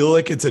I feel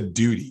like it's a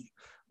duty,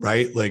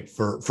 right? Like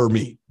for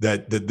me,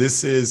 that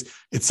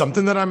it's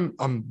something that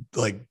I'm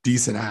like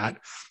decent at.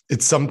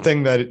 It's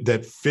something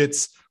that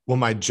fits what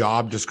my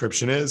job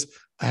description is.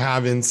 I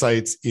have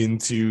insights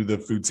into the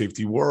food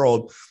safety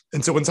world,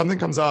 and so when something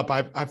comes up,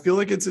 I feel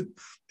like it's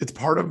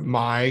part of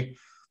my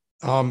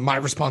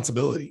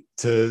responsibility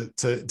to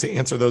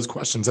answer those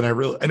questions, and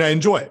I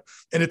enjoy it,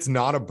 and it's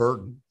not a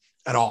burden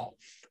at all.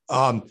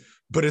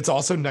 But it's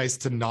also nice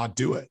to not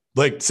do it.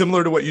 Like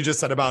similar to what you just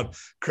said about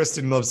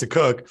Kristen loves to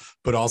cook,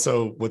 but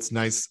also what's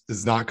nice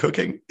is not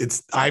cooking.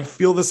 I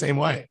feel the same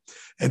way.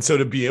 And so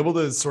to be able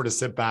to sort of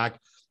sit back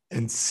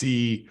and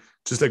see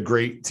just a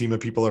great team of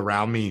people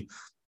around me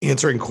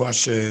answering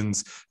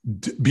questions,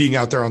 being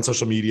out there on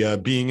social media,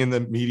 being in the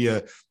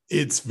media,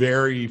 it's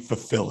very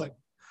fulfilling.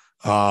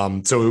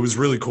 So it was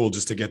really cool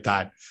just to get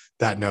that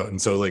note.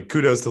 And so like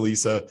kudos to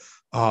Lisa,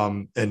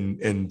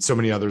 and so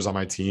many others on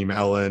my team,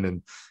 Ellen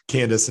and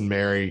Candace and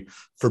Mary,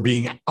 for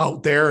being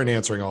out there and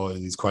answering all of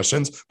these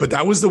questions. But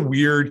that was the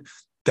weird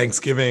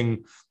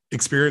Thanksgiving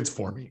experience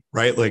for me,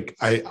 right? Like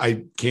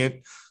I can't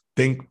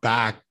think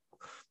back.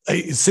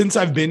 Since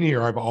I've been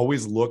here, I've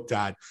always looked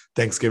at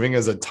Thanksgiving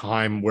as a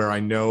time where I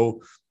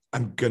know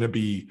I'm going to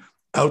be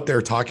out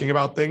there talking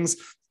about things.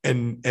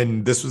 And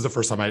this was the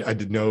first time I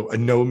did no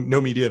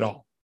media at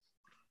all.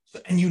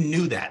 And you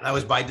knew that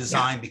was by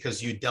design,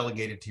 because you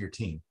delegated to your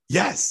team.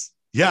 Yes.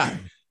 Yeah.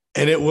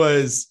 And it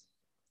was,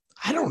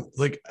 I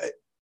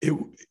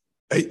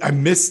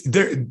miss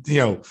there,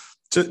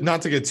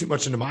 not to get too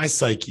much into my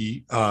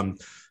psyche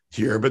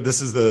here, but this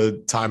is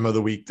the time of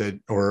the week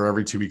or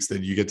every 2 weeks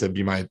that you get to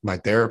be my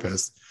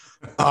therapist.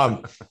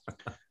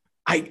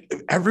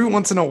 Every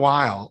once in a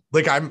while,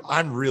 like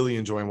I'm really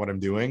enjoying what I'm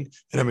doing,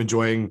 and I'm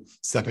enjoying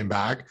stepping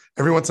back.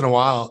 Every once in a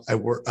while, I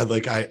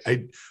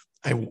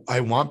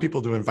want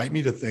people to invite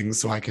me to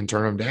things so I can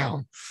turn them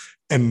down.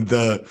 And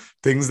the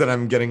things that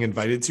I'm getting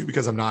invited to,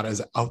 because I'm not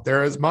as out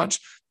there as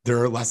much,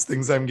 there are less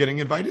things I'm getting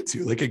invited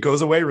to. Like it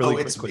goes away really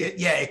quickly.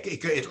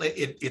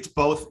 It's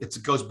both.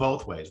 It goes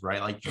both ways,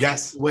 right? Like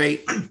yes.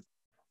 Wait, I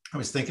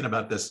was thinking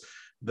about this.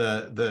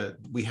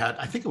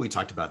 I think we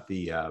talked about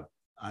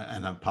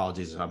and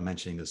apologies if I'm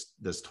mentioning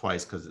this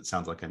twice because it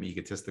sounds like I'm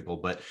egotistical,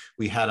 but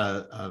we had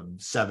a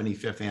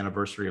 75th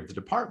anniversary of the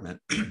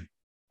department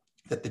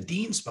that the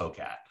dean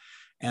spoke at.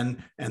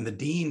 And the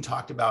dean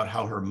talked about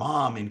how her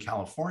mom in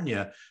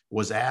California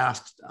was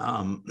asked,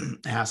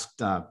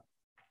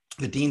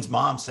 the dean's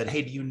mom said,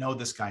 "Hey, do you know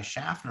this guy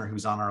Schaffner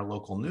who's on our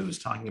local news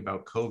talking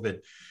about COVID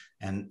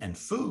and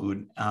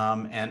food?"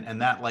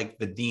 And that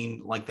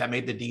that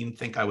made the dean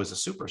think I was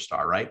a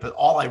superstar, right? But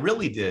all I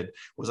really did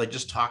was I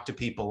just talked to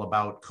people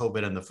about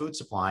COVID and the food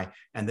supply,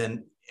 and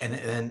then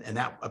and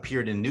that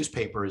appeared in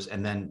newspapers.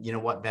 And then, you know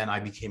what, Ben, I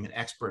became an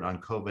expert on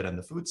COVID and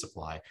the food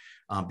supply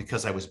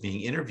because I was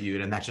being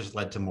interviewed, and that just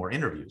led to more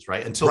interviews,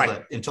 right?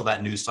 Until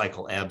that news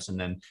cycle ebbs, and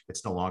then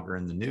it's no longer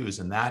in the news.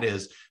 And that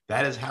is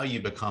how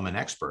you become an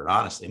expert,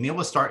 honestly. I mean,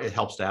 it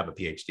helps to have a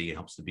PhD, it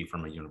helps to be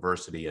from a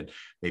university, and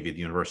maybe the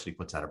university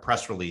puts out a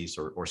press release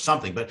or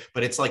something. But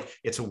it's like,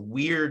 it's a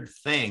weird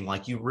thing.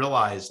 Like, you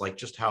realize like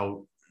just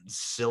how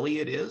silly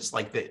it is,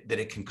 like that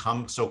it can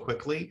come so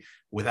quickly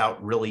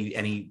without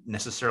really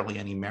necessarily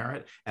any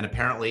merit, and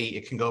apparently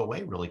it can go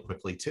away really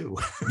quickly too.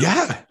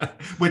 Yeah.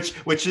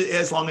 which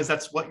as long as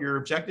that's what your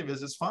objective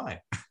is fine.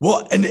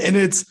 Well, and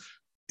it's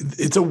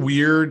a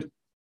weird,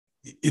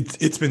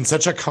 it's been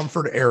such a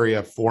comfort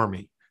area for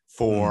me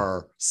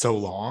for so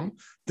long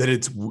that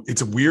it's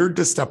weird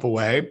to step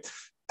away,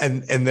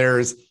 and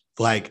there's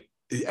like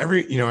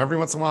every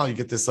once in a while you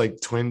get this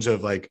like twinge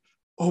of like,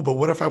 oh, but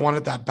what if I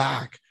wanted that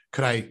back?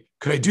 Could I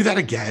do that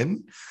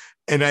again?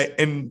 And I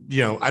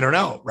don't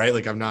know, right?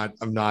 Like I'm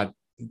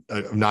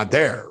not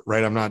there,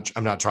 right? I'm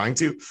not trying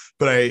to,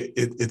 but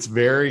it's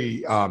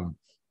very, I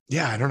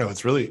don't know.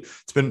 It's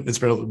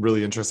been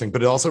really interesting,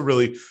 but it's also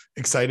really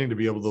exciting to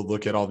be able to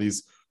look at all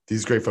these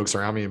great folks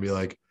around me and be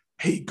like,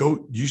 hey,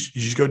 you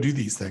should go do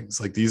these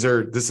things. Like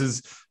this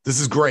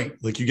is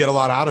great. Like you get a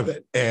lot out of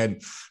it.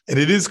 And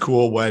it is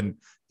cool when,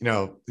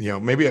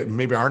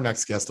 maybe our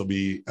next guest will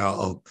be,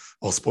 I'll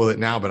spoil it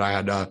now, but I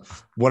had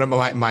one of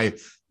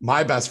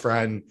my best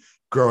friend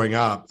growing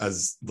up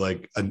as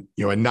like a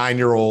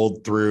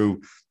 9-year-old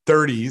through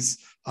 30s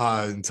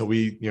until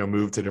we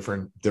moved to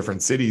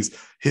different cities.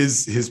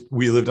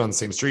 We lived on the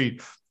same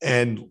street,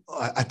 and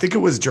I think it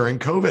was during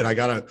COVID, I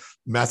got a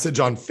message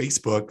on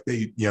Facebook.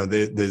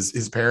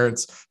 His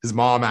parents, his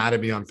mom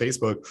added me on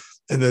Facebook,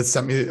 and then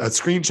sent me a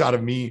screenshot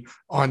of me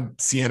on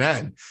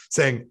CNN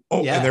saying,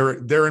 "Oh, yeah."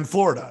 And they're in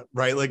Florida,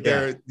 right? Like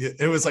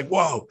it was like,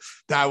 whoa,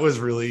 that was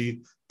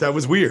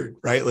weird,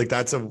 right? Like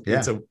it's a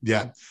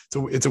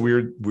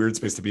weird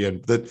space to be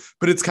in. But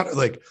it's kind of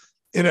like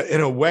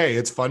in a way,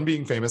 it's fun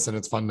being famous and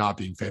it's fun not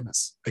being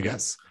famous, I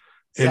guess.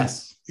 And,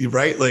 yes.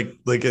 Right. Like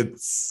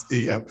it's,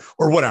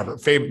 or whatever.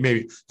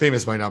 Maybe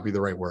famous might not be the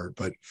right word,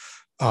 but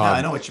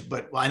I know what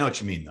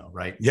you mean though.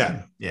 Right.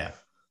 Yeah. Yeah.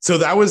 So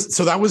that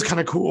was kind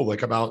of cool.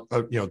 Like about,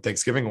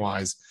 Thanksgiving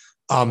wise.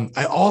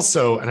 I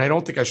also, and I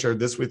don't think I shared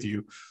this with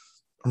you,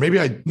 or maybe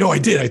I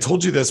did. I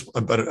told you this,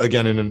 but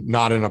again,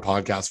 not in a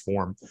podcast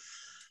form.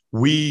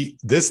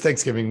 This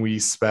Thanksgiving we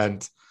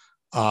spent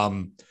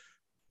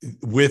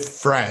with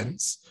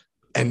friends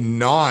and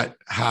not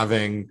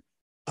having,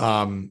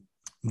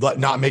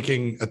 not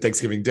making a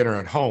Thanksgiving dinner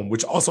at home,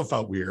 which also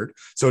felt weird.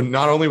 So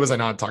not only was I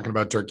not talking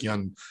about turkey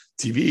on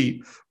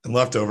TV and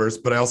leftovers,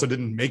 but I also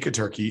didn't make a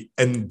turkey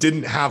and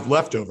didn't have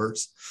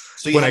leftovers.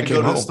 So you had to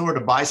go to the store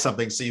to buy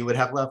something so you would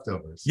have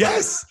leftovers.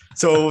 Yes.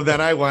 So then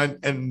I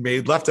went and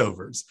made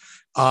leftovers.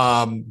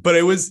 But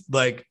it was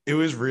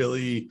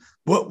really,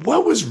 what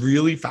was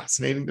really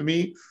fascinating to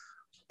me.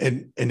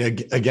 And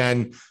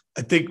again,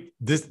 I think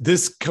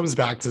this comes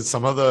back to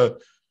some of the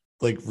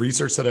like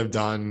research that I've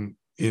done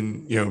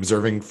in,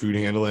 observing food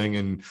handling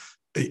and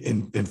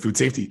in food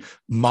safety.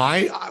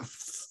 My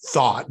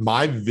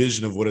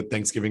vision of what a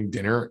Thanksgiving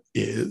dinner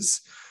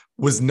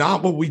was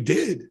not what we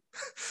did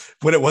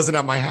when it wasn't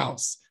at my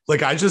house.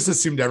 Like I just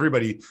assumed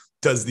everybody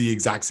does the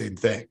exact same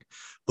thing.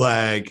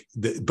 Like,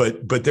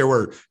 but there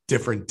were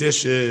different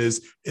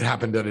dishes. It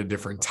happened at a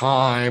different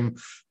time.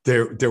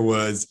 There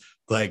was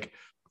like,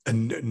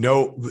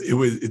 it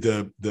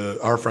was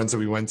our friends that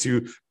we went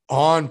to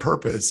on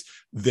purpose.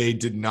 They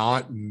didn't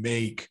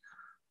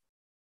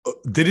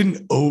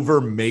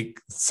over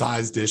make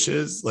size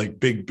dishes, like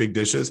big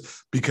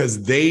dishes,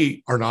 because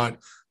they are not,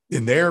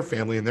 in their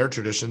family and their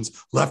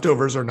traditions,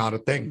 leftovers are not a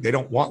thing. They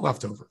don't want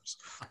leftovers.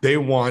 They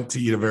want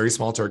to eat a very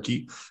small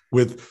turkey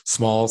with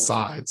small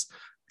sides.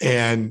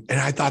 And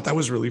I thought that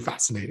was really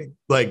fascinating.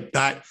 Like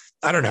that,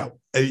 I don't know,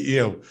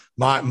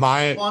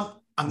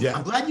 I'm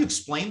glad you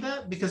explained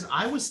that, because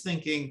I was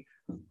thinking,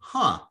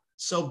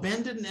 so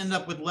Ben didn't end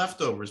up with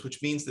leftovers,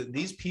 which means that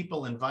these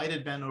people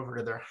invited Ben over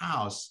to their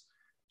house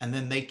and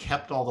then they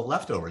kept all the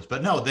leftovers.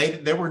 But no,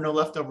 there were no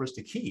leftovers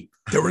to keep.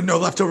 There were no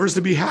leftovers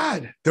to be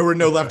had. There were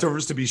no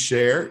leftovers to be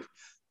shared.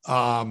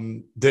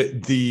 Their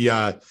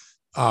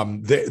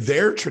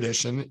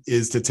tradition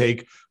is to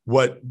take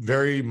what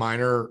very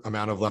minor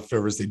amount of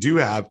leftovers they do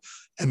have,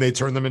 and they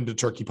turn them into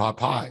turkey pot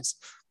pies.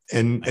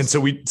 And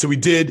so we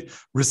did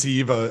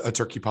receive a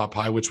turkey pot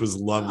pie, which was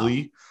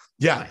lovely. Wow.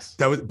 Yeah, nice.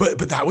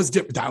 That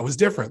was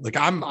different. Like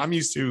I'm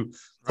used to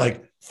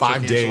like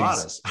 5 days.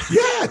 Enchiladas.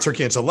 Yeah,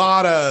 turkey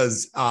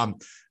enchiladas.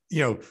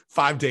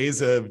 5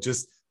 days of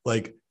just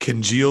like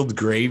congealed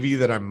gravy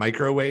that I'm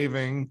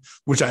microwaving,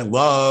 which I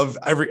love.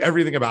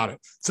 Everything about it.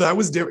 So that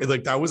was different.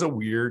 Like that was a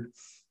weird.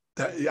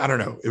 I don't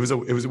know. It was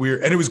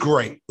weird, and it was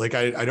great. Like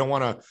I don't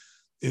want to.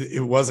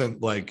 It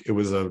wasn't like it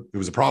was a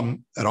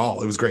problem at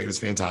all. It was great. It was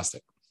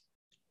fantastic.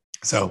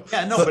 So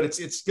but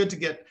it's good to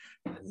get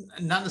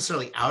not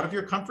necessarily out of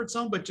your comfort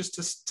zone, but just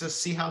to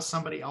see how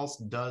somebody else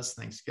does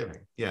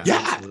Thanksgiving. Yeah,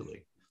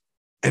 absolutely.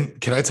 And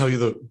can I tell you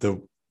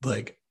the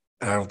like,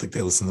 and I don't think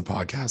they listen to the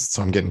podcast,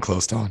 so I'm getting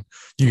close to on.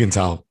 You can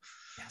tell.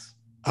 Yes.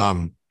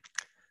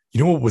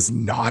 You know what was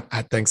not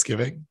at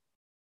Thanksgiving?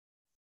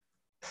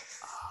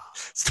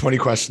 It's 20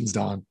 questions,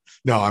 Don.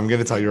 No, I'm going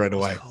to tell you right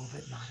away.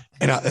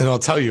 And I'll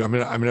tell you, I'm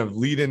going to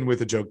lead in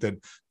with a joke that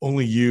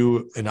only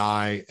you and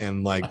I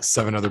and like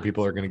 7 other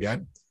people are going to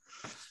get.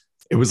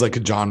 It was like a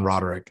John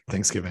Roderick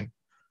Thanksgiving.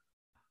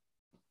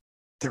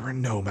 There were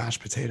no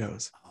mashed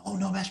potatoes. Oh,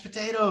 no mashed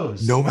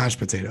potatoes. No mashed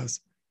potatoes.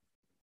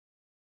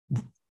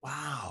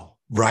 Wow.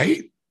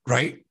 Right.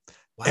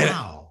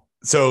 Wow.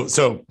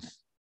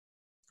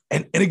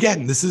 And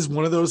again, this is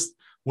one of those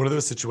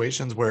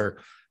situations where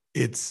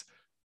it's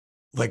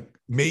like,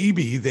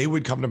 maybe they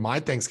would come to my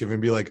Thanksgiving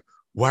and be like,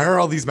 why are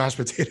all these mashed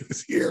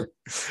potatoes here?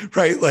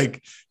 Right.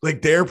 Like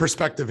their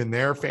perspective in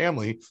their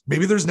family,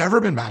 maybe there's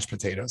never been mashed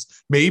potatoes.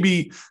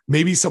 Maybe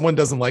someone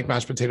doesn't like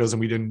mashed potatoes and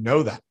we didn't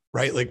know that.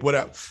 Right. Like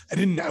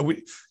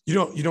you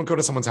don't go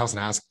to someone's house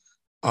and ask,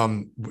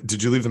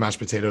 did you leave the mashed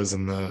potatoes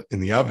in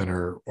the oven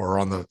or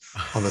on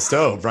the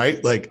stove?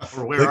 Right. Like,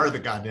 or where are the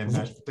goddamn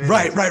mashed potatoes?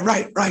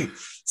 Right.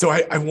 So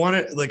I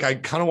want to, like, I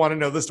kind of want to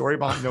know the story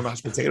behind no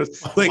mashed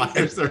potatoes. Like, why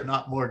is there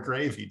not more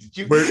gravy? Did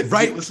you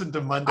listen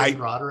to Monday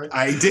Roderick?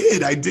 I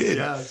did.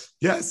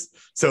 Yes.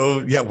 So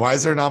yeah, why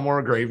is there not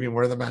more gravy and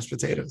where are the mashed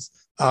potatoes?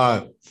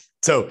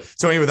 So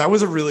anyway, that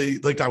was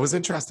that was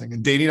interesting.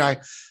 And Danny and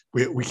I,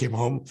 we came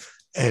home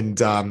and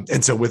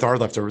so with our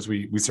leftovers,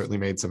 we certainly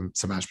made some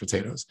mashed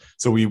potatoes.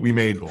 So we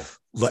made,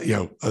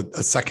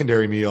 a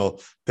secondary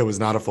meal that was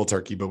not a full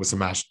turkey, but with some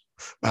mashed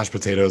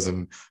potatoes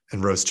and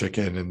roast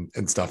chicken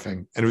and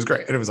stuffing. And it was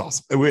great. And it was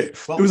awesome. It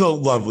was a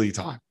lovely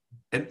time.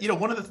 And,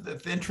 one of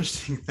the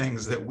interesting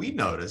things that we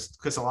noticed,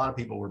 because a lot of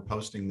people were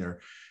posting their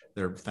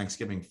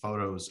Thanksgiving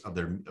photos of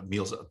their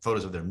meals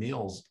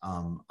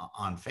on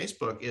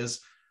Facebook, is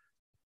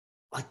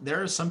like,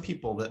 there are some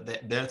people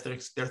that their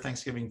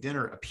Thanksgiving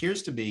dinner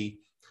appears to be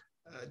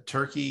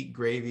turkey,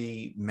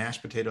 gravy,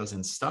 mashed potatoes,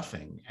 and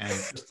stuffing. And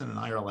Kristen and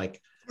I are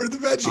like, where's the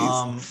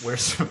veggies?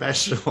 Where's the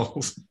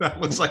vegetables?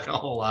 That looks like a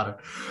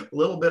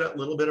little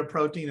bit of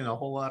protein and a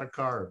whole lot of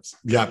carbs.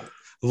 Yeah,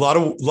 a lot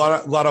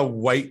of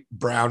white,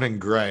 brown, and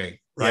gray.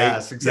 Right?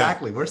 Yes,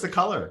 exactly. Yeah. Where's the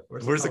color?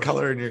 Where's the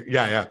color in your?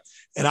 Yeah.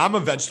 And I'm a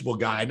vegetable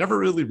guy. I never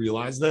really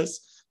realized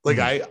this. Like,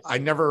 I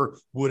never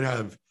would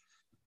have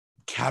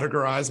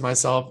categorized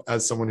myself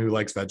as someone who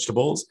likes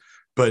vegetables,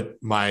 but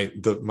my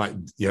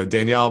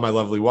Danielle, my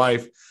lovely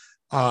wife,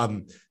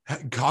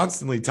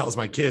 constantly tells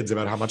my kids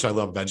about how much I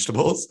love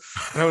vegetables.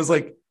 And I was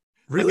like,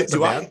 really?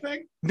 Do I?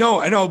 Thing? No,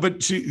 I know,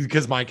 but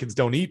because my kids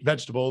don't eat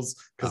vegetables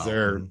because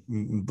they're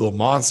little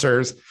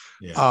monsters.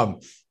 Yeah.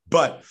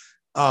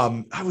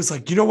 I was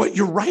like, you know what?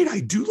 You're right.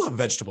 I do love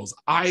vegetables.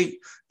 I,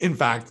 in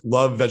fact,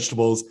 love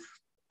vegetables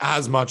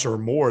as much or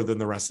more than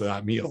the rest of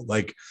that meal.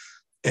 Like,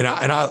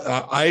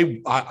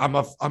 I'm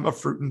a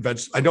fruit and veg.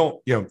 I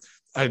don't,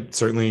 I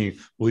certainly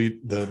will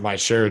eat my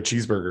share of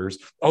cheeseburgers,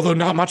 although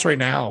not much right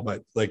now,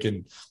 but like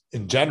in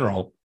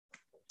general.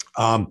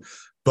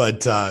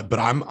 But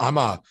I'm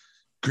a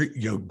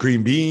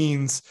green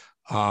beans.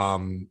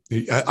 I'm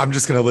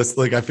just gonna list,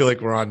 like, I feel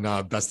like we're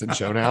on Best in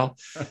Show now,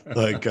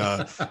 like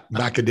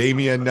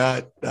macadamia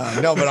nut.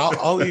 No, but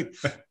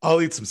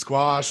I'll eat some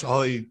squash.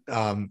 I'll eat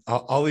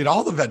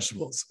all the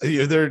vegetables.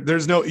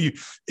 There's no,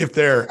 if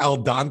they're al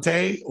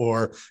dente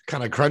or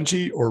kind of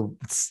crunchy or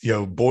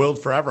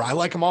boiled forever, I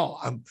like them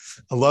all.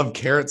 I love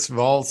carrots of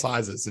all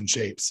sizes and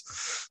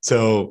shapes.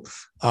 So,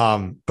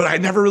 but I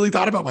never really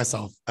thought about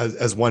myself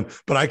as one.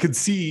 But I could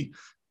see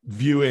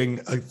viewing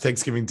a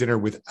Thanksgiving dinner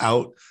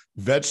without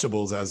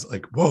vegetables as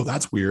like, whoa,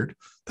 that's weird.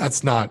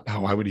 That's not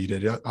how I would eat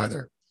it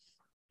either.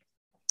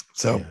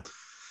 So, yeah.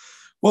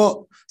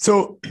 Well,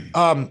 so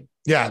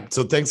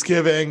so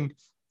Thanksgiving,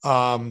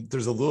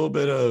 there's a little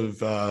bit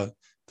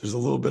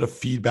of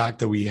feedback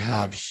that we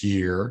have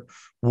here.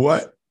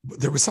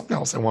 There was something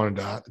else I wanted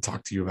to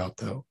talk to you about,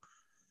 though.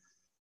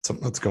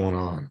 Something that's going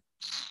on.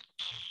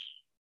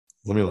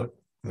 Let me look.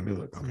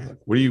 Okay.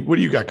 What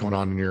do you got going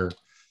on in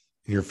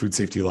your food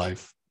safety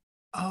life?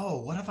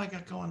 Oh, what have I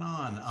got going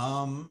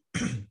on?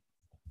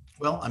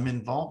 Well, I'm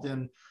involved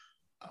in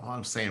a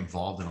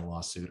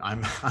lawsuit.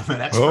 I'm an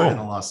expert in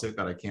a lawsuit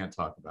that I can't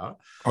talk about.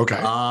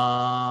 Okay.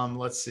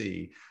 Let's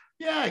see.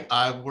 Yeah,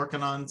 I'm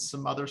working on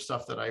some other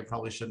stuff that I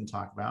probably shouldn't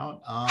talk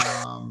about.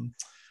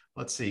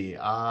 Let's see.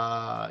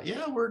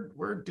 Yeah,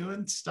 we're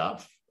doing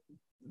stuff.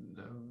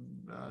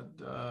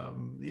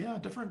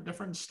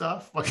 Different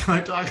stuff. What can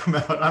I talk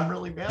about? I'm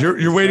really bad.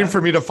 You're waiting for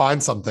me to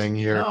find something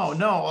here. No.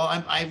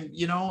 Well, I'm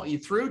you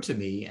threw to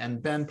me,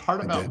 and Ben,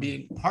 part of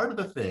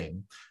the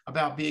thing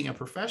about being a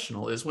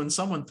professional is when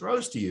someone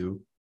throws to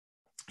you,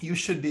 you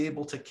should be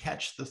able to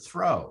catch the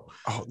throw.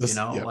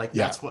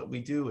 That's what we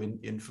do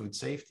in food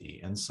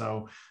safety. And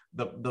so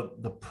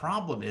the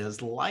problem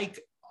is, like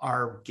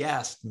our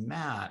guest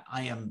Matt,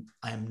 I am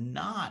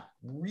not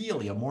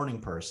really a morning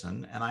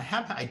person, and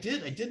I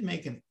did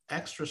make an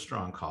extra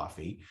strong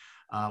coffee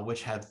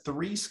which had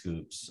 3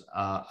 scoops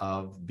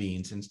of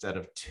beans instead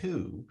of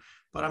 2.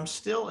 But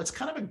it's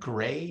kind of a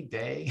gray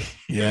day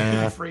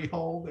in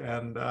Freehold.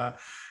 And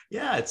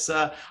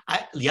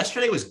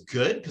yesterday was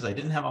good because I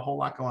didn't have a whole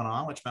lot going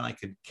on, which meant I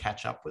could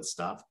catch up with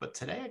stuff. But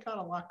today I got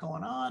a lot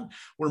going on.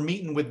 We're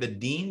meeting with the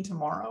dean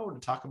tomorrow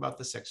to talk about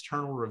this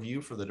external review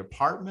for the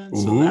department.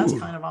 So that's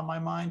kind of on my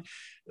mind.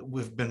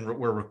 We're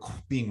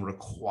being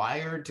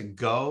required to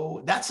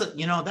go. That's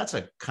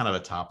a kind of a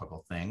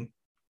topical thing.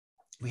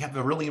 We have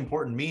a really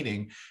important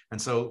meeting. And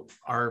so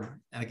and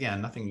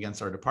again, nothing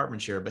against our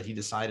department chair, but he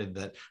decided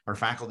that our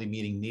faculty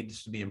meeting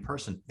needs to be in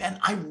person. And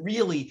I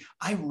really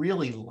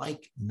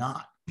like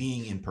not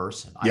being in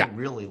person. I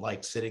really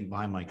like sitting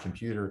by my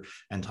computer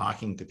and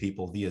talking to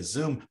people via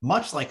Zoom,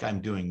 much like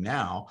I'm doing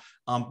now,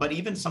 but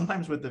even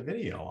sometimes with the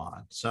video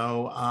on.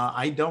 So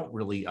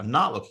I'm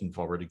not looking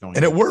forward to going.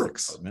 And it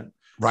works,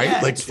 right?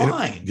 Yeah, like it's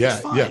fine. It's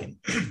fine.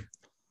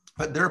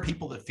 But there are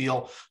people that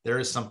feel there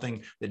is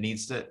something that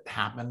needs to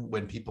happen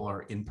when people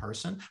are in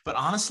person. But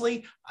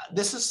honestly,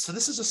 you've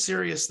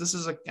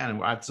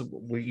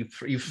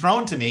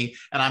thrown to me,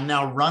 and I'm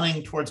now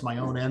running towards my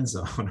own end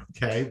zone.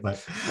 Okay,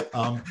 but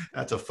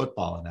that's a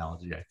football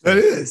analogy. I think.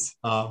 It is.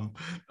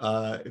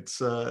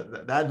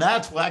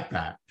 That's Black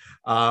Pat,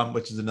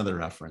 which is another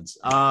reference.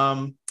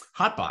 Hotbox.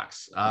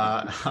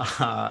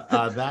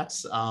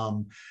 That's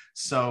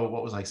so.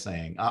 What was I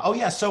saying?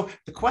 So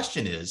the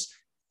question is,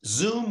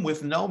 Zoom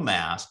with no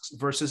masks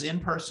versus in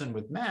person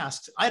with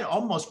masks. I'd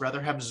almost rather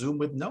have Zoom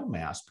with no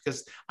mask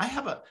because I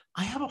have a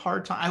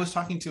hard time. I was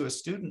talking to a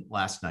student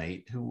last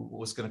night who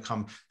was going to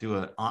come do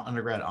an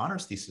undergrad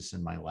honors thesis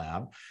in my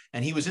lab,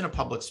 and he was in a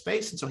public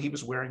space, and so he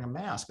was wearing a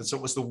mask, and so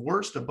it was the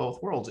worst of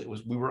both worlds.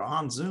 We were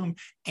on Zoom,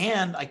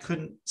 and I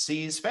couldn't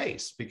see his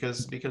face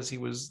because he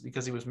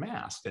was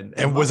masked.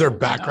 And was there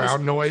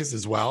background noise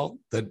as well?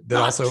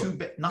 Not too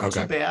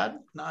bad.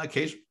 Not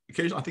occasionally. I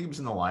think he was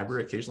in the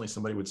library. Occasionally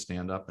somebody would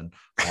stand up and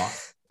walk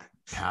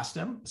past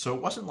him. So it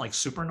wasn't like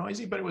super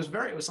noisy, but it was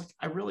like,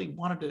 I really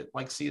wanted to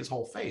like see his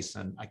whole face.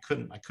 And I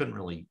couldn't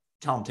really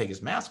tell him to take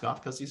his mask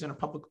off because he's in a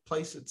public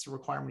place. It's a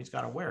requirement. He's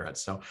got to wear it.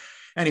 So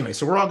anyway,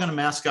 so we're all going to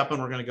mask up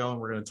and we're going to go and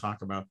we're going to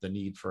talk about the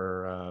need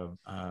for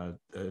a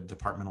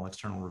departmental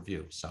external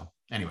review. So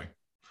anyway,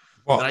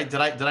 well, did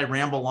I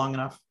ramble long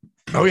enough?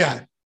 Oh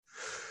yeah.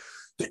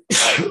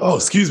 Oh,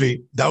 excuse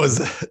me. That was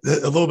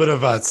a little bit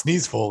of a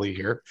sneeze foley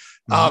here.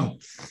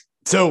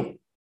 So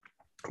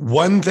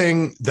one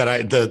thing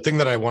the thing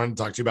that I wanted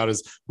to talk to you about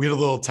is we had a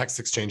little text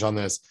exchange on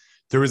this.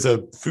 There was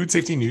a food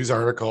safety news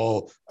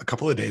article a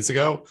couple of days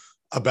ago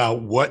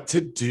about what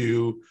to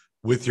do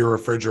with your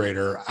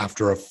refrigerator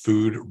after a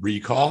food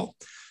recall.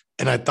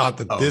 And I thought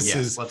that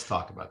let's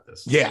talk about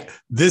this. Yeah,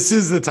 this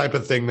is the type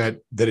of thing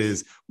that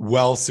is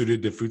well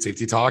suited to food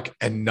safety talk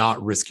and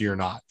not risky or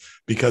not,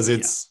 because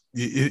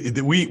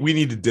we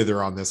need to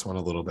dither on this one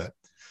a little bit.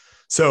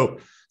 So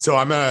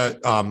I'm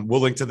gonna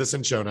we'll link to this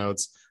in show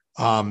notes.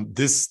 I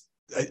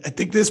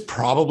think this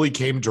probably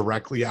came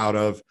directly out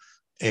of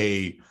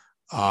a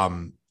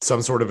some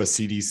sort of a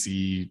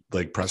CDC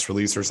like press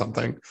release or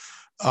something.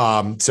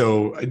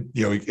 So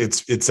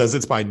it says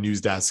it's by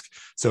News Desk,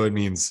 so it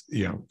means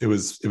it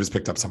was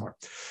picked up somewhere.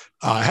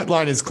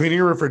 Headline is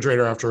cleaning a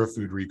refrigerator after a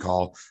food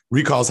recall.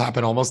 Recalls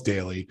happen almost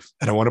daily,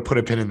 and I want to put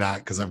a pin in that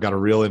because I've got a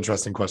real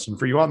interesting question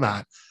for you on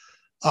that.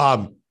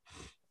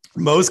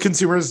 Most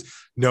consumers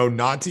know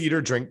not to eat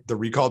or drink the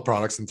recalled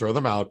products and throw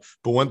them out,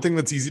 but one thing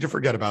that's easy to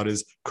forget about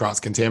is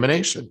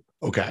cross-contamination.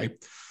 Okay.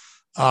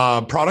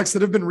 Products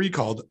that have been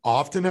recalled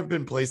often have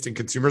been placed in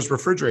consumers'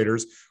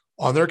 refrigerators,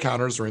 on their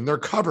counters, or in their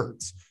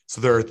cupboards.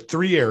 So there are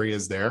 3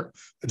 areas there.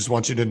 I just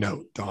want you to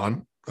note,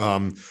 Don.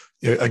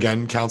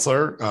 Again,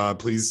 counselor,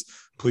 please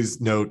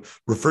note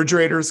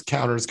refrigerators,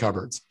 counters,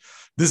 cupboards.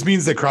 This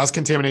means that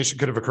cross-contamination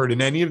could have occurred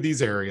in any of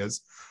these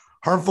areas.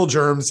 Harmful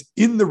germs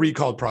in the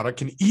recalled product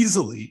can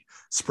easily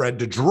spread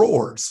to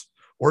drawers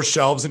or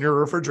shelves in your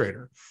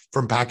refrigerator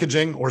from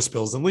packaging or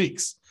spills and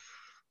leaks.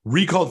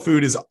 Recalled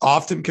food is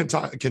often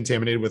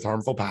contaminated with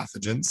harmful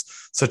pathogens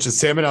such as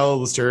Salmonella,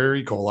 Listeria,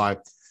 E. coli.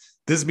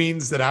 This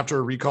means that after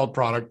a recalled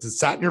product is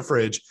sat in your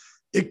fridge,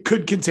 it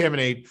could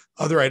contaminate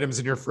other items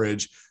in your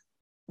fridge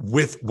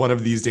with one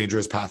of these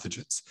dangerous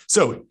pathogens.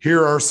 So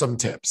here are some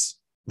tips.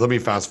 Let me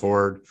fast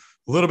forward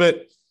a little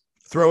bit.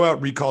 Throw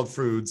out recalled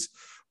foods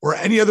or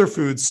any other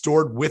food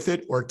stored with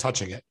it or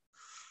touching it.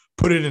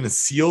 Put it in a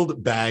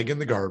sealed bag in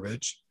the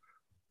garbage.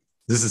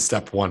 This is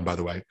step 1, by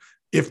the way.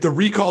 If the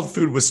recalled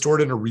food was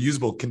stored in a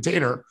reusable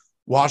container,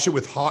 wash it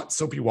with hot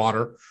soapy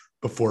water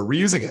before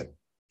reusing it.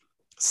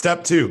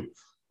 Step 2,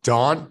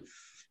 Dawn,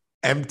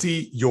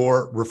 empty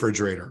your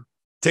refrigerator.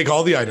 Take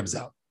all the items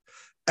out.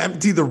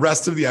 Empty the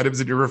rest of the items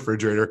in your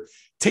refrigerator.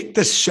 Take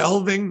the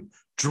shelving,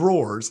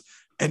 drawers,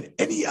 and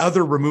any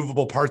other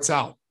removable parts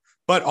out.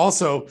 But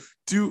also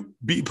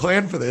be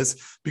planned for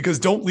this, because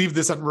don't leave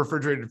this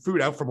unrefrigerated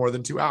food out for more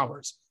than 2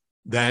 hours.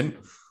 Then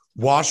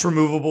wash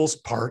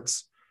removables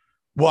parts,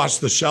 wash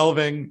the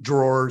shelving,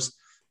 drawers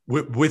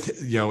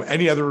with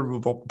any other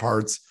removable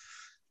parts,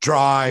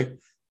 dry,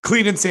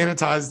 clean and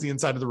sanitize the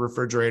inside of the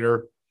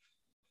refrigerator.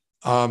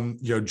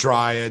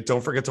 Dry it.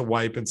 Don't forget to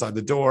wipe inside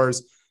the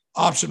doors.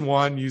 Option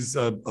 1, use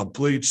a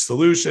bleach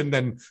solution,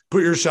 then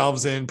put your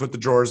shelves in, put the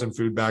drawers and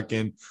food back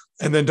in,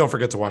 and then don't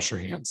forget to wash your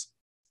hands.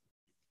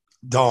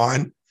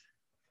 Dawn,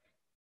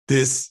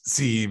 this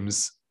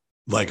seems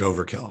like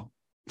overkill.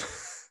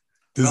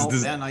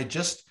 Ben, I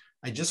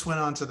just went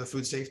onto the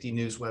Food Safety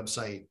News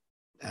website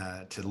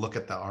to look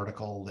at the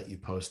article that you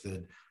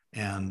posted.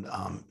 And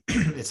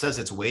it says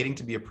it's waiting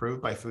to be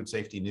approved by Food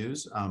Safety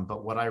News.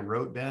 But what I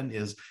wrote, Ben,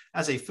 is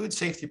as a food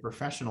safety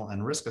professional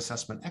and risk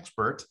assessment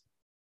expert,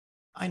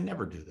 I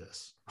never do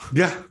this.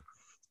 Yeah.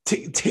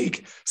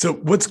 So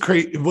what's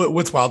great,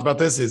 what's wild about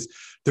this is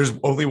there's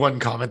only one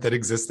comment that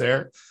exists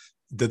there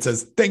that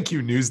says, "Thank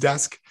you, News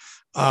Desk,"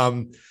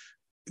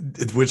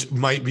 which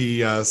might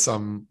be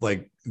some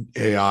like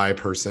AI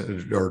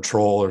person or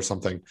troll or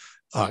something.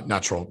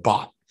 Not troll,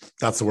 bot.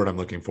 That's the word I'm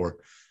looking for.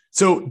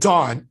 So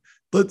Dawn,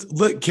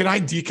 can I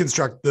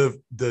deconstruct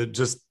the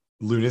just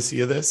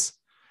lunacy of this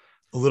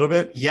a little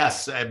bit?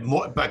 Yes,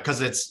 more,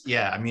 because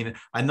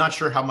I'm not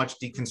sure how much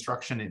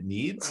deconstruction it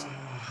needs,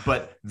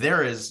 but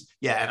there is,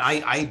 and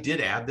I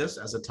did add this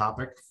as a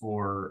topic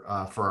for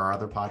our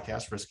other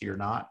podcast, Risky or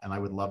Not, and I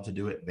would love to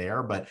do it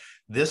there, but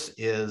this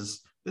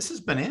is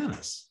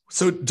bananas.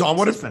 So Dawn,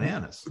 what if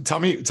bananas? Tell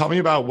me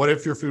about what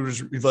if your food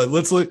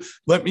was,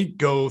 let me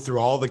go through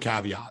all the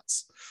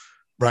caveats,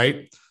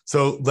 right?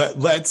 So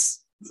let's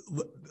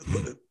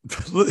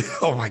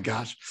oh my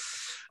gosh.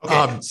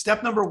 Okay.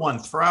 Step number 1,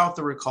 throw out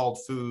the recalled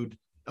food.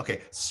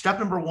 Okay. Step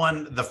number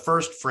 1, the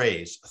first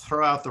phrase,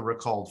 throw out the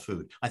recalled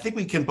food. I think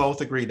we can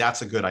both agree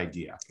that's a good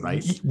idea,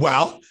 right?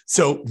 Well,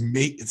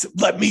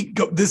 let me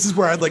go. This is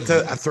where I'd like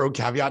to throw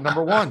caveat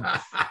number 1.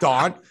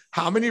 Dawn,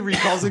 how many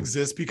recalls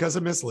exist because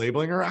of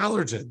mislabeling or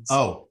allergens?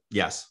 Oh,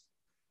 yes.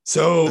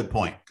 So good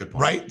point.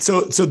 Right.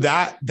 So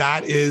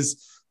that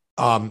is,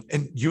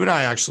 and you and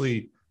I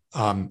actually,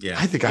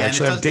 I think I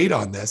actually have data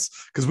on this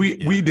because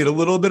we did a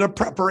little bit of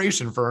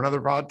preparation for another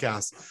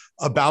podcast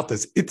about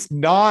this. It's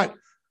not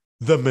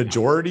the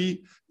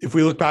majority if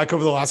we look back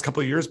over the last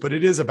couple of years, but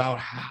it is about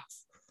half.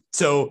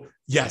 So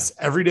yes,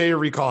 every day a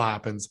recall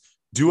happens.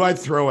 Do I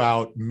throw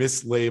out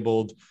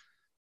mislabeled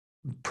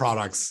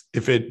products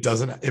if it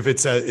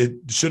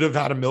should have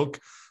had a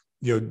milk,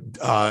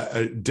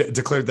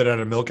 declared that it had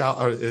a milk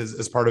out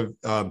as part of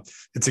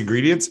its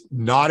ingredients?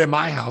 Not in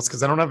my house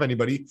because I don't have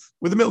anybody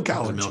with a milk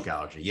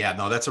allergy. Yeah,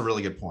 no, that's a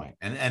really good point.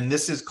 And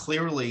this is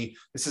clearly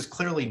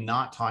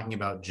not talking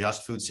about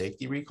just food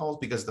safety recalls,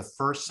 because the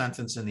first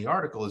sentence in the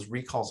article is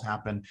recalls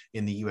happen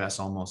in the US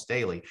almost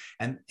daily.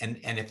 And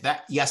if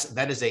that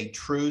is a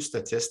true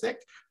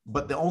statistic,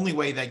 but the only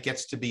way that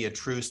gets to be a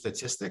true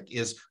statistic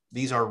is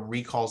these are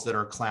recalls that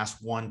are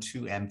class 1,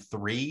 2, and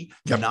 3,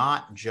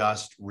 not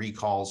just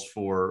recalls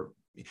for,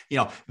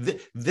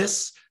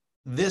 this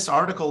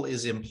article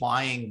is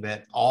implying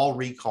that all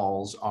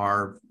recalls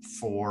are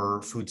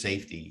for food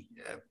safety,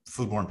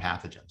 foodborne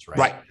pathogens, right?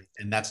 Right.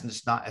 And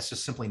it's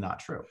just simply not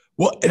true.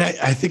 Well, and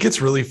I think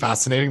it's really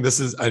fascinating. This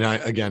is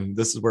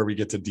where we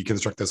get to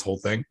deconstruct this whole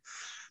thing.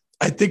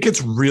 I think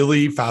it's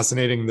really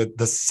fascinating that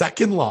the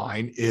second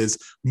line is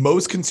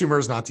most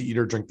consumers not to eat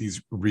or drink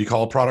these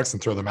recall products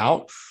and throw them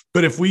out.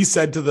 But if we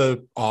said to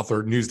the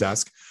author, News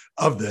Desk,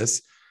 of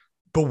this,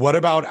 but what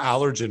about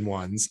allergen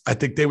ones? I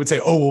think they would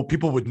say, oh, well,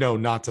 people would know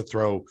not to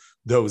throw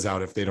those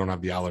out if they don't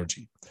have the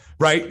allergy,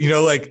 right?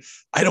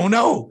 I don't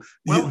know.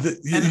 Well,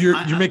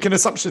 you're making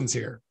assumptions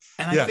here.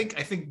 And I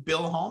think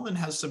Bill Hallman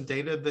has some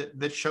data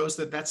that shows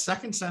that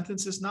second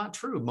sentence is not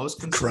true. Most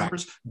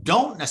consumers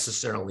don't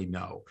necessarily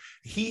know.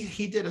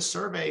 He did a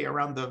survey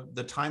around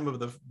the time of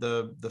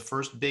the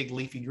first big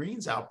leafy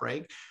greens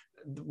outbreak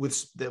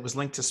that was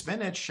linked to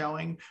spinach,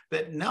 showing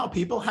that no,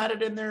 people had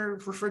it in their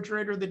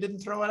refrigerator, they didn't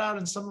throw it out,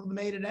 and some of them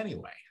ate it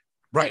anyway.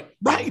 Right.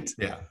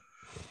 Yeah.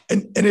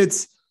 And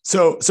it's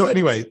so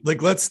anyway,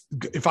 let's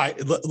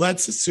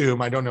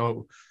assume I don't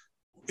know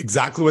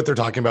exactly what they're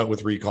talking about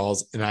with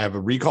recalls, and I have a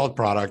recalled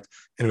product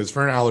and it was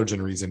for an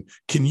allergen reason.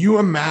 Can you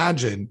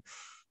imagine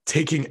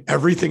taking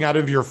everything out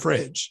of your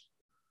fridge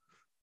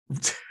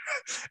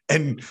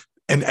and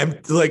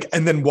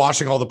then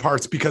washing all the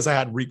parts because I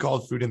had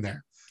recalled food in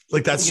there?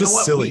 Like, that's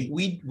just silly.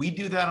 We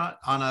do that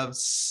on a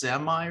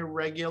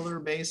semi-regular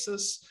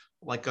basis,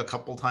 like a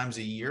couple times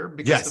a year,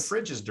 because the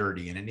fridge is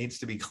dirty and it needs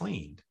to be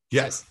cleaned.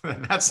 Yes.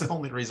 That's the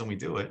only reason we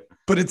do it.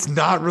 But it's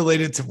not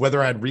related to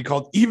whether I had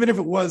recalled, even if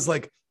it was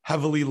like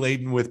heavily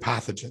laden with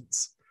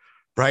pathogens,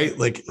 right?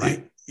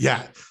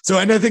 So,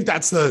 and I think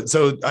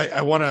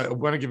I want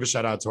to give a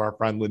shout out to our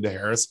friend Linda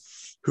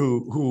Harris,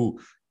 who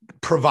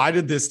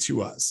provided this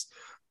to us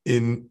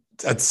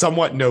at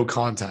somewhat no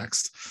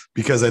context,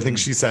 because I think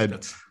she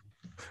said,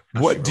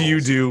 what do you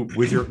do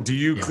with do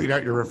you clean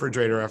out your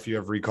refrigerator after you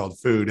have recalled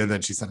food? And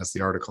then she sent us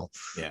the article.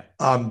 Yeah.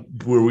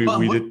 Where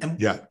we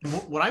did. Yeah.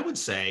 What I would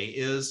say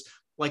is,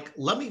 like,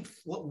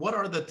 what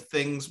are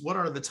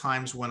the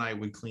times when I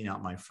would clean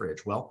out my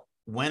fridge? Well,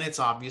 when it's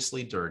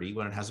obviously dirty,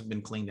 when it hasn't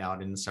been cleaned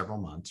out in several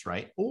months,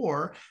 right?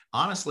 Or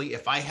honestly,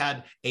 if I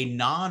had a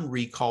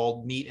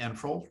non-recalled meat and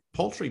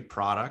poultry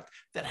product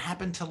that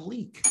happened to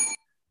leak.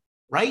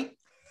 right?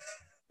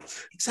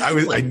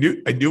 Exactly. I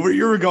knew where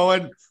you were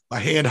going. My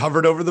hand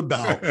hovered over the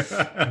bell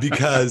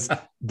because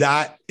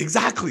that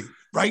exactly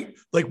right.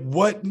 Like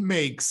what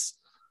makes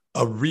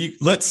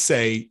let's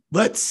say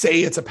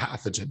it's a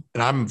pathogen,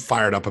 and I'm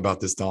fired up about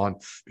this, Don,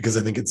 because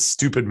I think it's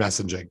stupid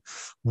messaging.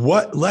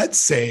 Let's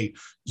say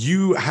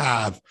you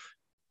have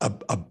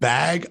a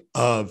bag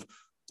of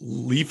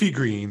leafy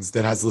greens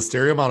that has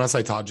Listeria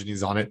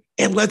monocytogenes on it.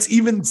 And let's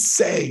even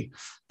say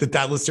that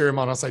Listeria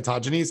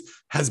monocytogenes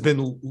has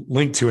been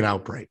linked to an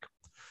outbreak.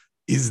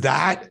 Is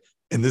that,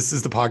 and this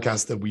is the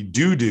podcast that we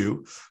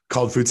do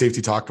called Food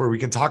Safety Talk, where we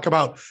can talk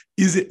about,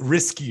 is it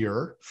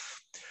riskier?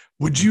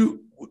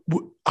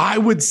 I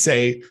would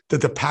say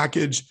that the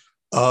package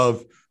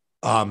of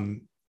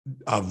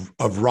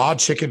raw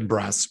chicken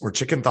breasts or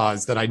chicken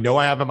thighs that I know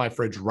I have in my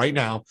fridge right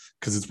now,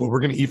 because it's what we're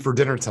going to eat for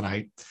dinner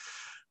tonight,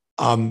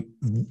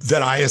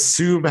 that I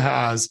assume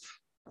has,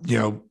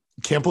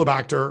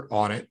 Campylobacter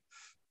on it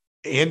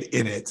and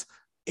in it,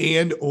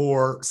 and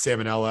or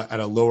salmonella at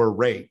a lower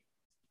rate.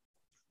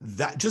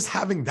 That just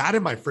having that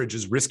in my fridge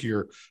is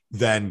riskier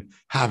than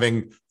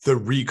having the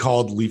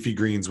recalled leafy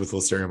greens with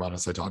Listeria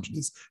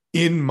monocytogenes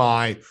in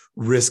my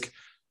risk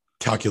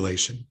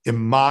calculation, in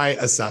my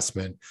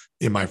assessment,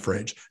 in my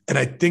fridge. And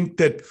I think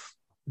that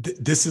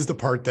this is the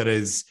part that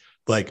is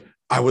like,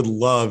 I would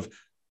love,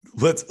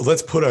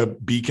 let's put a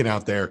beacon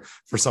out there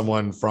for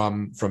someone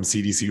from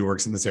CDC who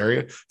works in this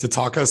area to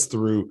talk us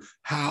through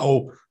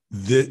how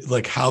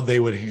they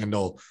would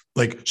handle,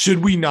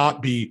 should we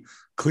not be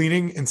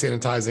cleaning and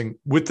sanitizing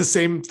with the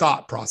same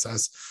thought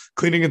process,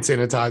 cleaning and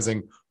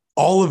sanitizing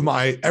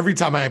every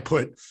time I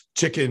put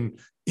chicken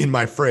in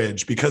my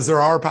fridge, because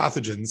there are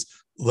pathogens.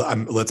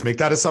 Let's make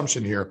that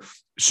assumption here.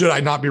 Should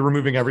I not be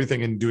removing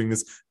everything and doing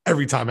this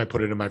every time I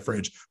put it in my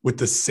fridge with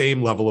the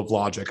same level of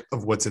logic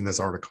of what's in this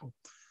article?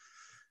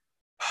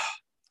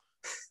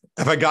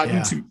 Am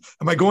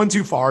I going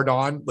too far,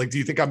 Don? Do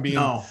you think I'm being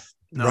no,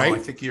 right? I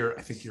think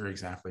you're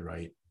exactly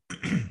right.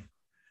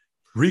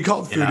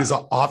 Recalled food is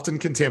often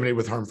contaminated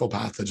with harmful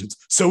pathogens.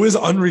 So is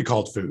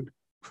unrecalled food.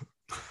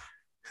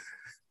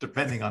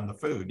 Depending on the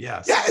food,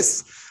 yes.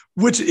 Yes,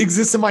 which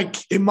exists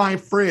in my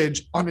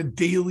fridge on a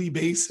daily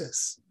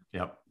basis.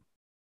 Yep.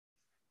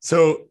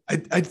 So I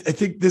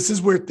think this is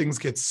where things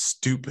get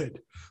stupid.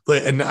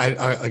 And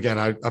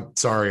I'm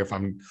sorry if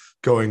I'm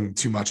going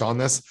too much on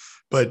this,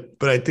 but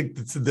I think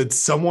that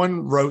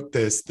someone wrote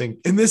this thing,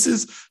 and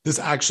this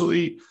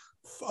actually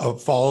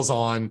falls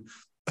on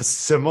a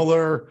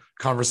similar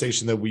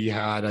conversation that we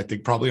had, I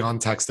think probably on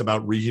text,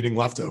 about reheating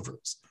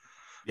leftovers.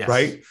 Yes.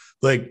 Right?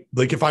 Like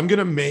if I'm going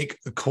to make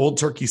a cold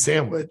turkey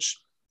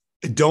sandwich,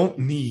 I don't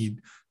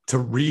need to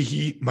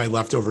reheat my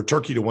leftover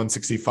turkey to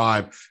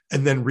 165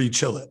 and then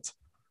re-chill it.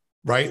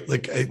 Right?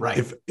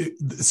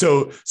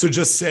 So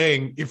just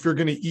saying, if you're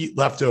going to eat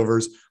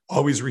leftovers,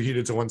 always reheat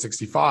it to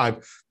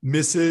 165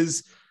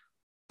 misses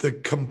the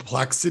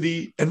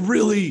complexity. And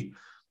really,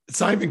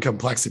 it's not even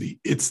complexity.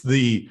 It's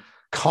the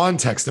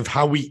context of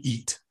how we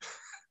eat.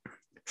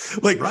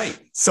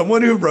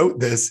 Someone who wrote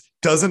this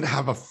doesn't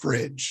have a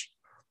fridge.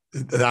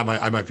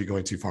 I might be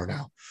going too far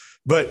now,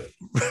 but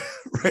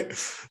right,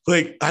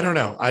 I don't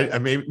know.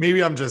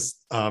 Maybe I'm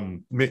just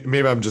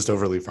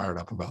overly fired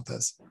up about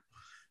this.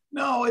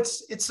 No,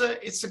 it's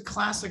a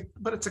classic,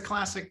 but it's a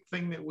classic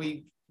thing that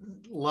we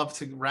love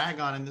to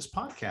rag on in this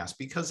podcast,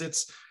 because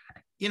it's,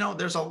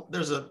 there's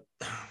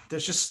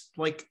just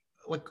like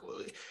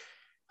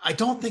I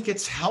don't think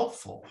it's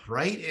helpful,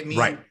 right? I mean,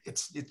 right.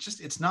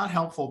 It's not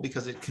helpful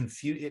because it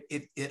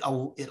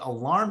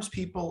alarms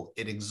people,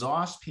 it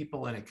exhausts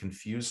people, and it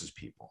confuses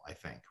people, I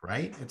think,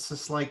 right? It's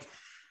just like,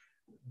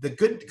 the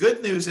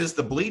good news is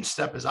the bleach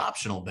step is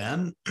optional,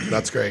 Ben.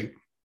 That's great.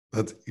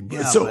 But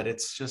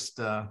it's just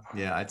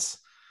it's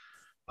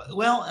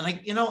well, and I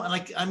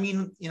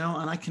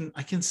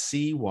can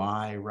see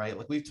why, right?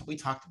 Like we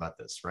talked about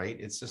this, right?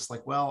 It's just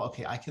like, well,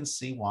 okay, I can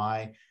see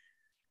why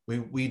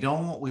we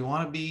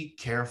want to be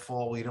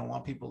careful. We don't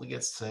want people to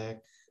get sick.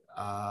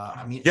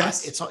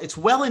 Yes, it's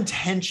well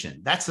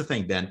intentioned. That's the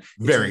thing, Ben.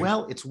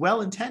 It's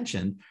well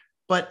intentioned,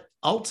 but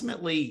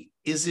ultimately,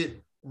 is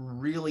it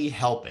really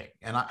helping?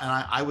 And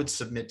I would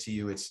submit to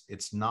you,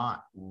 it's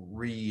not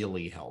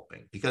really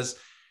helping, because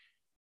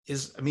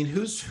who's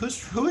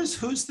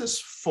this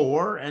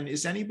for, and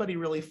is anybody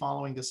really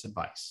following this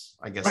advice?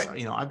 I guess,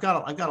 right. I've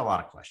got a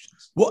lot of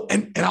questions. Well,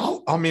 and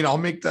I'll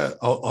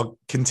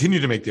continue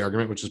to make the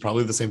argument, which is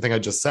probably the same thing I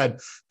just said.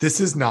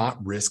 This is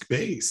not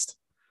risk-based.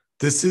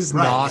 This is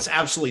right. not, it's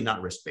absolutely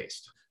not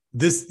risk-based.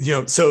 This,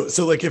 so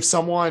like if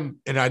someone,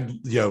 and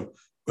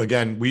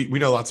again, we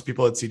know lots of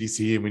people at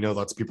CDC and we know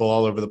lots of people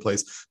all over the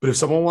place, but if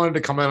someone wanted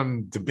to come out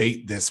and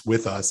debate this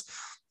with us,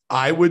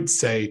 I would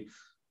say,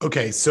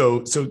 okay, so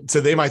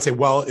they might say,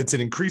 well, it's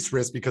an increased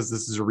risk because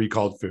this is a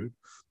recalled food.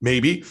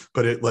 Maybe,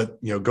 but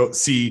go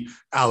see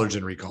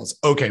allergen recalls.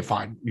 Okay,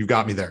 fine. You've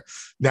got me there.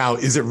 Now,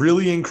 is it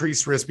really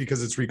increased risk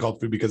because it's recalled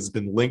food because it's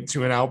been linked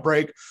to an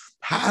outbreak?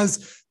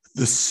 Has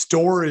the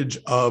storage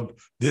of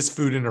this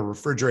food in a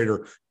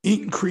refrigerator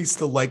increase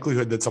the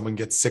likelihood that someone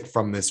gets sick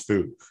from this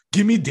food?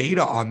 Give me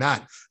data on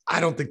that. I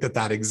don't think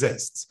that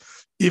exists.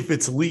 If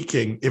it's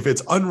leaking, if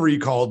it's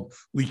unrecalled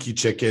leaky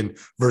chicken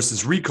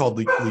versus recalled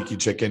leaky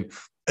chicken,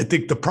 I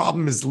think the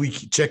problem is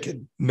leaky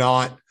chicken,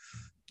 not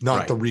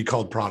right. The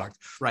recalled product.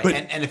 Right. But,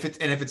 and if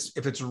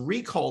it's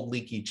recalled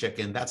leaky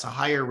chicken, that's a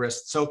higher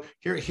risk. So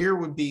here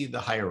would be the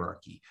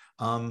hierarchy.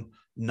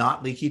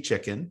 Not leaky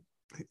chicken,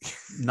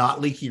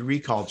 not leaky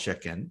recalled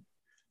chicken,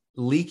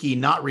 leaky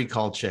not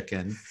recalled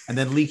chicken, and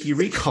then leaky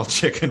recalled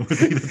chicken would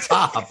be the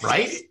top,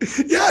 right?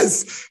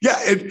 Yes. Yeah.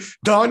 And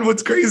Don,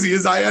 what's crazy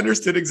is I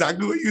understood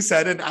exactly what you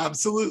said, and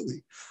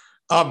absolutely.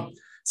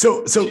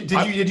 So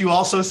did you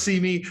also see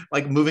me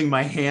like moving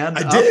my hand?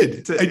 I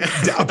did.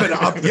 Up and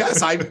up.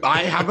 Yes,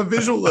 I have a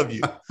visual of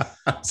you.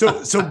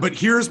 But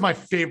here's my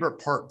favorite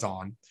part,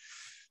 Don.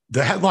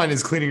 The headline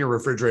is cleaning a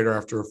refrigerator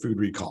after a food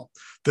recall.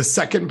 The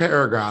second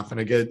paragraph, and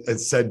again, it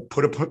said,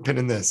 put a pin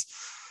in this,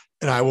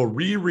 and I will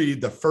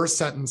reread the first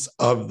sentence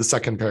of the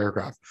second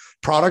paragraph.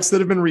 Products that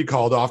have been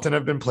recalled often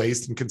have been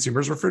placed in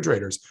consumers'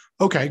 refrigerators.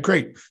 Okay,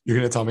 great. You're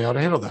going to tell me how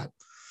to handle that.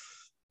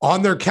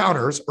 On their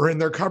counters or in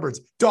their cupboards.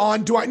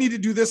 Dawn, do I need to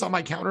do this on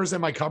my counters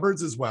and my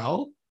cupboards as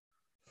well?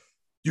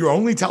 You're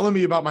only telling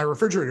me about my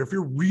refrigerator. If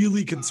you're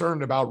really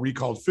concerned about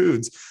recalled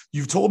foods,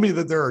 you've told me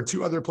that there are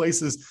 2 other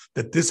places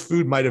that this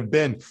food might have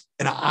been.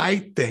 And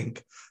I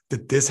think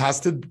that this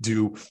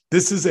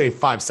is a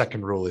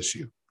 5-second rule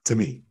issue to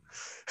me,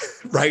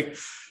 right?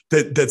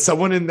 That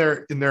someone in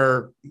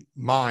their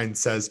mind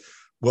says,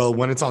 well,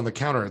 when it's on the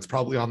counter, it's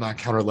probably on that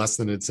counter less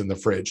than it's in the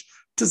fridge.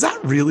 Does that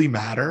really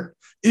matter?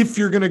 If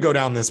you're going to go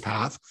down this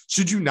path,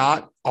 should you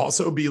not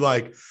also be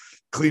like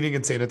cleaning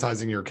and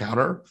sanitizing your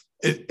counter?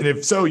 And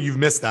if so, you've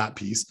missed that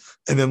piece.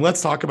 And then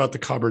let's talk about the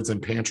cupboards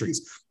and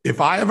pantries. If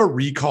I have a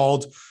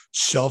recalled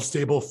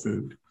shelf-stable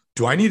food,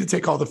 do I need to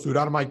take all the food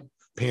out of my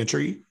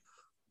pantry?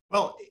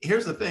 Well,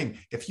 here's the thing: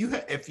 if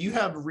you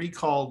have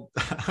recalled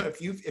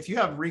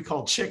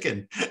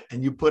chicken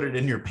and you put it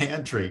in your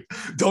pantry,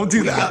 don't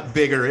do that. Got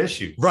bigger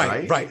issues,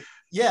 right?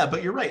 Yeah,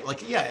 but you're right.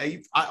 Like, yeah,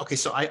 okay.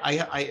 So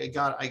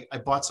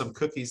I bought some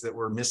cookies that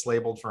were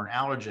mislabeled for an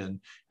allergen,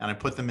 and I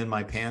put them in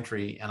my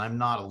pantry, and I'm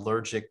not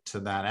allergic to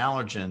that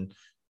allergen.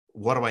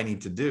 What do I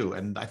need to do?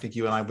 And I think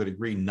you and I would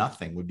agree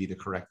nothing would be the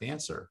correct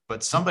answer.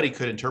 But somebody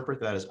could interpret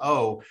that as,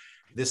 oh,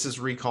 this is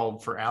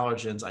recalled for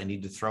allergens. I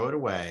need to throw it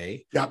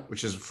away. Yep.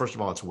 Which is, first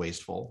of all, it's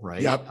wasteful,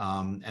 right? Yep.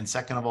 And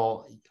second of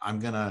all, I'm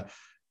gonna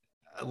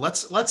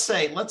let's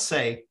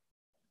say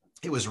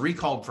it was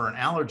recalled for an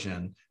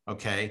allergen.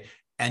 Okay.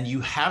 And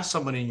you have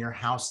someone in your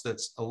house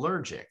that's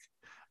allergic.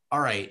 All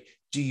right.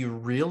 Do you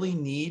really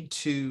need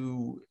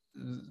to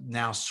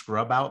now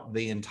scrub out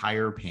the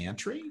entire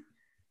pantry?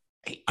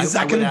 Is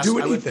that going to do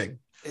anything?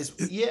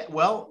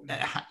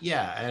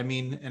 Yeah. I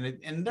mean,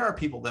 and there are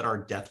people that are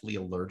deathly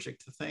allergic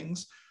to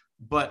things,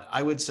 but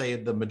I would say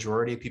the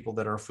majority of people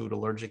that are food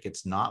allergic,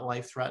 it's not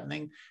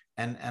life-threatening.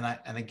 And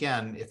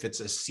again, if it's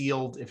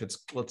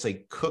let's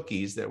say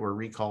cookies that were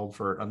recalled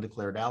for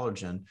undeclared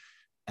allergen,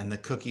 and the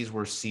cookies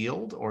were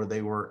sealed, or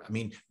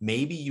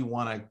maybe you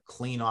want to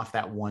clean off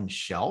that one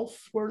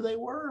shelf where they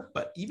were,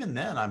 but even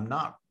then I'm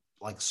not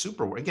like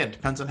super, again, it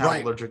depends on how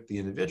allergic the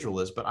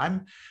individual is, but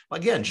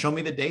again, show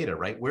me the data,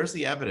 right? Where's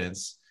the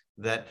evidence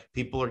that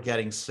people are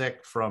getting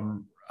sick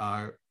from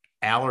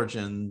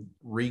allergen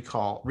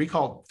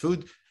recalled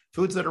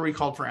foods that are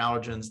recalled for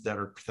allergens that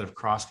have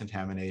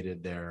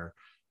cross-contaminated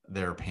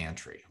their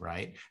pantry,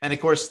 right? And of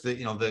course,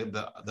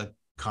 the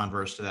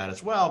converse to that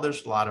as well,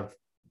 there's a lot of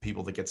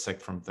people that get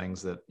sick from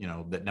things that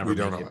that never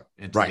make it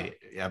into the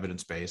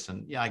evidence base.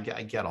 And yeah, I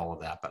get all of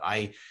that, but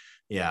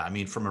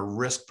from a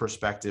risk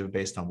perspective,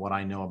 based on what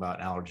I know about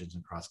allergens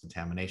and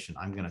cross-contamination,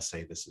 I'm going to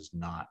say this is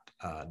not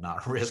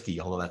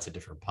risky, although that's a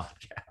different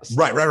podcast.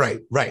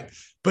 Right.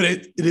 But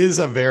it is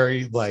a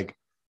very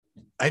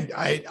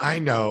I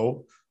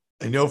know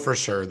for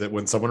sure that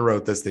when someone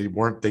wrote this, they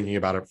weren't thinking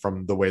about it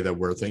from the way that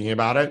we're thinking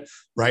about it,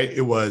 right?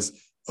 It was,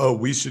 oh,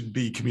 we should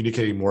be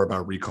communicating more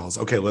about recalls.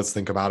 Okay, let's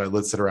think about it.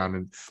 Let's sit around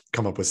and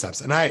come up with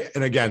steps. And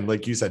again,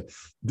 like you said,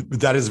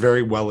 that is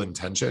very well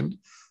intentioned.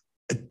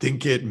 I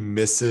think it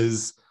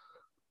misses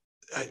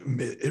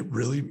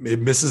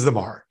the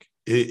mark.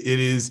 It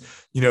is,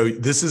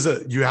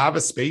 you have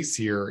a space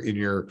here in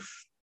your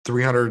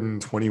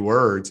 320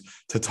 words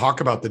to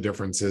talk about the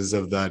differences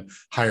of that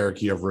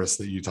hierarchy of risk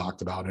that you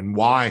talked about, and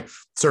why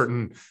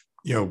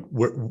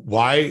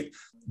why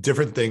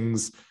different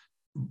things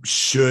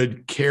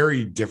should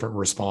carry different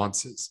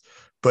responses.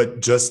 But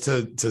just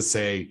to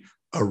say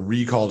a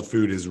recalled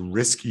food is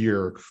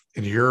riskier,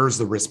 and here's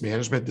the risk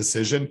management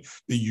decision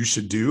that you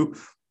should do,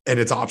 and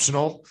it's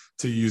optional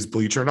to use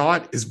bleach or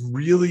not, is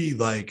really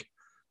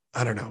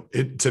I don't know.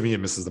 To me, it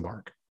misses the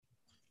mark.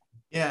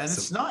 Yeah, and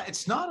it's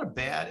not a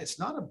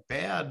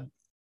bad,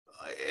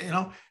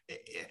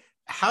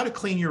 how to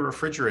clean your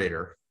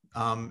refrigerator.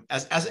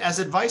 as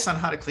advice on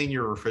how to clean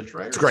your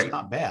refrigerator, it's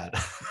not bad.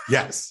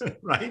 Yes.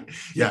 Right.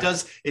 Yeah.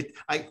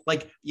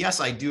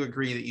 Yes, I do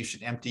agree that you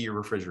should empty your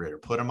refrigerator,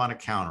 put them on a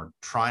counter,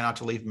 try not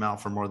to leave them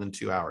out for more than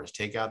 2 hours,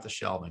 take out the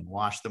shelving,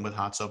 wash them with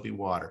hot soapy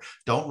water.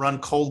 Don't run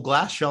cold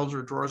glass shelves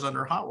or drawers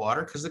under hot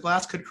water because the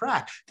glass could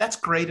crack. That's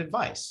great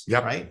advice.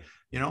 Yep. Right.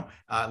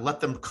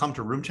 Let them come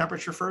to room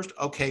temperature first.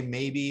 Okay.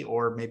 Maybe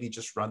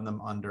just run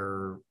them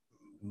under,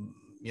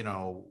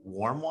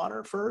 warm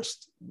water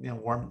first,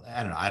 warm.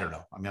 I don't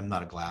know. I mean, I'm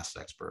not a glass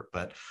expert,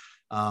 but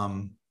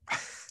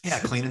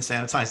clean and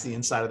sanitize the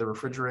inside of the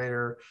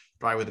refrigerator,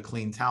 dry with a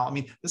clean towel. I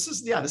mean, this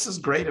is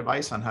great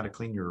advice on how to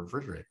clean your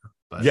refrigerator.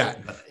 But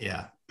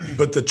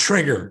but the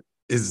trigger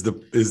is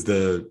it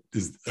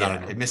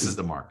misses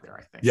the mark there,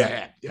 I think.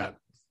 Yeah.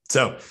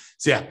 So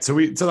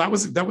that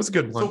was a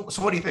good one.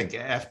 So what do you think?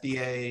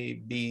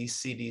 FDA, B,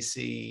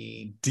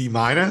 CDC, D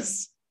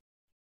minus?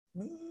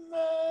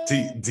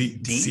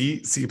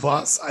 D, C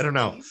plus? I don't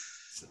know.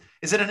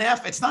 Is it an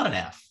F? It's not an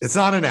F. It's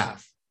not an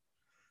F.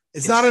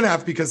 It's not an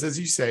F because, as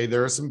you say,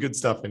 there is some good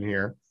stuff in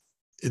here.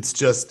 It's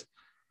just,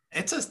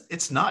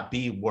 it's not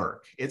B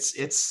work. It's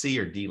C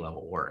or D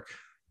level work.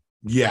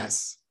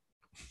 Yes.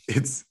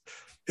 It's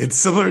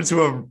similar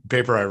to a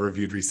paper I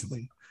reviewed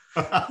recently.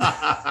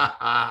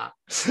 I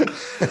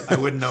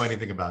wouldn't know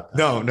anything about that.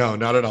 No,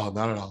 not at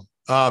all.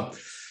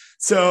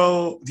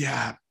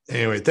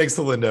 Anyway, thanks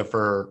to Linda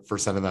for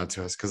sending that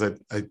to us, because it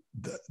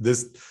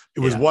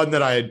was one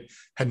that I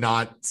had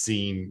not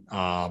seen,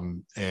 but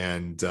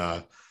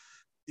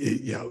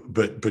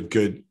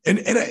good. And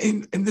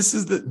this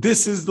is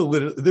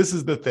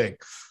the thing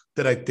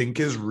that I think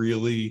is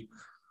really,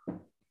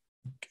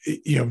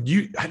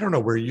 I don't know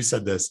where you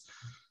said this.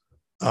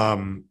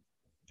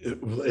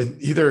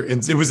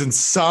 It was in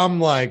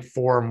some like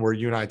forum where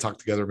you and I talked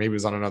together. Maybe it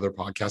was on another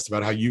podcast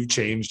about how you've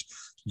changed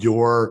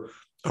your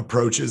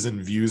approaches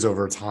and views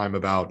over time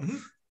about,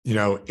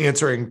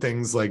 answering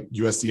things like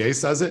USDA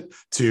says it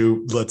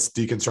to let's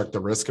deconstruct the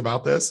risk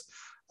about this.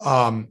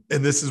 And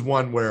this is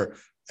one where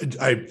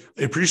I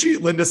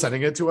appreciate Linda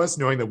sending it to us,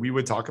 knowing that we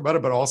would talk about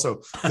it, but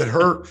also that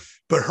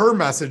her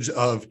message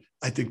of,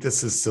 I think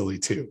this is silly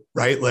too,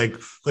 right? Like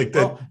that.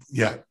 Well,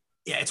 yeah.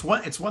 Yeah, it's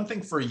one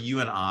thing for you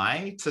and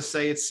I to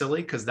say it's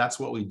silly because that's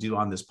what we do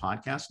on this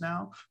podcast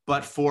now.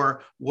 But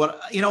for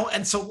what,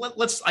 and so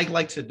I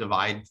like to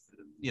divide,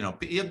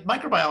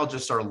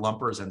 microbiologists are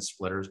lumpers and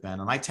splitters, Ben,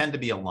 and I tend to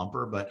be a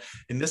lumper, but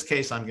in this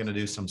case, I'm going to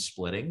do some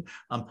splitting.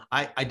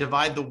 I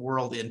divide the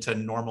world into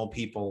normal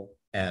people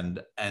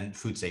and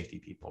food safety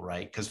people,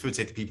 right? Because food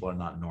safety people are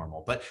not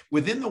normal. But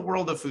within the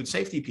world of food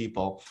safety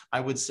people, I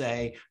would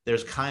say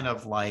there's kind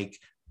of like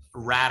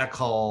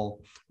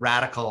radical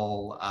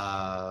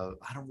I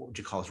don't know, what would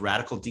you call this?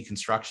 Radical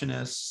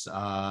deconstructionists,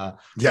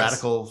 yes.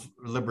 Radical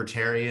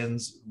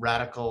libertarians,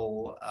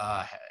 radical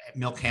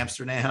milk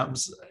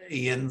Amsterdams,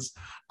 Ians,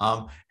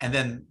 and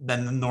then the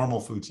normal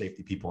food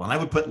safety people. And I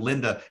would put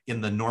Linda in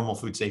the normal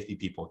food safety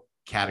people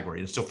category.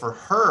 And so for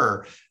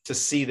her to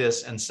see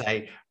this and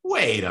say,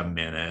 wait a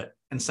minute,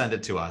 and send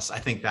it to us, I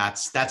think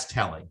that's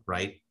telling,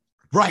 right?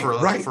 Right. For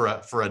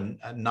a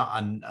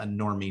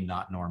normie,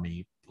 not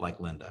normie like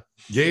Linda.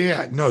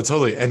 Yeah. No,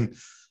 totally. And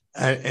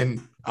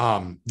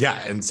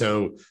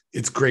so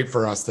it's great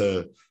for us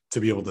to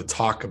be able to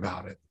talk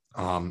about it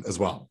as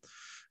well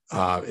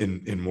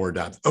in more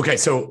depth. Okay.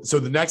 So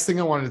the next thing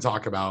I wanted to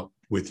talk about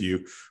with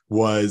you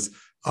was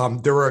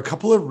there were a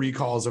couple of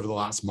recalls over the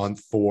last month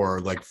for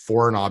like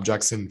foreign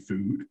objects in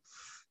food.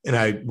 And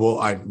I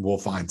will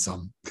find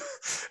some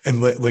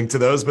and link to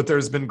those, but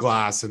there's been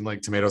glass and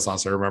like tomato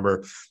sauce. I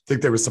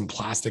think there was some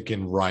plastic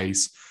in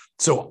rice.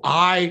 So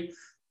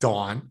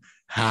Dawn,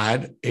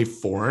 had a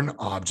foreign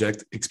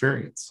object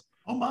experience.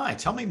 Oh my,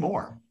 tell me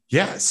more.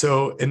 Yeah.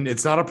 So, and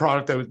it's not a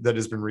product that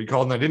has been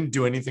recalled, and I didn't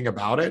do anything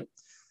about it.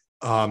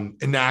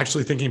 And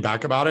actually thinking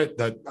back about it,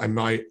 that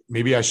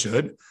maybe I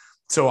should.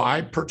 So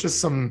I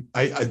purchased some,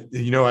 I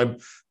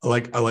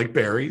like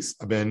berries.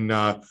 I've been,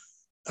 as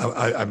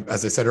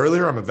I said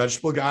earlier, I'm a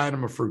vegetable guy and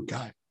I'm a fruit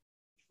guy.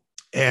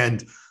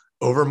 And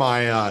over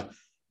my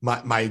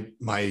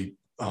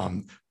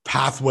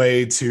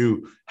pathway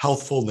to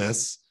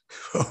healthfulness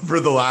over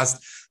the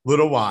last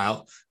little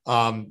while,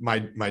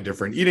 my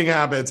different eating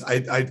habits,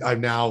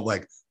 I'm now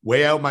like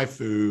weigh out my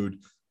food,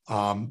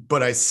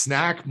 but I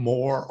snack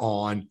more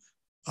on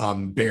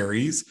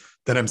berries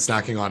than I'm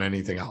snacking on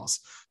anything else.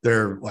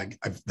 They're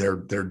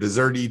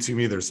desserty to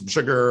me. There's some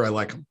sugar. I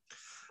like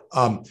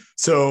them.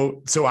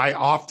 So I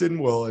often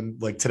will,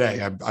 and like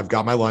today, I've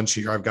got my lunch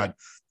here. I've got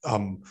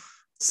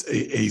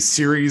a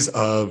series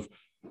of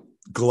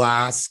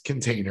glass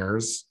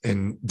containers,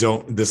 and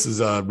this is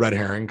a red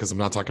herring because I'm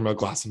not talking about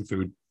glass and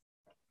food.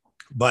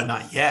 But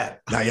not yet.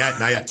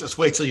 Just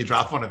wait till you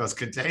drop one of those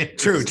containers.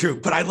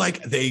 True. But I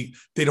like they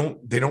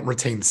don't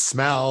retain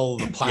smell.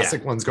 The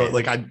plastic ones go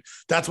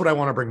that's what I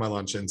want to bring my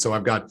lunch in. So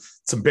I've got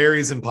some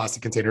berries in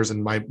plastic containers,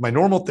 and my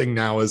normal thing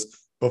now is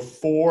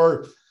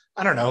before,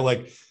 I don't know,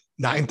 like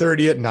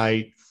 9:30 at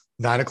night,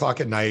 9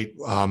 o'clock at night.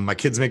 My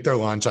kids make their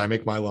lunch. I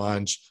make my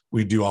lunch.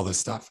 We do all this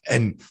stuff.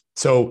 And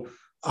so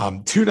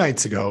 2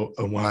 nights ago,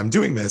 when I'm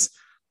doing this,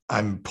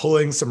 I'm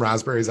pulling some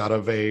raspberries out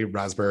of a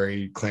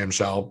raspberry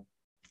clamshell,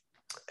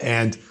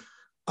 and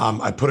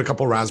I put a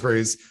couple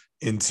raspberries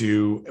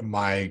into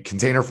my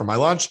container for my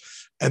lunch,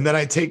 and then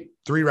I take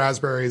 3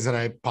 raspberries and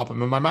I pop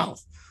them in my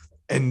mouth.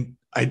 And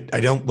I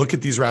don't look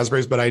at these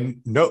raspberries, but I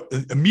know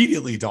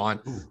immediately, Don,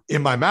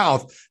 in my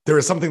mouth, there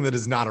is something that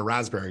is not a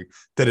raspberry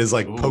that is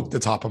like poked the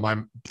top of my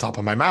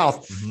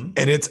mouth. Mm-hmm.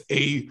 And it's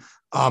a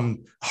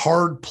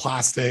hard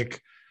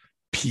plastic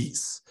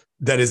piece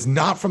that is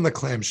not from the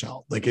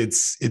clamshell. Like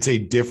it's a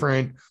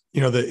different,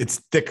 it's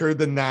thicker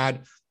than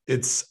that.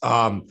 It's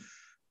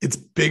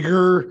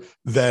bigger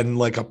than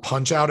like a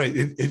punch out.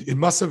 It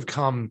must have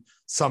come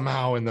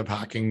somehow in the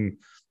packing,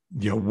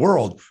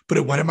 world, but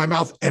it went in my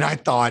mouth. And I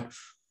thought,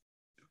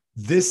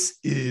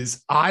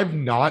 I've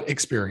not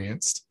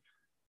experienced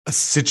a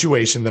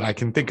situation that I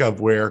can think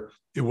of where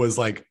it was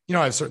like,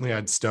 I've certainly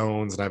had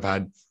stones and I've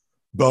had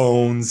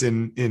bones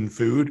in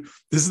food.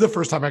 This is the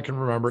first time I can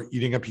remember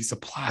eating a piece of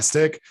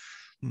plastic.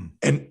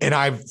 And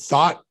I've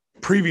thought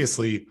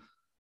previously,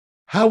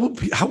 how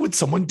would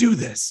someone do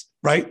this?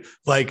 Right?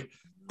 Like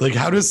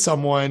how does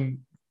someone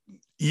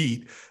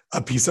eat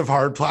a piece of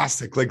hard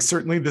plastic? Like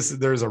certainly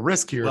there's a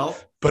risk here. Well,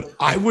 but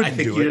I wouldn't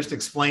do it. I think you just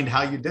explained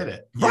how you did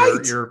it. Right.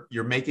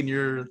 You're making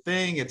your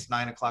thing. It's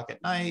 9:00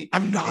 at night.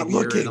 I'm not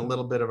looking. You're in a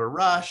little bit of a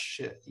rush.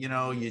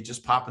 You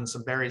just popping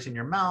some berries in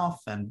your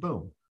mouth and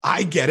boom.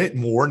 I get it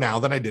more now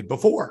than I did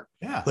before.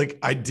 Yeah. Like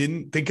I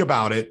didn't think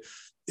about it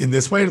in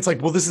this way. And it's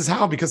like, well, this is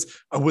how, because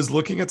I was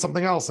looking at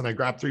something else and I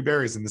grabbed 3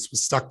 berries and this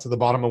was stuck to the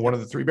bottom of one of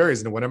the 3 berries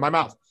and it went in my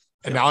mouth.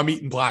 And now I'm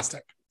eating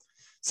plastic.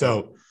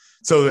 So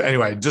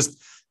anyway, just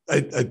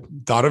I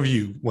thought of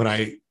you when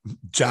I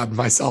jabbed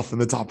myself in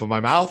the top of my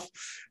mouth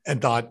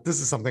and thought,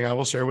 this is something I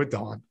will share with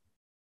Dawn.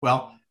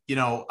 Well,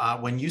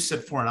 when you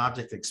said foreign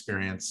object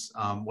experience,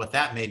 what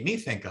that made me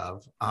think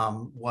of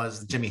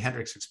was the Jimi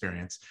Hendrix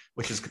experience,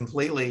 which is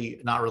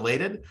completely not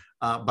related.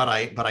 But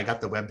I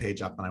got the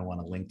webpage up and I want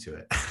to link to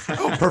it.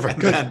 Oh, perfect.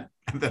 Good.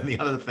 And then the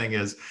other thing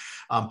is,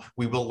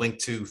 we will link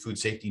to Food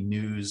Safety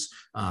News.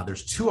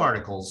 There's 2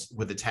 articles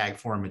with the tag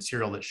foreign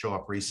material that show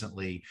up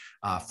recently.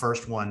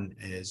 First one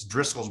is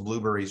Driscoll's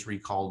blueberries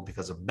recalled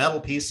because of metal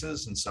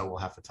pieces. And so we'll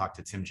have to talk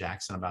to Tim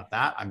Jackson about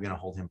that. I'm going to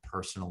hold him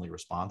personally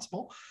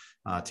responsible.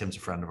 Tim's a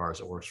friend of ours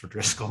that works for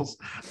Driscoll's.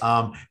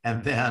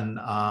 And then,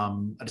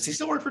 does he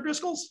still work for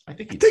Driscoll's? I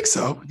think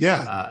so.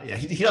 Yeah.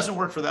 He doesn't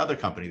work for the other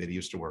company that he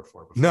used to work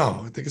for before.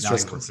 No, I think it's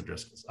Driscoll's. He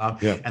works for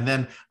Driscoll's. And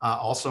then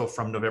also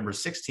from November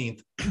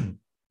 16th,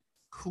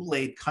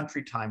 Kool-Aid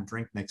Country Time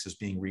drink mix is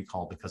being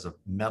recalled because of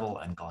metal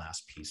and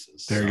glass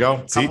pieces. There you go.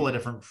 A couple of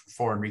different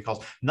foreign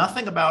recalls.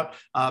 Nothing about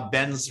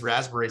Ben's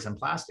raspberries and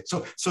plastic.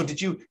 So did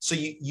you? So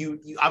you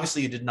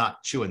obviously you did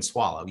not chew and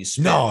swallow. You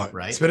spit it,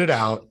 right? Spit it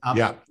out.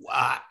 Yeah.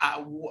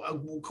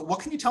 What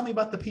can you tell me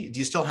about the piece? Do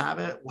you still have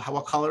it?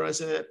 What color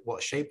is it?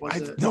 What shape was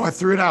it? No, I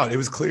threw it out. It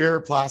was clear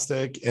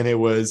plastic and it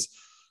was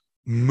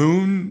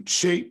moon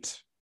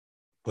shaped,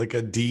 like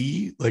a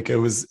D. Like it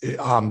was,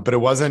 but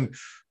it wasn't.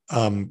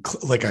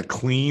 Like a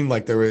clean,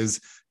 like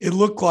it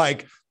looked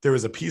like there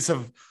was a piece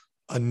of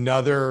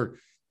another,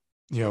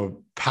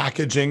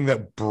 packaging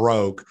that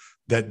broke,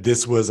 that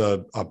this was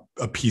a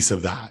piece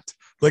of that.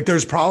 Like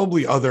there's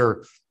probably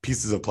other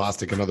pieces of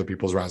plastic in other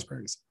people's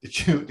raspberries.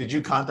 Did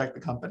you contact the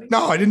company?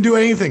 No, I didn't do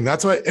anything.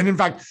 That's what, and in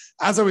fact,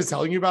 as I was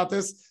telling you about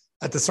this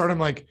at the start, I'm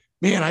like,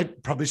 man, I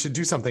probably should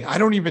do something. I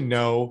don't even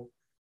know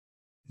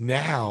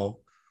now.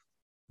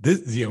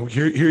 This, here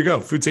you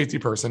go. Food safety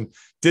person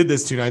did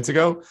this 2 nights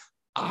ago.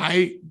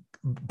 I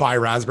buy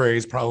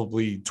raspberries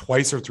probably 2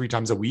 or 3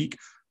 times a week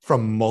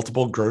from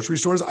multiple grocery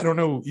stores. I don't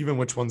know even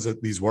which ones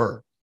that these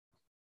were.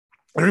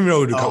 I don't even know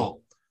who to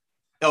call.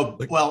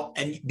 Well,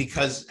 and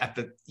because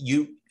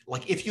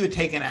if you had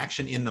taken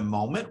action in the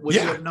moment, would you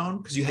have known?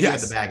 Because you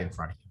had the bag in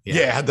front of you.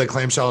 Yeah, I had the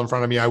clamshell in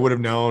front of me. I would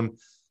have known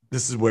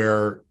this is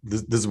where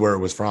it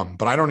was from.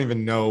 But I don't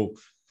even know.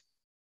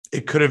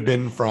 It could have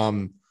been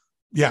from,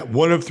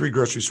 one of 3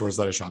 grocery stores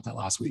that I shopped at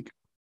last week.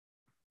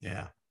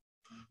 Yeah.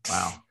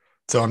 Wow.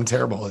 So I'm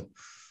terrible at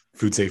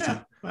food safety.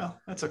 Yeah, well,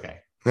 that's okay.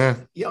 Yeah.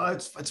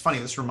 It's funny.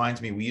 This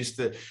reminds me, we used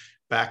to,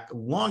 back a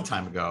long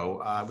time ago,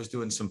 I was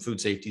doing some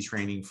food safety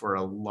training for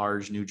a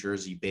large New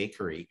Jersey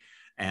bakery.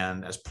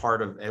 And as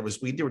part of it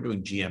we were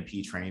doing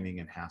GMP training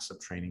and HACCP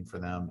training for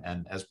them.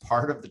 And as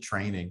part of the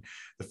training,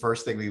 the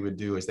first thing we would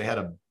do is they had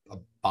a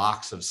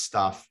box of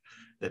stuff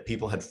that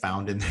people had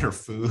found in their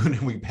food,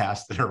 and we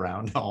passed it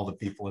around to all the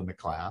people in the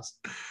class.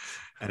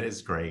 And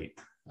it's great.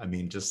 I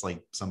mean, just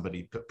like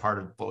somebody put part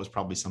of what was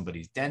probably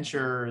somebody's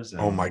dentures. And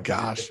oh my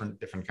gosh,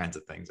 different kinds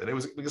of things. And it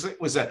was because it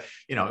was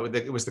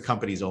it was the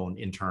company's own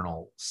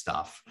internal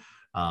stuff.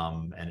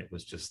 And it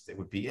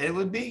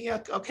would be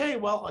okay.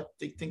 Well, I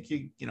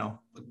think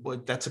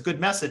that's a good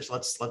message.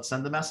 Let's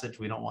send the message.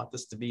 We don't want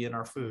this to be in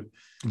our food.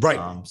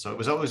 Right. So it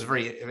was always a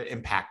very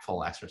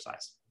impactful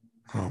exercise.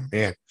 Oh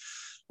man.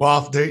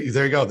 Well, there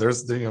you go.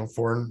 There's the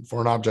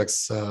foreign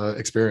objects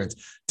experience.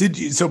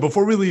 So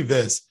before we leave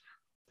this,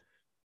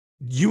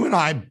 you and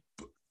I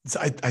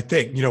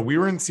think, we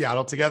were in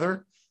Seattle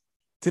together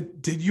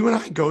Did you and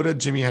I go to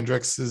Jimi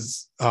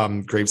Hendrix's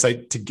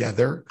gravesite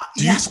together?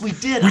 Yes, we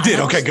did. We did.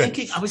 Okay,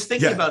 good. I was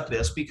thinking about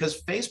this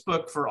because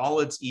Facebook, for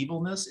all its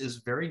evilness, is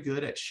very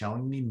good at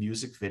showing me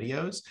music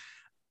videos,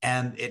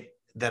 and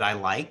that I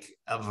like,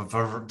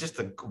 of just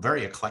a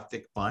very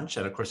eclectic bunch.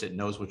 And of course, it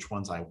knows which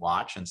ones I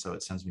watch, and so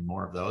it sends me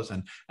more of those.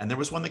 And there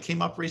was one that came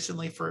up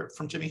recently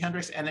from Jimi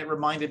Hendrix, and it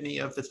reminded me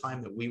of the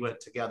time that we went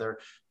together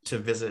to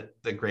visit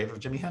the grave of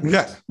Jimi Hendrix.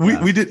 Yeah,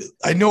 we did.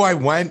 I know I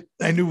went.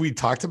 I knew we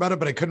talked about it,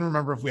 but I couldn't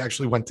remember if we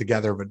actually went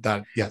together. But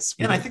that, yes.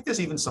 Yeah, and I think there's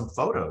even some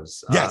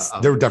photos. Yes,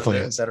 there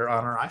definitely is that are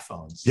on our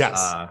iPhones. Yes.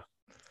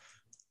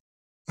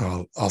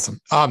 Oh, awesome.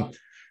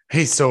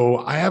 Hey, so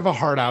I have a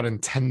hard out in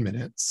 10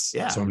 minutes.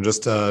 Yeah. So I'm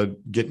just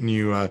getting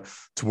you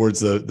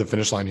towards the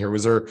finish line here.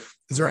 Is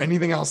there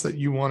anything else that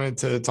you wanted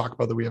to talk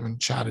about that we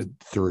haven't chatted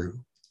through?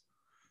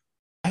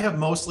 I have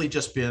mostly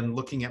just been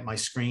looking at my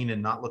screen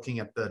and not looking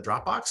at the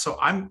Dropbox. So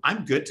I'm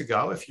good to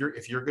go. If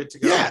you're good to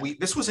go. Yeah.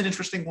 This was an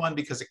interesting one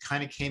because it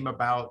kind of came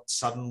about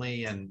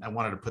suddenly, and I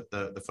wanted to put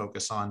the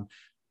focus on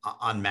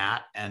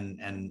Matt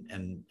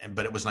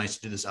but it was nice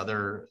to do this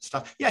other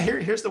stuff. Yeah,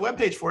 here's the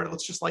webpage for it. It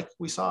looks just like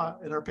we saw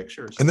in our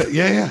pictures. And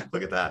yeah.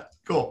 Look at that.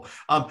 Cool.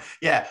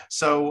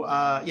 So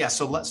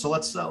let's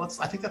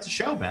I think that's a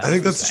show, man. I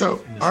think that's a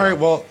show. All right.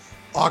 Well,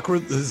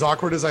 as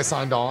awkward as I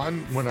signed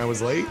on when I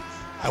was late,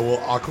 I will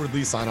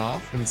awkwardly sign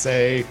off and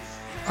say,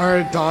 all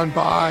right, Don,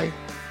 bye.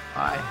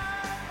 Bye.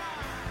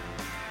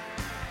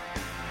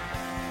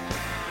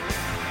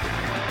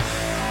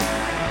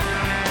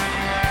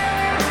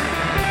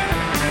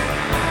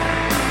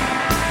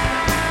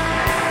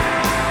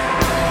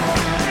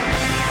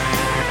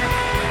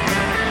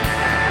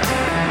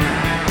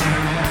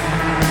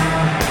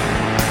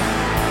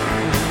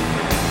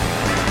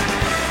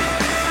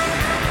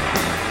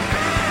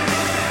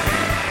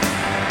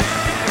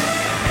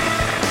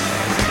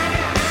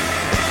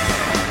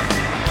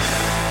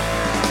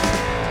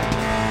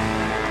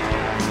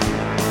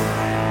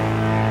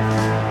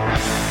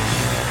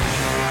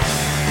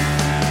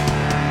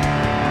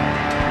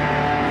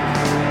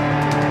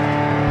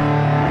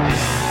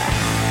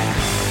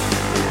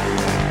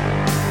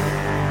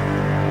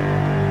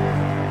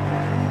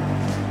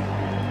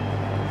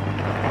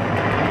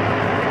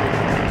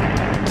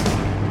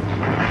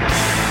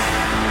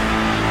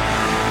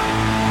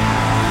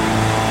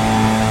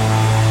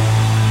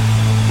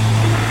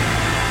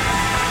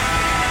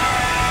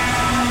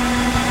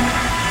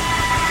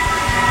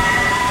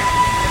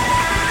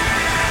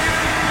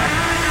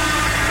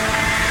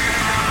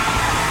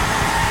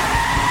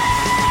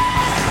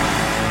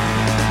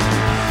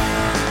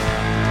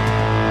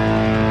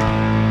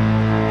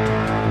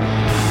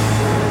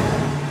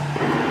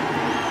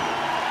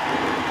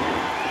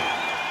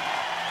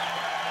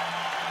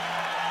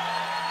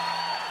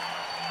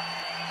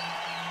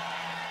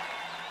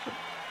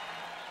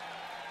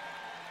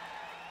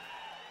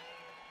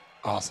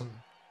 Awesome.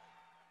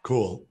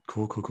 Cool.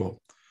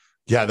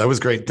 Yeah, that was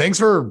great. Thanks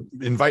for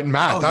inviting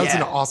Matt. That was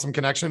an awesome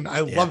connection.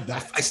 I love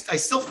that.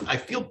 I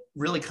feel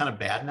really kind of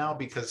bad now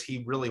because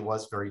he really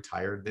was very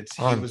tired.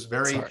 He was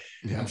very,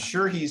 yeah. I'm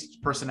sure his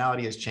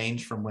personality has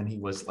changed from when he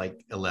was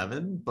like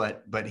 11,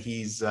 but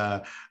he's,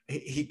 I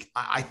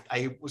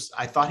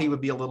thought he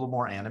would be a little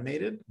more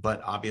animated,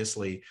 but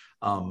obviously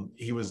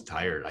he was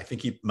tired. I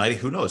think he might,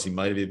 who knows, he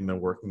might've even been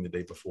working the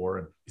day before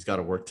and he's got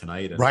to work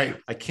tonight. And right.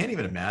 I can't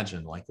even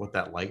imagine like what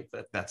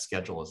that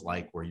schedule is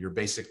like, where you're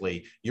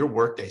basically, your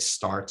workday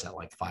starts at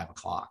like 5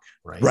 o'clock,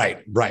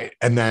 right? Right.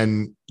 And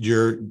then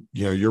you're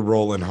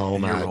rolling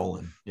home.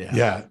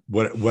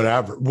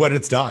 Whatever, when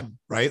it's done,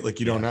 right? Like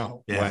you don't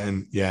know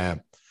when. Yeah.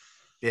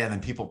 And then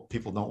people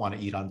don't want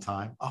to eat on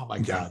time. Oh my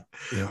God.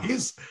 Yeah.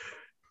 He's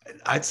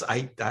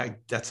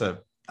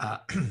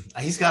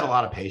got a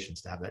lot of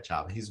patience to have that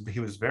job. He's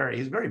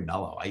very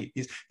mellow. I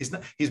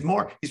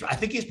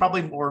think he's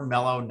probably more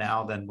mellow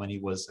now than when he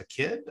was a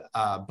kid.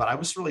 But I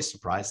was really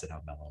surprised at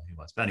how mellow he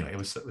was. But anyway, it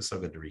was so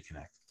good to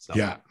reconnect. So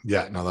yeah.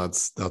 No,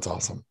 that's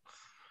awesome.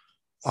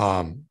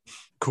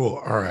 Cool.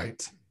 All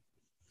right.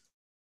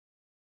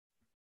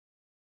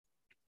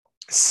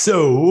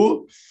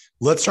 So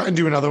let's try and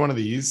do another one of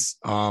these.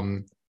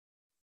 All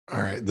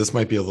right. This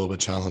might be a little bit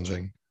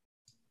challenging.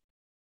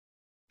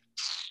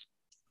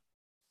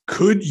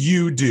 Could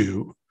you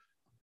do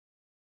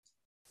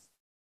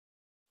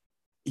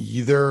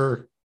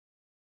either?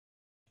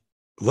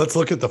 Let's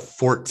look at the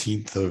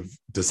 14th of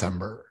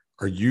December.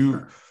 Could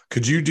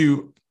you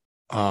do,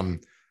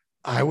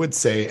 I would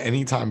say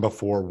anytime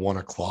before 1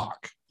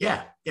 o'clock.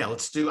 Yeah.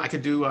 I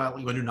could do, you want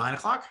to do 9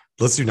 o'clock?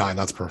 Let's do 9.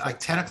 That's perfect. Like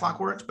 10 o'clock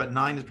works, but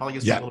 9 is probably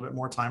gives me a little bit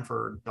more time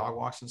for dog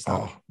walks and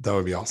stuff. Oh, that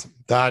would be awesome.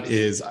 That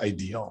is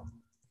ideal.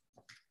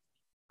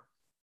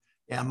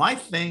 Yeah. My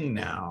thing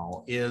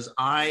now is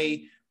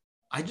I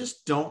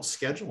just don't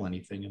schedule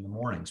anything in the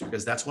mornings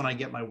because that's when I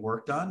get my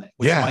work done,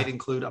 which might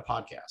include a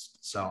podcast.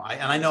 So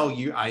I know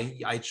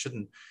I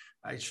shouldn't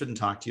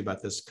talk to you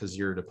about this because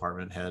you're a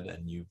department head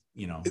and your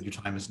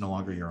time is no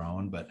longer your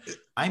own, but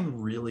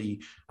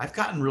I've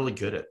gotten really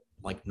good at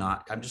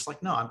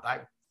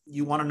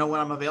you want to know when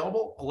I'm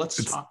available?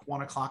 Let's talk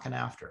 1 o'clock and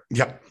after.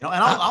 Yep. You know,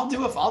 and I'll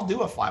do a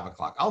 5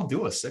 o'clock. I'll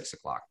do a 6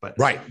 o'clock. But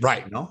right.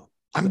 You know,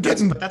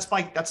 that's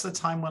the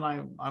time when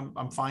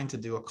I'm fine to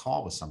do a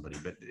call with somebody.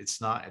 But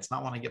it's not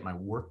when I get my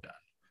work done.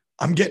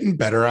 I'm getting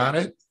better at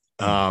it.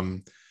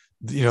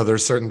 You know,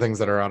 there's certain things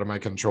that are out of my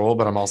control,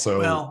 but I'm also,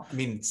 well, I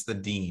mean, it's the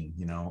dean,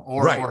 you know,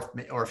 or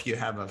if you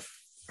have a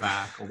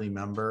faculty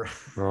member,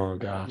 oh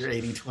gosh, you're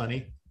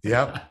 80-20.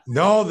 Yep.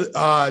 No,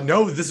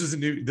 this was a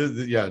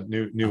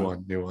new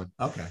one.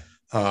 Okay.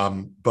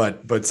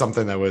 But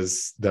something that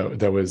was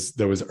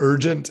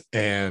urgent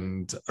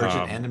and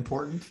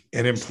important.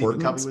 Stephen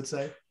Covey would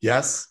say.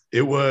 Yes,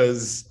 it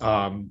was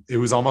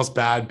almost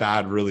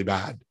bad, really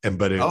bad.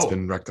 But it's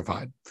been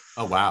rectified.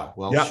 Oh, wow.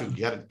 Well, shoot,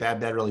 you got it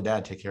bad, really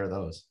bad. Take care of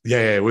those.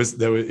 Yeah. It was.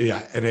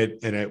 And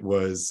it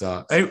was.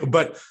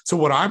 But so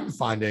what I'm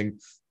finding,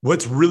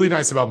 what's really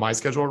nice about my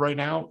schedule right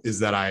now is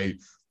that I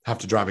have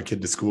to drive a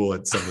kid to school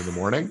at 7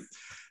 a.m.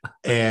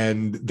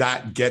 and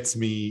that gets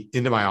me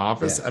into my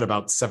office at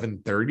about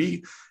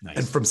 7:30. Nice.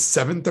 And from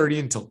 7:30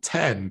 until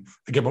 10,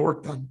 I get my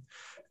work done.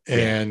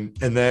 And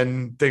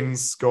then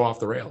things go off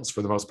the rails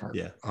for the most part.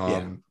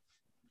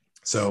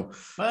 So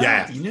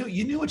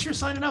you knew what you're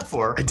signing up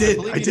for. I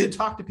did. I did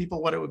talk to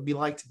people what it would be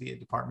like to be a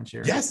department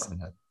chair. Yes.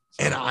 Department head.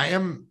 So.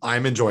 And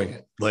I'm enjoying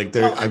it. Like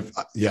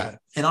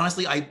And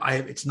honestly,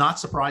 it's not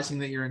surprising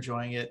that you're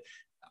enjoying it.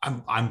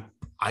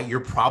 You're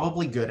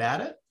probably good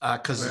at it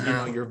because you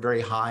know you're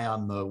very high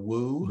on the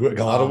woo.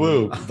 A lot of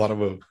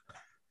woo.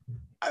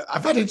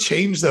 I've had to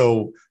change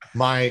though.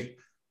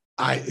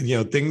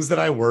 Things that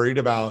I worried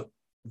about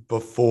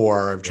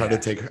before I've tried to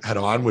take head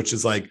on, which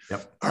is like,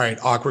 all right,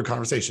 awkward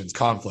conversations,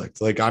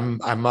 conflict. Like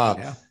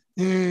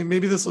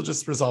maybe this will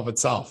just resolve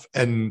itself,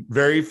 and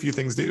very few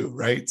things do,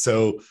 right?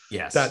 So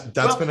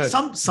that's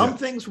been some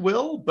things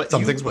will, but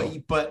some things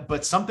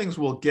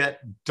will get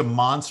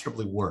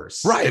demonstrably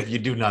worse, right? If you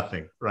do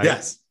nothing, right?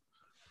 Yes,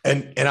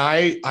 and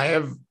I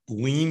have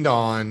leaned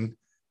on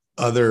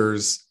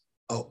others,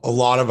 a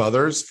lot of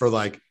others, for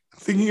like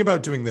thinking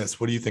about doing this.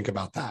 What do you think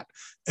about that?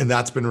 And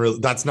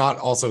that's not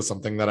also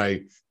something that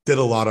I did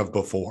a lot of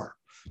before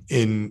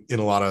in a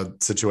lot of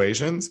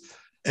situations.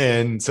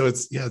 And so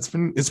it's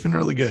been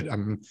really good.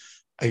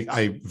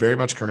 I very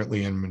much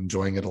currently am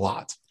enjoying it a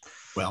lot.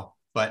 Well,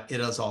 but it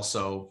is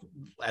also,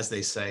 as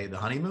they say, the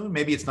honeymoon.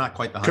 Maybe it's not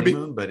quite the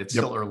honeymoon, but it's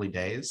still early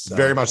days. So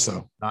very much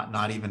so.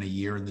 Not even a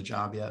year in the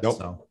job yet.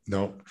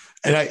 Nope.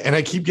 And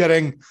I keep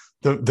getting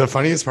the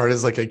funniest part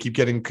is like I keep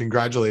getting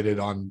congratulated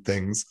on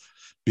things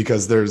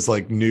because there's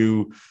like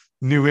new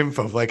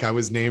info. Like I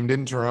was named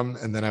interim,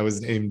 and then I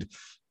was named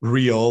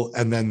real,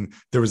 and then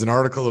there was an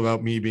article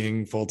about me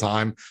being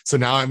full-time. So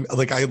now I'm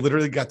like, I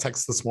literally got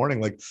text this morning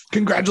like,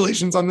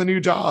 congratulations on the new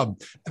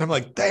job, and I'm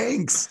like,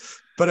 thanks,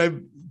 but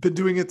I've been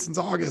doing it since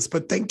August,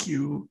 but thank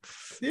you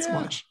so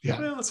much.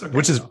 Well, that's okay.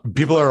 Which is,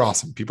 people are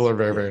awesome. People are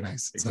very, very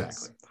nice. It's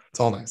exactly nice. It's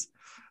all nice.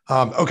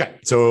 Okay,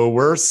 so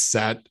we're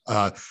set.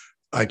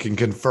 I can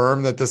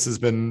confirm that this has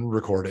been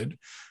recorded.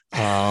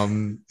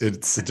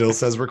 It still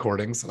says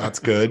recording, so that's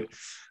good.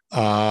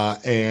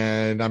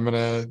 And I'm going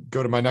to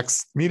go to my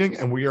next meeting,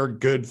 and we are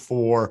good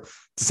for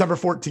December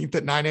 14th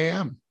at 9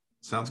 a.m.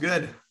 Sounds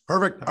good.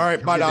 Perfect. All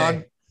right. Bye,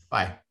 Don.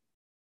 Bye.